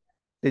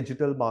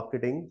digital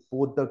marketing,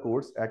 both the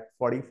course at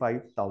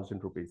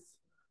 45,000 rupees.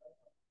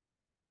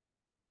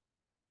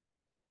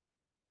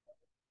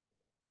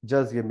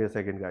 Just give me a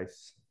second,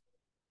 guys.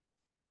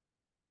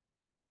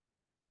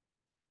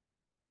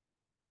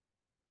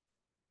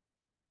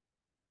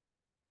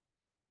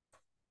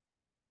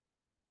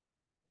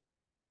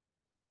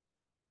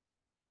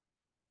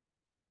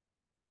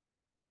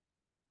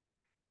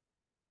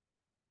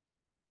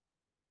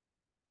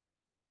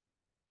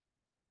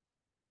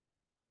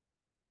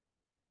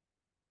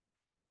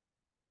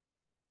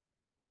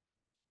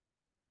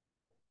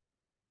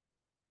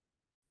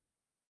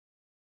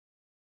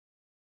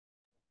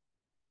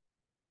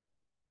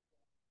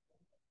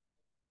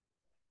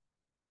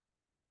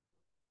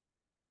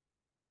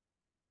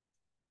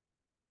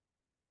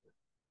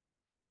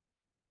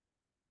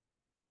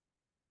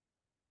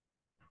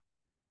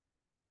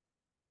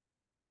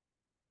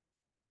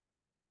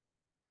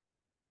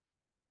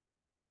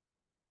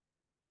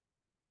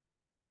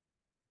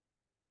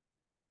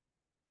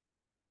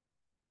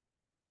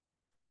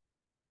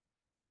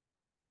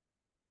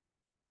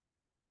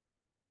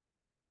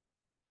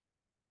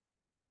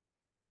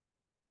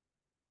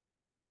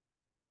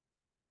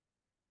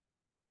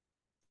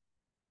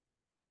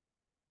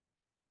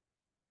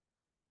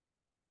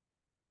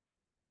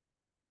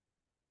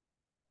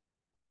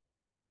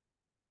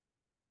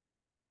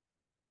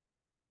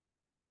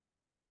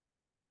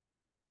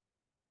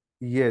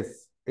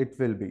 Yes, it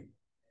will be.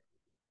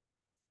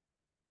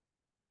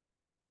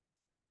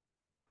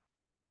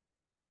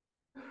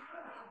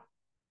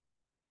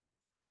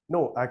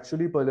 No,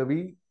 actually,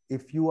 Pallavi,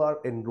 if you are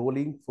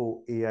enrolling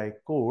for AI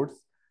course,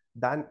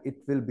 then it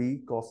will be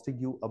costing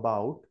you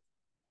about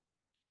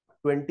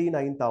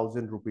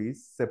 29,000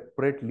 rupees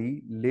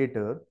separately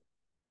later,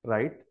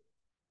 right?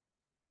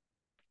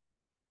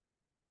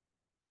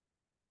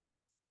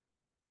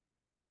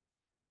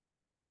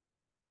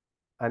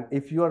 And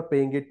if you are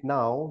paying it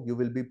now, you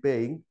will be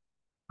paying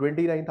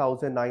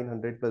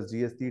 29,900 plus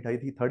GST,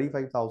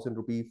 35,000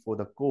 rupee for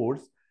the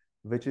course,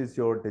 which is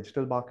your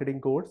digital marketing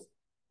course,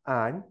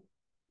 and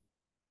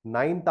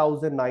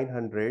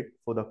 9,900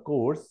 for the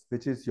course,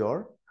 which is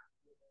your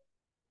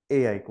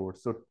AI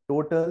course. So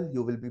total,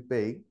 you will be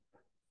paying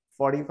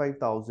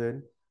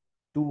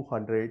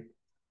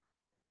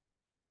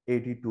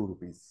 45,282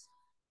 rupees.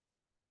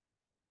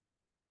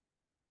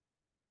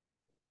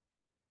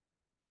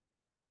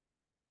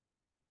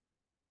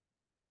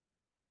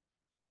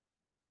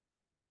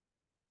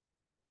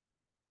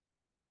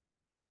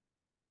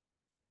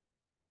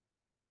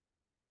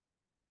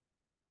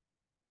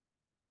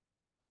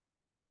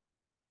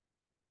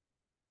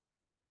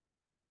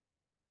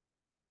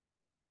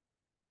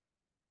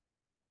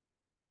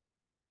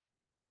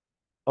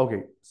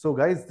 Okay, so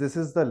guys, this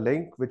is the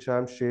link which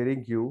I'm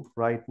sharing you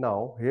right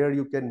now. Here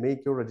you can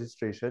make your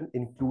registration,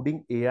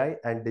 including AI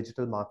and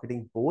digital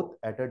marketing, both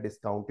at a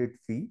discounted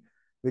fee,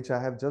 which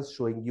I have just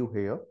showing you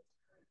here.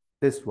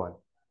 This one,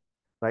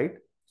 right?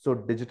 So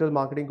digital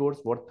marketing course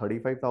worth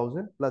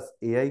 35,000 plus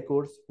AI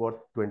course worth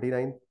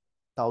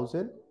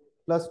 29,000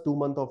 plus 2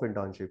 months of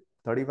internship.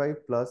 35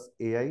 plus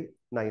AI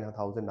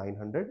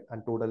 9,900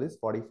 and total is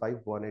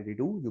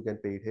 45,182. You can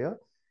pay it here.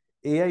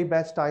 AI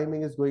batch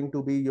timing is going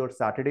to be your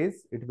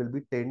Saturdays. It will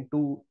be 10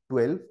 to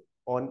 12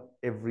 on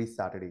every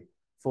Saturday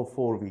for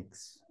 4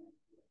 weeks.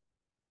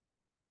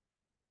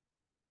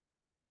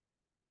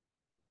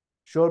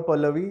 Sure,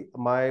 Pallavi,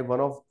 my one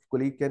of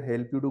colleague can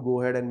help you to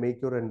go ahead and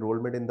make your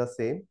enrollment in the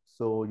same.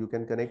 So you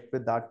can connect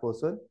with that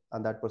person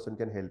and that person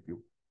can help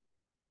you.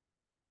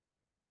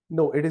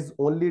 No, it is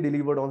only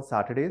delivered on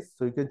Saturdays.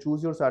 So you can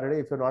choose your Saturday.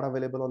 If you're not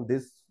available on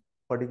this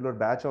particular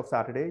batch of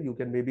Saturday, you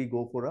can maybe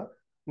go for a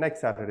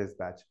next Saturday's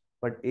batch.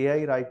 But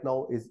AI right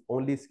now is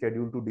only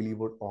scheduled to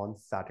deliver on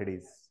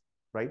Saturdays,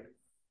 right?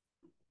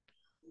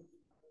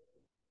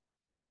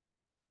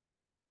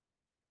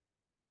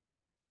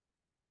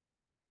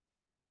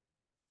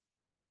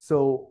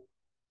 So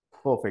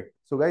perfect.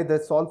 So guys,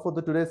 that's all for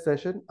the today's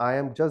session. I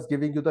am just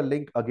giving you the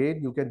link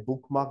again. You can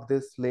bookmark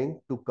this link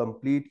to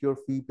complete your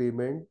fee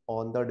payment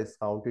on the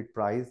discounted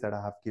price that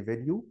I have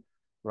given you,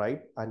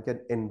 right? And can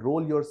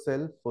enroll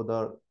yourself for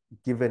the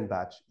given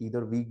batch,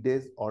 either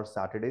weekdays or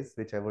Saturdays,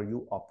 whichever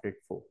you opted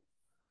for.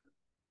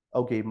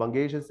 Okay,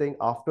 Mangesh is saying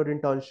after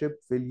internship,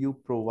 will you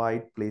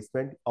provide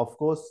placement? Of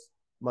course,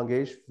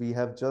 Mangesh, we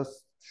have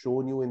just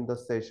shown you in the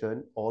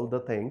session all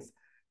the things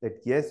that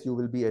yes, you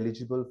will be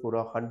eligible for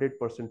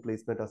 100%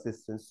 placement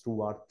assistance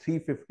through our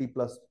 350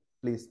 plus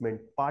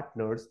placement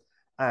partners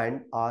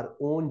and our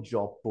own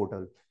job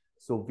portal.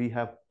 So we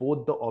have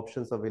both the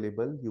options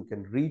available. You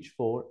can reach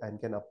for and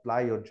can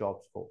apply your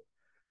jobs for.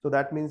 So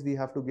that means we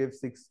have to give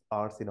 6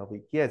 hours in a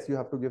week. Yes, you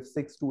have to give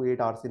 6 to 8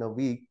 hours in a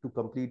week to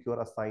complete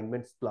your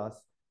assignments plus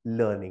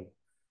learning.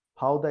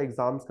 How the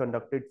exams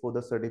conducted for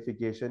the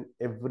certification,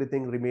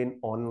 everything remain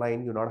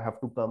online. You not have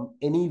to come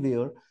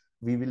anywhere.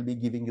 We will be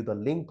giving you the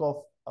link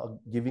of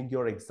giving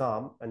your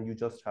exam and you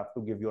just have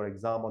to give your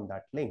exam on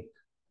that link.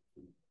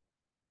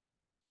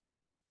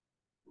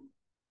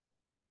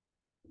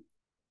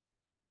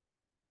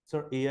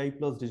 Sir, AI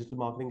plus digital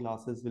marketing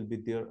classes will be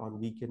there on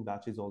weekend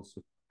batches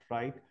also,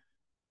 right?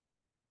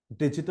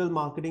 Digital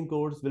marketing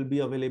course will be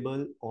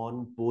available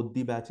on both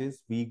the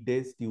batches,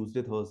 weekdays,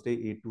 Tuesday,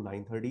 Thursday, 8 to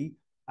 9:30,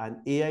 and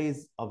AI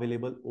is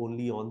available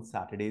only on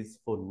Saturdays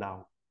for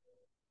now.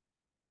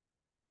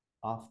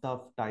 After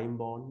time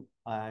bond,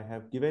 I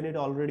have given it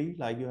already,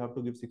 like you have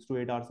to give 6 to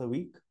 8 hours a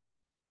week.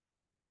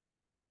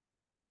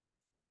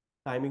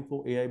 Timing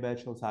for AI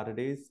batch on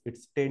Saturdays,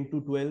 it's 10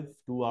 to 12,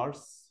 2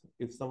 hours.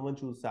 If someone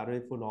chooses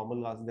Saturday for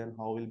normal class, then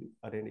how will we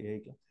attend AI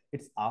class?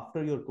 It's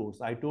after your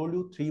course. I told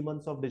you 3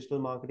 months of digital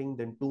marketing,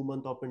 then 2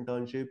 months of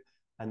internship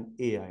and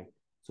AI.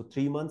 So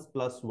 3 months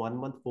plus 1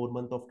 month, 4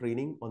 months of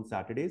training on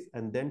Saturdays,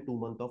 and then 2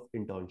 months of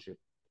internship.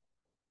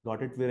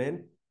 Got it,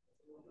 Viren?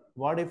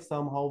 What if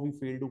somehow we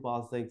fail to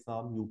pass the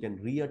exam? You can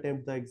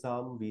reattempt the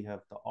exam. We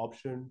have the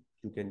option.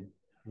 You can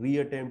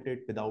reattempt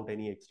it without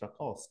any extra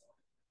cost.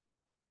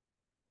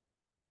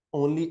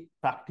 Only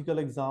practical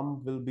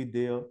exam will be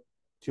there.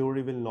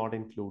 Theory will not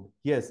include.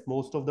 Yes,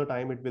 most of the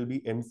time it will be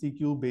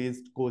MCQ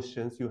based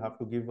questions you have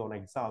to give on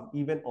exam,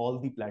 even all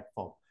the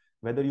platform.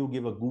 Whether you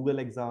give a Google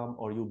exam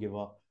or you give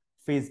a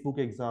Facebook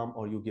exam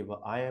or you give a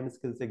IM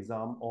skills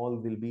exam, all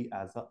will be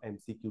as a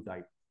MCQ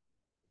type.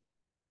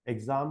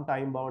 Exam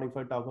time bound, if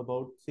I talk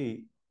about,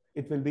 see,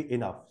 it will be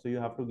enough. So you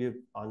have to give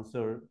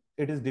answer.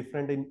 It is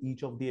different in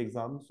each of the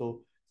exams.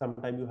 So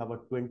sometimes you have a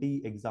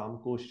 20 exam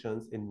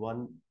questions in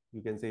one,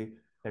 you can say,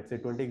 let's say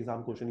 20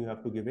 exam question you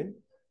have to give in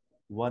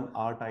 1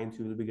 hour times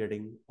you will be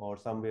getting, or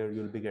somewhere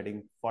you'll be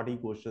getting 40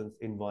 questions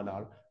in 1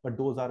 hour, but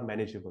those are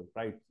manageable,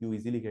 right? You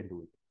easily can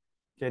do it.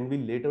 Can we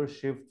later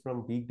shift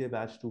from weekday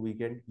batch to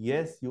weekend?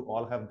 Yes, you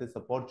all have this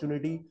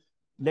opportunity.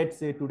 Let's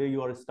say today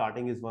you are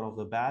starting is one of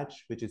the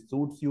batch which is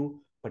suits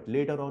you, but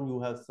later on you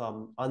have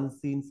some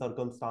unseen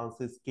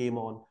circumstances came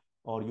on,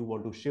 or you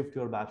want to shift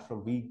your batch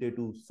from weekday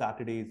to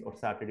Saturdays or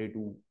Saturday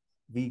to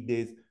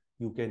weekdays.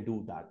 You can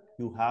do that.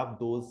 You have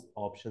those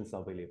options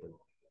available,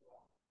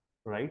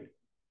 right?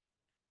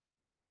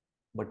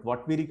 But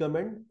what we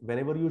recommend,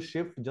 whenever you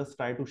shift, just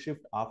try to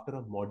shift after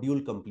a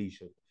module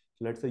completion.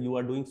 So let's say you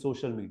are doing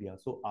social media.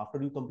 So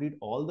after you complete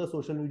all the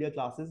social media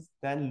classes,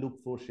 then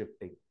look for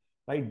shifting,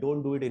 right?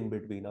 Don't do it in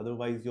between.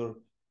 Otherwise, your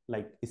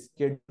like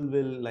schedule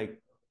will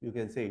like you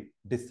can say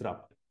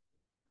disrupt.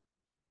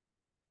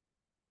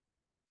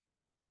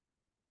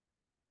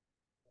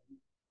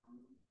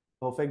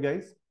 Perfect,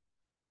 guys.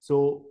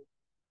 So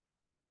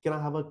can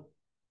I have a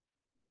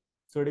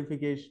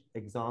certification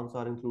exams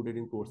are included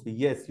in course fee?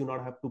 Yes, you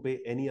not have to pay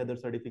any other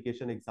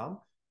certification exam.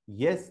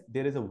 Yes,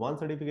 there is a one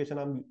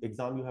certification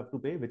exam you have to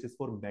pay, which is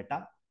for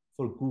Meta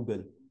for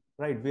Google,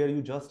 right? Where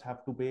you just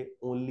have to pay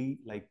only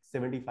like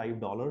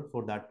 $75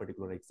 for that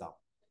particular exam.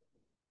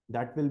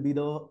 That will be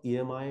the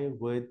EMI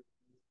with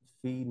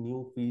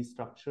new fee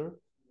structure.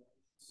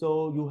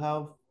 So you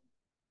have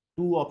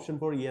two option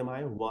for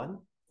EMI. One,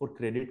 for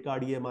credit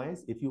card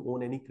EMIs. If you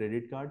own any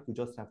credit card, you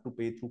just have to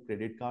pay through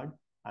credit card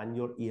and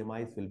your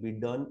EMIs will be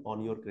done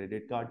on your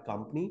credit card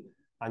company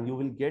and you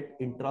will get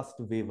interest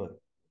waiver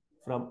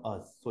from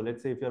us. So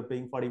let's say if you're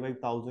paying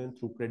 45,000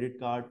 through credit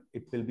card,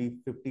 it will be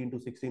 15 to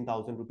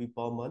 16,000 rupee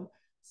per month.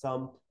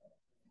 Some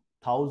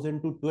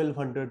 1,000 to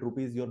 1,200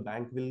 rupees your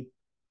bank will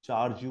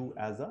charge you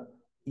as a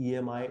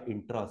EMI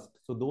interest.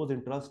 So those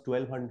interest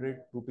 1,200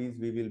 rupees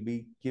we will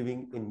be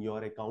giving in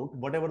your account.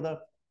 Whatever the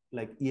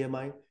like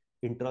EMI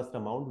interest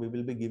amount, we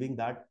will be giving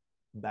that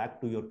back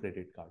to your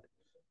credit card,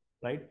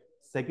 right?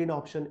 Second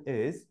option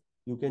is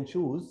you can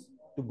choose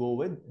to go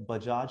with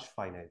Bajaj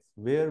Finance,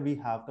 where we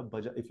have the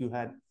Bajaj. If you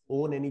had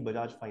own any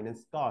Bajaj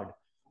Finance card,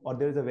 or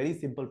there is a very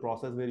simple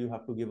process where you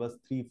have to give us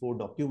 3 4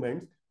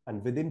 documents,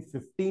 and within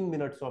 15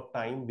 minutes of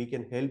time, we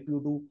can help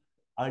you to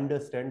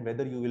understand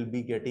whether you will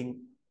be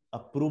getting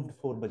approved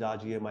for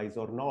Bajaj EMIs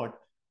or not.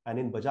 And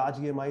in Bajaj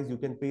EMIs, you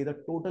can pay the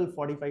total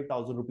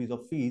 45,000 rupees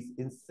of fees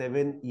in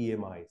 7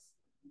 EMIs,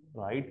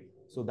 right?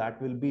 So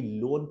that will be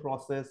loan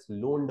process,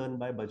 loan done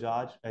by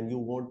Bajaj, and you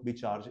won't be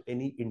charged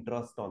any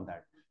interest on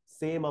that.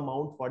 Same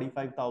amount,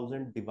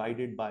 45,000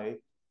 divided by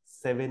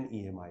 7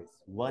 EMIs.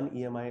 One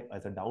EMI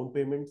as a down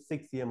payment,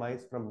 6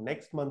 EMIs from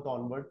next month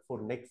onward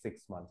for next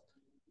 6 months,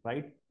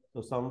 right?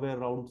 So somewhere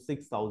around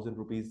 6,000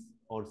 rupees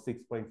or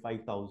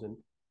 6.5 thousand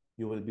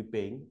you will be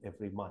paying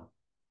every month.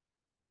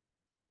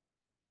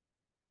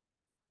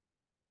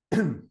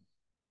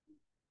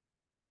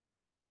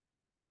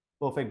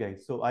 Perfect,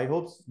 guys. So I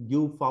hope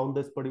you found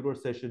this particular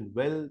session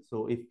well.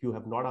 So if you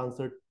have not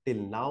answered till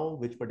now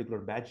which particular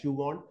batch you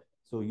want,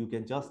 so you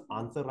can just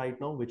answer right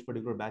now which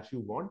particular batch you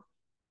want.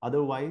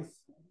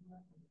 Otherwise,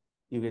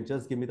 you can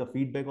just give me the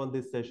feedback on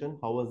this session.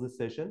 How was this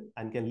session?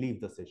 And can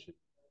leave the session.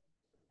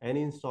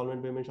 Any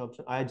installment payment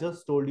option? I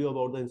just told you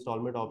about the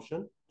installment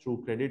option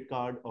through credit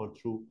card or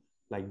through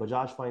like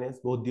Bajaj Finance.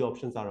 Both the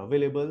options are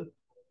available.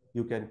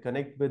 You can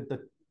connect with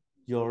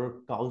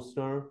your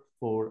counselor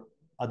for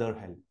other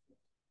help,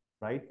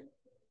 right?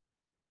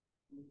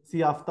 See,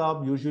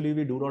 Aftab, usually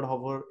we do not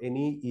offer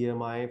any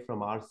EMI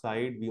from our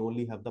side. We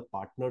only have the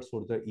partners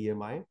for the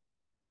EMI,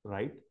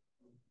 right?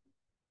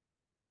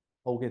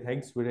 Okay,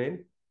 thanks,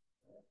 Viren.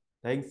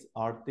 Thanks,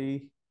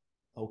 Aarti.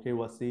 Okay,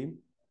 Wasim.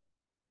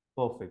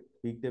 Perfect.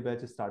 Weekday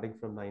batch is starting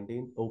from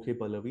 19. Okay,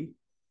 Pallavi.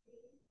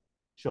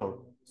 Sure.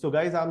 So,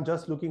 guys, I'm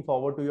just looking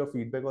forward to your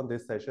feedback on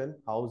this session.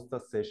 How's the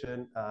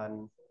session?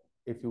 And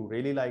if you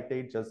really liked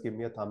it, just give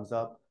me a thumbs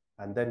up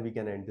and then we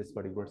can end this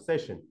particular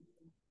session.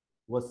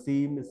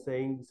 Wasim is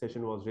saying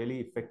session was really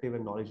effective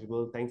and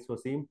knowledgeable. Thanks,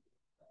 Wasim.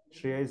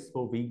 Shreya is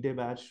for weekday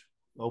batch.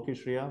 Okay,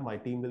 Shreya, my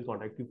team will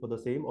contact you for the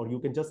same, or you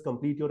can just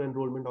complete your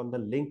enrollment on the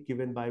link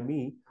given by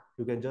me.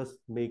 You can just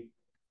make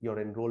your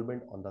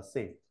enrollment on the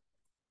same.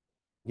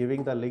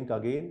 Giving the link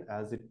again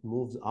as it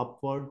moves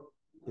upward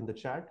in the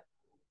chat.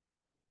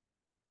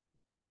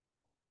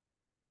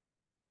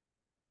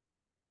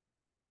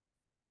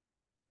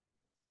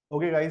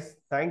 Okay, guys,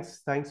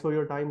 thanks. Thanks for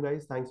your time,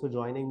 guys. Thanks for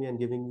joining me and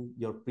giving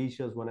your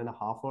precious 1.5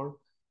 hour.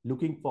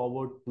 Looking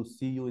forward to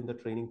see you in the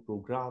training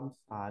programs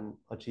and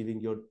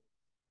achieving your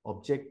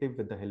objective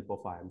with the help of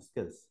IAM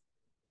skills.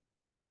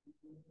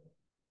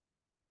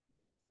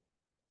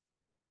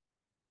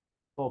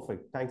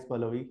 Perfect. Thanks,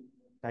 Pallavi.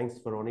 Thanks,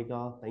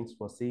 Veronica. Thanks,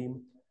 Wasim.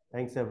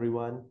 Thanks,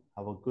 everyone.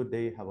 Have a good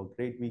day. Have a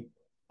great week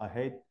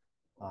ahead.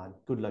 And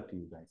good luck to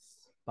you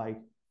guys. Bye.